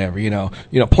dog, whatever, you know,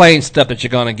 plain stuff that you're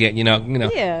gonna get. You know.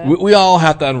 Yeah. We all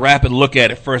have to unwrap it, look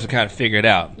at it first, and kind of figure it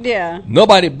out. Yeah.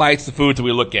 Nobody bites the food till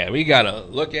we look at it. We gotta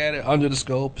look at it under the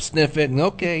scope, sniff it, and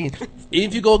okay.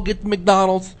 If you go get the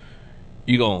McDonald's,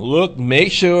 you're gonna look,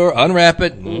 make sure, unwrap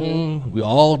it. We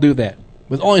all do that.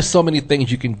 There's only so many things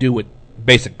you can do with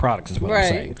basic products, is what I'm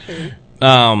saying.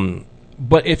 True.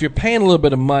 But if you're paying a little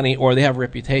bit of money, or they have a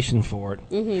reputation for it,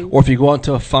 or if you go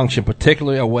into a function,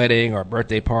 particularly a wedding or a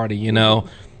birthday party, you know,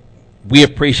 we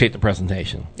appreciate the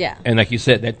presentation. Yeah. And like you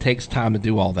said, that takes time to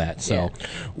do all that. So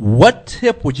what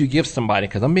tip would you give somebody?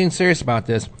 Because I'm being serious about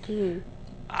this.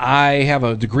 I have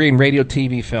a degree in radio,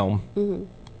 TV, film,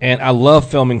 and I love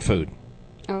filming food.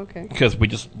 Okay. Because we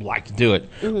just like to do it.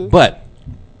 But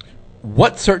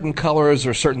what certain colors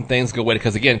or certain things go with it?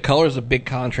 Because, again, color is a big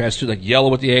contrast to, like,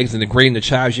 yellow with the eggs and the green, the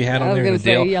chives you had on there in the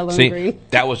deal. Yellow See, and green.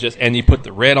 that was just, and you put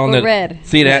the red on the red.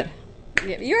 See that?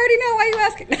 Yeah, you already know. Why you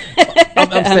asking?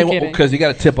 I'm saying because you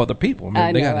got to tip other people.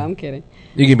 I know. I'm kidding.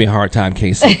 You give me a hard time,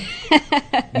 Casey.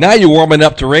 Now you're warming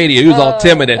up to radio. You was all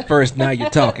timid at first. Now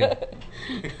you're talking.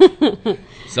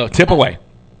 So tip away.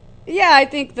 Yeah, I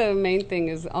think the main thing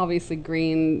is obviously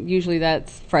green. Usually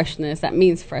that's freshness. That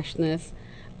means freshness.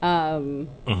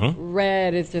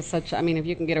 Red is just such, I mean, if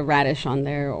you can get a radish on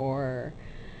there or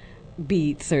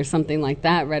beets or something like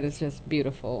that, red is just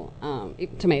beautiful.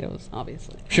 Tomatoes,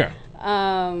 obviously. Sure.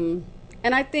 And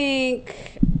I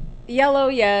think yellow,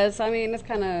 yes. I mean, it's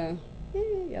kind of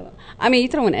yellow. I mean, you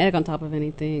throw an egg on top of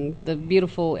anything, the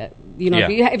beautiful, you know,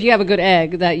 if you have a good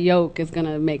egg, that yolk is going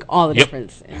to make all the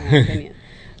difference, in my opinion.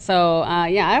 So,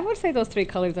 I would say those 3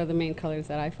 colors are the main colors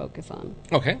that I focus on.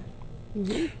 Okay.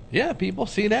 Yeah, people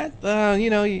see that. You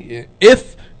know,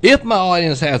 if my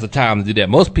audience has the time to do that,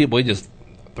 most people we just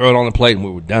throw it on the plate and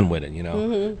we were done with it. You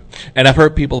know, and I've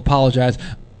heard people apologize.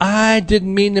 I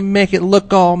didn't mean to make it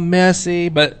look all messy,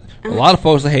 but a lot of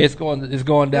folks say, "Hey, it's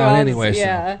going down anyway."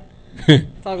 Yeah, so.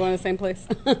 It's all going to the same place.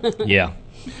 Yeah.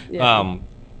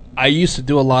 I used to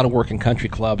do a lot of work in country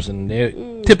clubs, and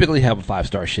they typically have a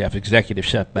 5-star chef, executive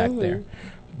chef back there,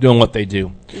 doing what they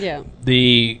do. Yeah.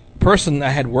 The person I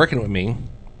had working with me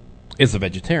is a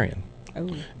vegetarian.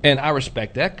 And I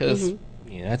respect that because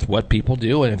that's what people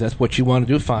do, and if that's what you want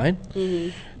to do, fine.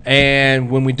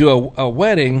 And when we do a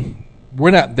wedding,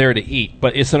 we're not there to eat,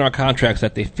 but it's in our contracts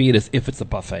that they feed us if it's a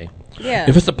buffet. Yeah.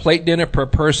 If it's a plate dinner per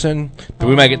person, then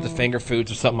we might get the finger foods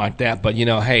or something like that, but, you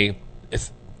know, hey,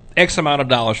 it's X amount of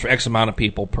dollars for X amount of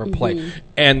people per plate.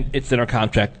 And it's in our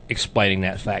contract explaining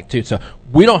that fact, too. So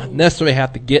we don't necessarily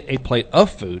have to get a plate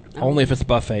of food, only if it's a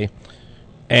buffet.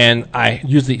 And I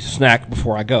usually snack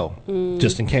before I go,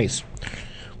 just in case.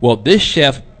 Well, this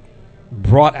chef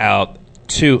brought out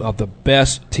 2 of the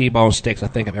best T-bone steaks I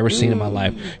think I've ever seen in my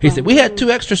life. He said, we had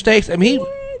 2 extra steaks. I mean,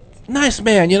 nice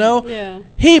man, you know. Yeah.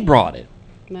 He brought it.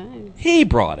 Nice. He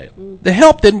brought it. The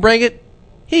help didn't bring it.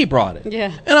 He brought it.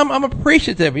 Yeah. And I'm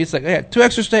appreciative. He's like, I had 2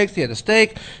 extra steaks. He had a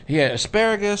steak. He had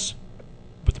asparagus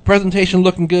with the presentation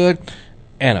looking good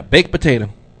and a baked potato.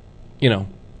 You know,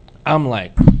 I'm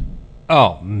like,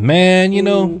 oh, man, you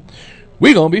know,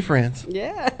 we're going to be friends.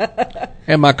 Yeah.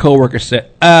 And my coworker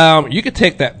said, you could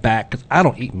take that back because I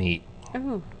don't eat meat.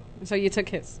 Oh. So you took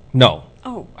his? No.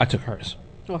 Oh. I took hers.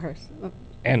 Oh, hers. Oh.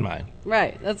 And mine.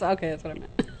 Right. That's okay. That's what I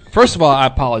meant. First of all, I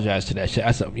apologize to that shit.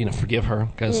 I said, forgive her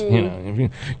because,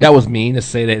 that was mean to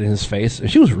say that in his face.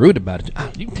 And she was rude about it.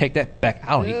 You can take that back.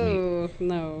 I don't eat meat.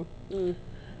 No.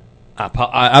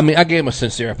 I mean, I gave him a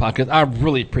sincere apology because I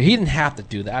really he didn't have to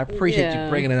do that. I appreciate you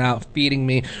bringing it out, feeding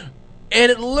me. And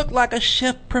it looked like a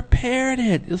chef prepared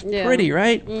it. It was pretty,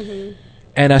 right?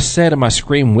 And I said in my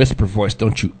scream whisper voice,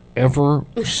 don't you ever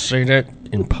say that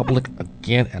in public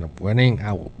again at a wedding.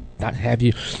 I will not have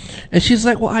you. And she's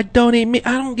like, well, I don't eat meat.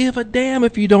 I don't give a damn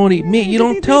if you don't eat meat. You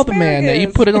don't tell the man that. You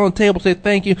put it on the table, say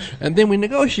thank you, and then we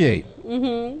negotiate.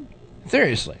 Mm-hmm.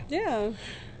 Seriously. Yeah.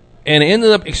 And I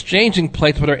ended up exchanging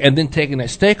plates with her and then taking that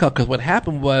steak out, because what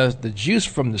happened was the juice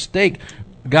from the steak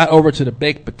got over to the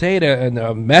baked potato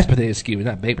and mashed potato, excuse me,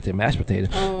 not baked potato, mashed potato.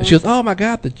 Oh. And she goes, oh my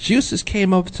God, the juices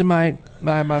came over to my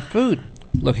food.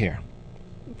 Look here.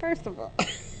 First of all.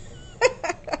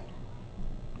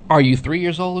 Are you 3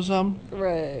 years old or something?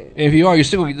 Right. If you are, you're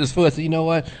still going to get this food. I said, you know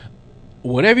what?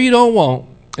 Whatever you don't want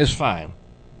is fine.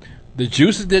 The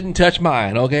juices didn't touch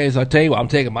mine, okay? So I tell you what, I'm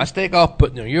taking my steak off,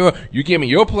 putting it on you give me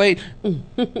your plate.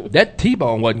 That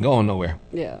T-bone wasn't going nowhere.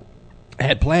 Yeah. I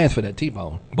had plans for that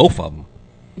T-bone, both of them.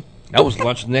 That was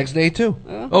lunch the next day too.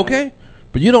 Okay?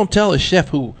 But you don't tell a chef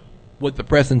who, with the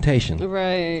presentation.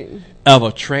 Right. Of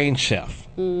a trained chef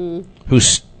who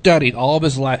studied all of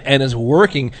his life and is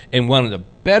working in one of the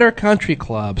better country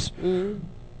clubs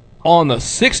on the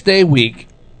 6-day week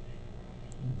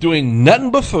doing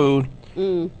nothing but food.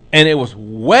 And it was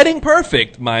wedding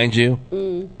perfect, mind you.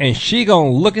 And she gonna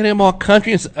look at him all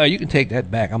country and say, oh, you can take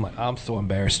that back. I'm like, I'm so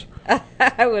embarrassed.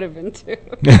 I would have been too.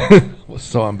 Was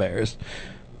so embarrassed.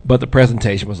 But the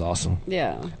presentation was awesome.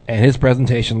 Yeah. And his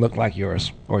presentation looked like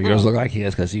yours, or yours looked like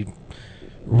his, because he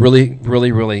really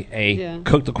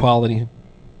cooked a quality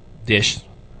dish,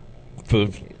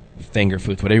 food, finger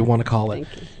foods, whatever you want to call it.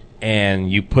 Thank you.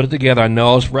 And you put it together. I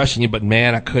know I was rushing you, but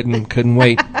man, I couldn't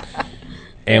wait.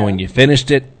 And when you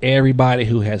finished it, everybody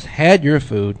who has had your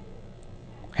food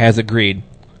has agreed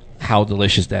how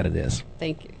delicious that it is.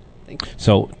 Thank you. Thank you.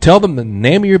 So tell them the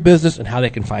name of your business and how they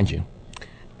can find you.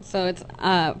 So it's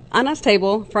Anna's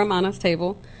Table, from Anna's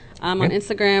Table. On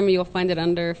Instagram, you'll find it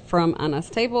under From Anna's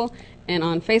Table. And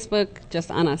on Facebook,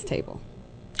 just Anna's Table.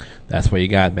 That's where you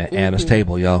got, man. Anna's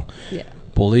Table, y'all. Yeah.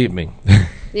 Believe me.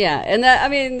 Yeah, and that, I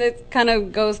mean, it kind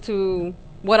of goes to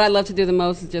what I love to do the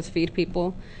most is just feed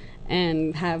people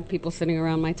and have people sitting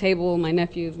around my table, my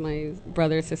nephews, my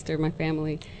brother, sister, my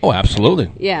family. Oh,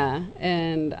 absolutely. Yeah,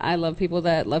 and I love people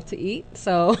that love to eat,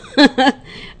 so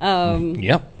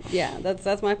yep. Yeah,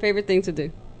 that's my favorite thing to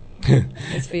do.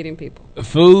 Is feeding people.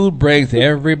 Food brings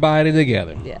everybody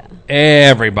together. Yeah.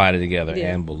 Everybody together.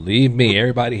 Yeah. And believe me,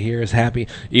 everybody here is happy.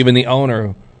 Even the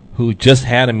owner who just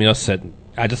had a meal said,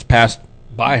 I just passed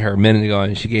by her a minute ago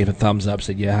and she gave a thumbs up,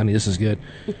 said, yeah, honey, this is good.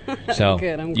 So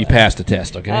Good, I'm you glad. passed the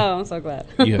test, okay? Oh, I'm so glad.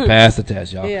 You have passed the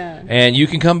test, y'all. Yeah. And you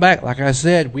can come back. Like I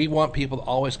said, we want people to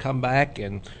always come back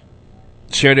and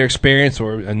share their experience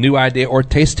or a new idea or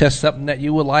taste test something that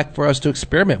you would like for us to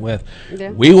experiment with.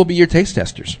 Yeah. We will be your taste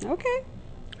testers. Okay.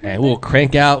 And we'll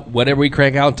crank out whatever we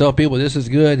crank out and tell people this is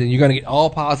good, and you're going to get all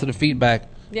positive feedback.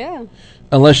 Yeah.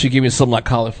 Unless you give me something like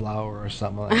cauliflower or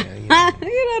something like that. You know.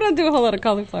 I don't do a whole lot of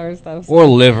cauliflower stuff. So. Or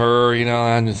liver,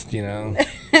 I'm just,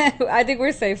 I think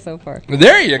we're safe so far.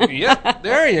 There you go. Yeah,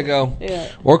 there you go.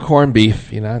 Yeah. Or corned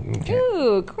beef, Okay.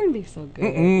 Ooh, corned beef's so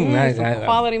good. Some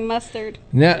quality mustard.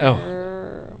 No.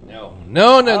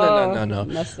 No.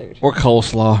 Mustard. Or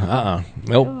coleslaw.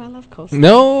 Nope. Oh, I love coleslaw.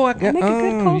 No, I make a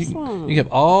good coleslaw. You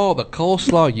have all the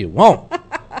coleslaw you want.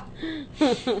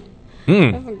 That's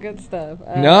some good stuff.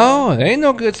 No, it ain't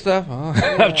no good stuff.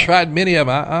 I've tried many of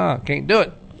them. Can't do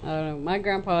it. I don't know. My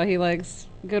grandpa, he likes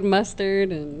good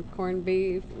mustard and corned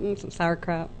beef, some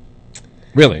sauerkraut.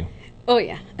 Really? Oh,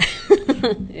 yeah.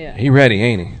 Yeah. He ready,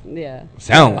 ain't he? Yeah.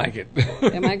 Sound like it.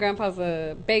 Yeah, my grandpa's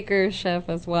a baker, chef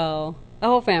as well. The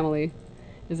whole family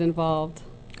is involved.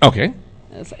 Okay.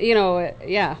 So,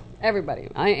 yeah, everybody.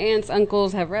 My aunts,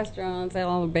 uncles have restaurants. They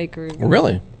all have bakers.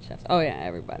 Really? Chefs. Oh, yeah,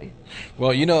 everybody.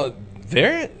 Well,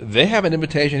 they have an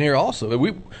invitation here also.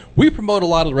 We promote a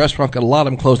lot of the restaurants, and a lot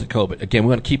of them closed at COVID. Again, we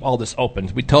want to keep all this open.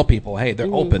 We tell people, hey,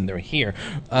 they're open, they're here.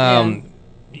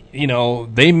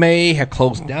 They may have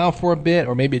closed down for a bit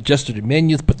or maybe adjusted their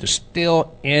menus, but they're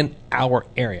still in our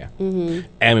area. Mm-hmm.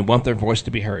 And we want their voice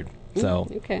to be heard. So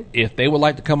if they would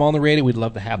like to come on the radio, we'd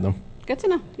love to have them. Good to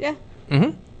know. Yeah.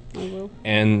 Mm-hmm. I will.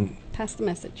 And pass the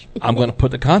message. I'm going to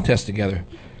put the contest together.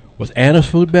 Was Anna's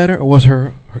food better or was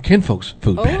her kinfolk's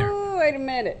food better? Oh, wait a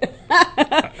minute.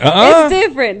 It's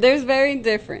different. There's very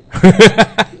different.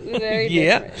 Very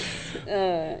different.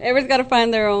 Everyone's got to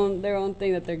find their own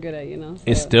thing that they're good at, So.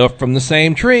 It's still from the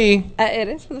same tree. It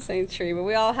is from the same tree, but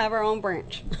we all have our own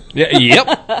branch. Yeah,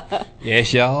 yep.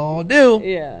 Yes, y'all do.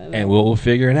 Yeah. And we'll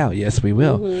figure it out. Yes, we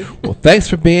will. Mm-hmm. Well, thanks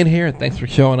for being here, and thanks for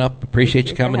showing up. Appreciate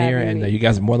you coming here, and me. you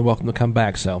guys are more than welcome to come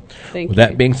back. So, Thank with you.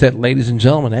 that being said, ladies and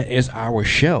gentlemen, that is our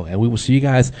show, and we will see you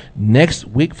guys next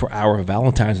week for our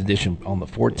Valentine's edition on the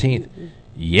 14th.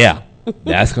 Yeah,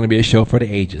 that's going to be a show for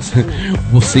the ages.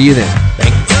 We'll see you then.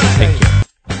 Thank you.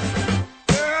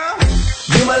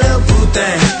 You my little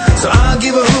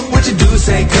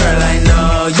say, girl, I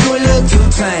know you a little too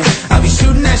tame. I'll be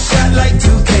shooting that shot like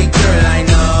 2K, girl, I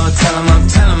know. Tell him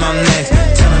I'm next.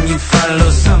 Tell him you find a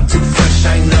little something too fresh,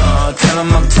 I know. Tell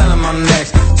him I'm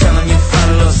next. Tell him you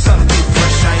find a little something too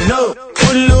fresh, I know.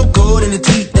 Put a little gold in the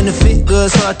teeth and the fit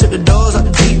good, so I took the doors out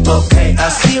the Jeep, okay. I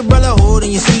see a brother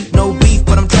holding your seat, no beef,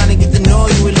 but I'm trying to get to know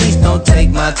you at least. Don't take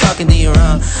my talking to your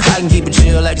own. I can keep it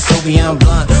chill like the Soviet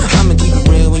blunt. I'ma keep it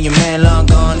real when your man long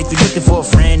gone. If you're looking for a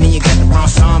friend, then you got the wrong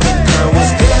song. Baby girl,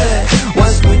 what's good?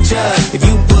 What's with ya? If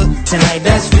you book tonight,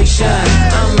 that's fiction.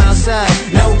 I'm outside,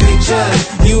 no pictures.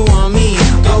 You want me?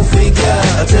 Go figure.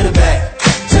 To the back,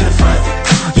 to the front.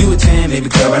 You a 10, baby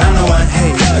girl, but I'm the one.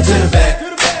 Hey, to the back,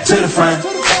 to the front.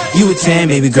 You a 10,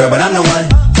 baby girl, but I'm the one.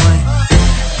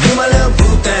 You my little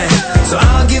boo thing, so I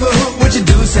don't give a hoot what you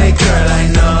do. Say, girl, I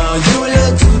know you a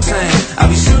little too tame. I'll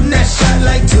be shooting that shot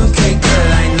like 2K,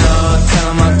 girl, I know.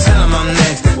 Tell him I'm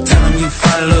next. Tell him you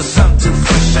find a little something too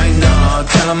fresh, I know.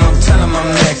 Tell him I'm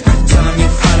next. Tell him you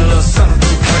find a little something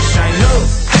too fresh, I know.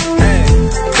 Hey,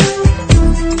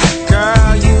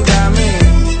 girl, you got me.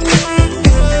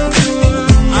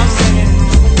 I'm singing.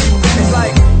 It's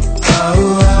like,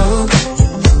 oh,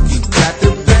 you got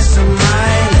the best of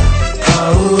mine.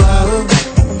 Oh,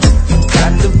 you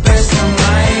got the best of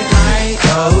mine.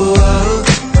 Oh,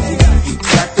 you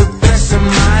got the best of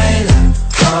mine.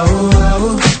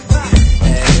 Oh,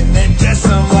 and that's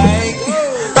I'm like,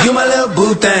 you my little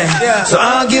boo thing. So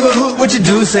I don't give a hoot what you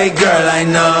do. Say, girl, I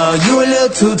know you a little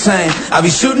too tame. I'll be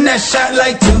shooting that shot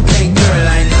like 2K, girl,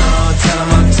 I know. Tell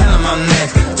him I'm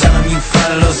next. Tell him you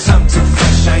find a little something